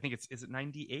sort of. I think is it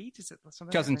 98? Is it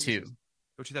something? 2002.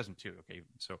 Oh, 2002. Okay,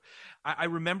 so I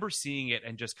remember seeing it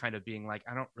and just kind of being like,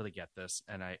 I don't really get this,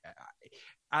 and I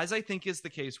as I think is the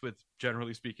case with,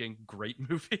 generally speaking, great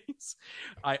movies,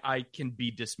 I can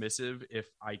be dismissive if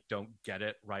I don't get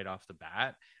it right off the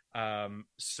bat.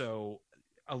 So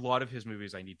a lot of his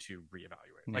movies I need to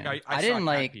reevaluate. Yeah. Like I didn't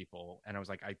saw Cat People, and I was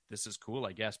like, this is cool,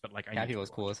 I guess, but like Cat People was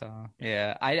cool as hell.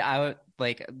 Yeah, I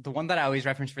like the one that I always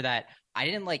reference for that. I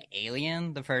didn't like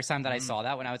Alien the first time that I saw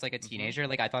that when I was like a teenager.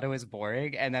 Like I thought it was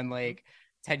boring, and then like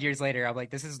 10 years later, I'm like,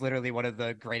 this is literally one of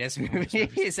the greatest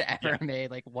movies ever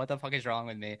made. Like, what the fuck is wrong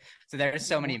with me? So there's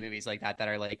so many movies like that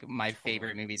are like my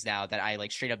favorite movies now that I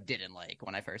like straight up didn't like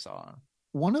when I first saw them.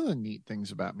 One of the neat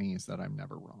things about me is that I'm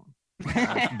never wrong.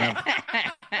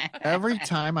 Every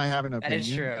time I have an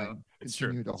opinion, I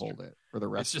continue to hold it for the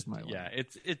rest of my life. Yeah,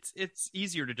 it's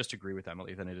easier to just agree with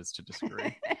Emily than it is to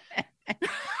disagree.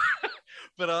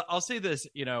 But I'll say this,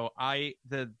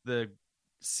 the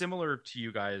similar to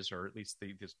you guys, or at least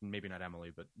this, maybe not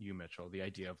Emily, but you, Mitchell, the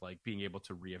idea of like being able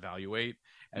to reevaluate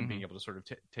and being able to sort of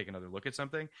take another look at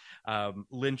something.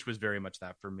 Lynch was very much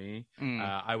that for me.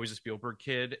 I was a Spielberg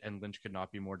kid, and Lynch could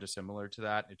not be more dissimilar to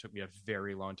that. It took me a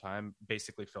very long time,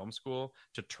 basically film school,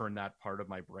 to turn that part of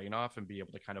my brain off and be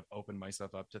able to kind of open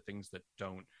myself up to things that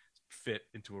don't fit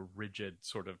into a rigid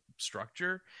sort of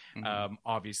structure.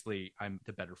 Obviously, I'm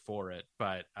the better for it,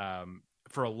 but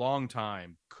for a long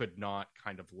time could not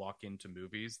kind of lock into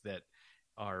movies that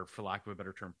are, for lack of a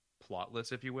better term,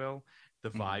 plotless, if you will.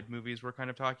 The vibe movies we're kind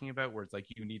of talking about, where it's like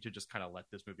you need to just kind of let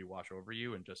this movie wash over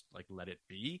you and just like let it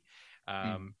be.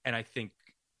 And I think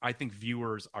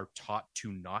viewers are taught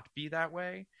to not be that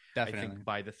way. Definitely. I think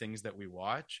by the things that we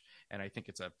watch, and I think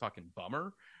it's a fucking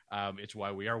bummer. It's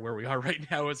why we are where we are right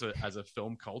now as a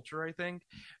film culture, I think,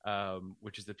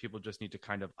 which is that people just need to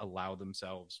kind of allow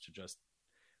themselves to just,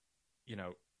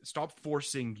 stop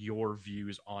forcing your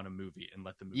views on a movie and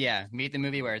let the movie meet the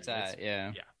movie where it's at.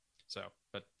 So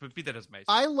but be that as it may.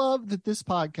 I love that this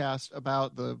podcast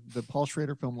about the Paul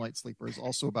Schrader film Light Sleeper is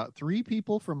also about three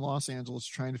people from Los Angeles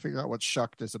trying to figure out what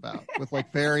Shucked is about with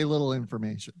like very little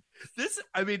information. This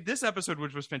episode,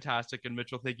 which was fantastic, and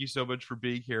Mitchell, thank you so much for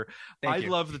being here. I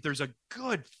love that there's a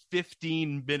good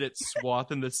 15-minute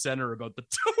swath in the center about the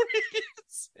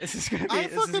Tonys. This is gonna be. I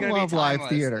fucking love live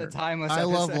theater. I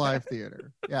love live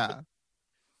theater. Yeah.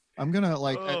 I'm gonna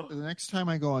the next time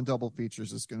I go on double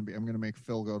features is gonna be I'm gonna make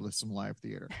Phil go to some live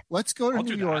theater. Let's go to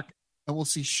New York and we'll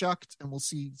see Shucked and we'll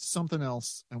see something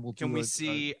else and we'll. Can we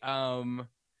see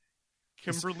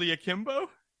Kimberly Akimbo?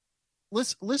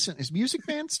 Listen, is Music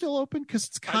Man still open? Because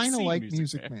it's kind of like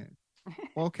Music Man.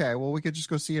 Okay, well we could just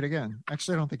go see it again.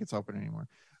 Actually, I don't think it's open anymore.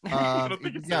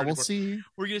 We'll see.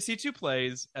 We're gonna see 2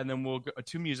 plays, and then we'll go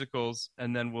 2 musicals,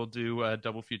 and then we'll do a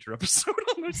double feature episode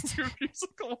on those 2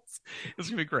 musicals. It's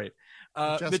gonna be great.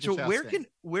 Mitchell,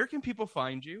 where can people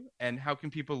find you, and how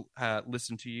can people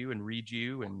listen to you and read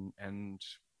you and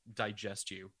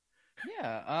digest you?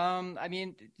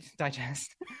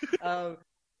 Digest.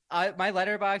 My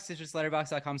letterbox is just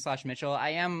letterbox.com/Mitchell. I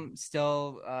am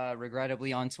still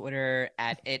regrettably on Twitter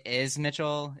at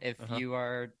 @itismitchell. If you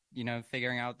are,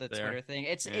 figuring out the Twitter thing,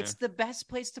 it's the best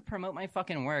place to promote my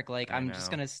fucking work. Like I'm just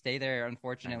gonna stay there,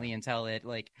 unfortunately, until it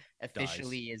like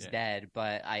officially is dead.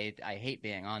 But I hate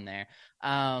being on there.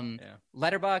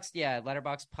 Letterbox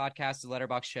podcast, the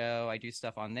Letterbox show. I do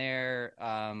stuff on there.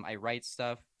 I write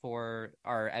stuff for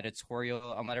our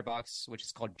editorial on Letterbox, which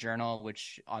is called Journal,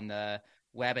 which on the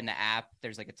web and the app,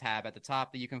 there's like a tab at the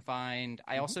top that you can find.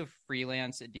 I also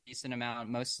freelance a decent amount,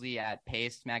 mostly at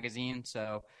Paste magazine,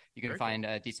 so you can find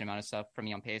a decent amount of stuff from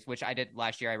me on Paste, which I did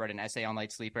last year. I wrote an essay on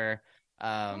Light Sleeper.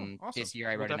 Awesome. This year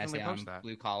I wrote an essay on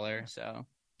Blue Collar, so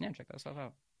check that stuff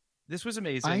out. This was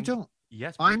amazing.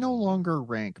 I no longer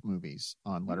rank movies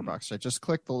on Letterboxd. I just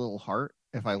click the little heart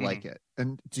if I like it.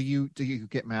 And do you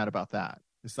get mad about that?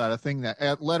 Is that a thing that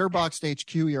at Letterboxd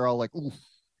HQ you're all like,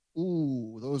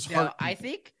 ooh, those heart? I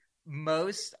think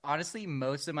most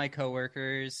of my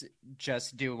coworkers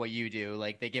just do what you do.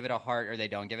 Like they give it a heart or they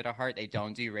don't give it a heart. They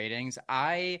don't do ratings.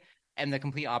 I am the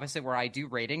complete opposite, where I do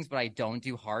ratings but I don't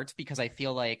do hearts, because I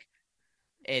feel like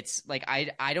it's like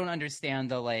I don't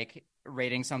understand the like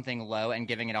rating something low and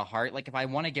giving it a heart. Like if I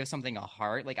want to give something a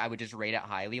heart, like I would just rate it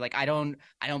highly. Like I don't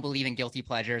believe in guilty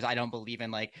pleasures. I don't believe in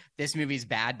like this movie's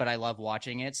bad but I love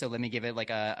watching it, so let me give it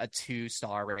like a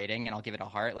 2-star rating and I'll give it a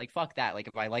heart. Like fuck that. Like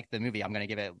if I like the movie, I'm gonna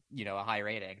give it a high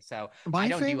rating. So I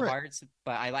don't do hearts,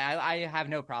 but I have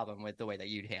no problem with the way that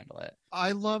you'd handle it.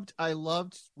 I loved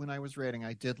when I was rating,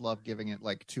 I did love giving it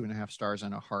like 2.5 stars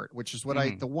and a heart, which is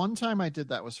what the one time I did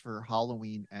that was for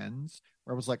Halloween Ends,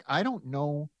 where I was like, I don't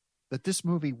know that this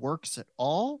movie works at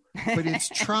all, but it's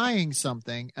trying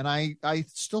something. And I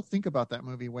still think about that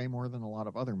movie way more than a lot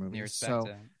of other movies. So,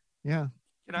 yeah.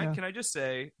 Can I just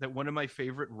say that one of my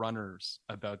favorite runners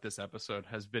about this episode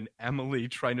has been Emily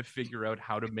trying to figure out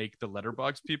how to make the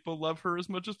Letterboxd people love her as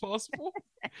much as possible?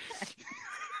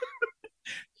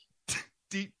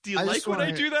 Do you like when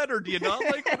I do that, or do you not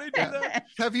like when I do that?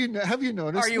 Have you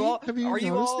noticed? Are you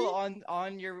all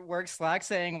on your work Slack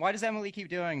saying, why does Emily keep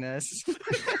doing this?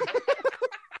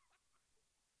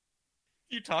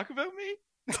 You talk about me?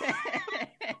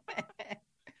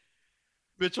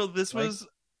 Mitchell, this was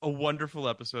a wonderful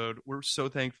episode. We're so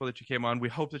thankful that you came on. We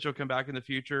hope that you'll come back in the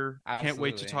future. Absolutely. Can't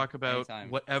wait to talk about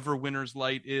whatever Winter's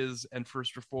Light is and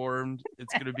First Reformed.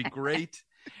 It's going to be great.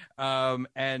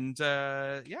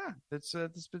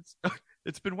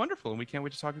 It's been wonderful, and we can't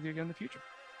wait to talk with you again in the future.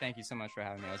 Thank you so much for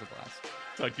having me. It was a blast.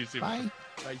 Talk to you soon. Bye.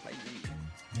 Bye.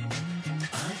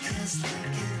 Podcast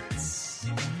like hits.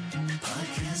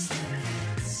 Podcast like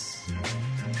hits.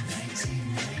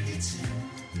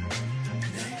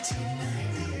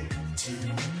 1992.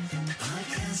 1992.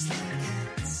 Podcast like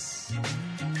hits.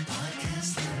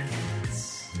 Podcast like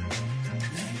hits.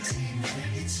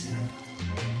 1992.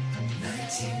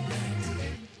 1992.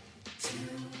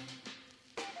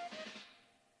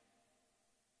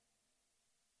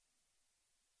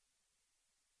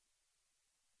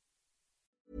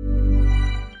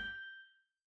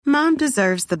 Mom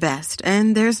deserves the best,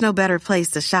 and there's no better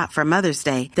place to shop for Mother's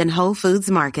Day than Whole Foods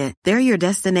Market. They're your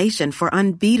destination for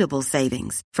unbeatable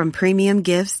savings, from premium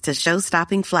gifts to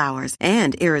show-stopping flowers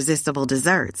and irresistible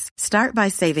desserts. Start by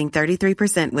saving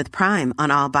 33% with Prime on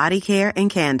all body care and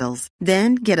candles.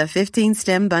 Then get a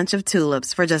 15-stem bunch of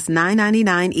tulips for just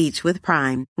 $9.99 each with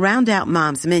Prime. Round out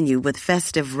Mom's menu with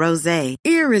festive rosé,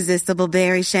 irresistible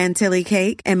berry chantilly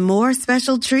cake, and more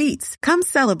special treats. Come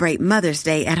celebrate Mother's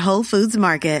Day at Whole Foods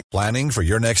Market. Planning for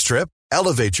your next trip?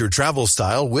 Elevate your travel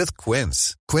style with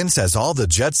Quince. Quince has all the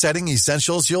jet-setting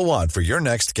essentials you'll want for your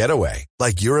next getaway,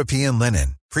 like European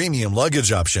linen, premium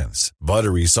luggage options,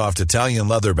 buttery soft Italian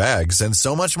leather bags, and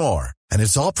so much more. And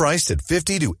it's all priced at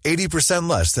 50 to 80%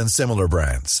 less than similar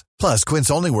brands. Plus, Quince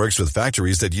only works with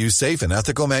factories that use safe and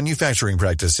ethical manufacturing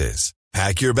practices.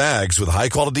 Pack your bags with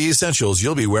high-quality essentials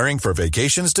you'll be wearing for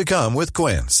vacations to come with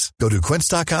Quince. Go to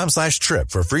quince.com/trip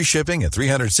for free shipping and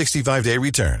 365-day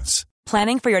returns.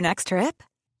 Planning for your next trip?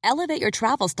 Elevate your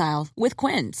travel style with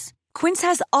Quince. Quince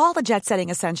has all the jet-setting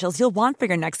essentials you'll want for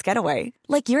your next getaway,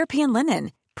 like European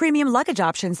linen, premium luggage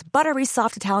options, buttery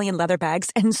soft Italian leather bags,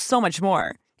 and so much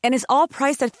more. And is all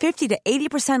priced at 50 to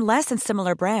 80% less than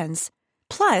similar brands.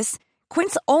 Plus,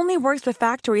 Quince only works with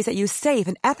factories that use safe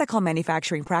and ethical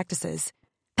manufacturing practices.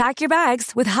 Pack your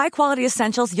bags with high-quality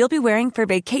essentials you'll be wearing for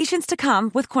vacations to come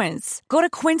with Quince. Go to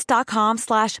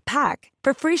quince.com/pack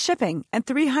for free shipping and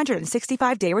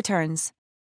 365-day returns.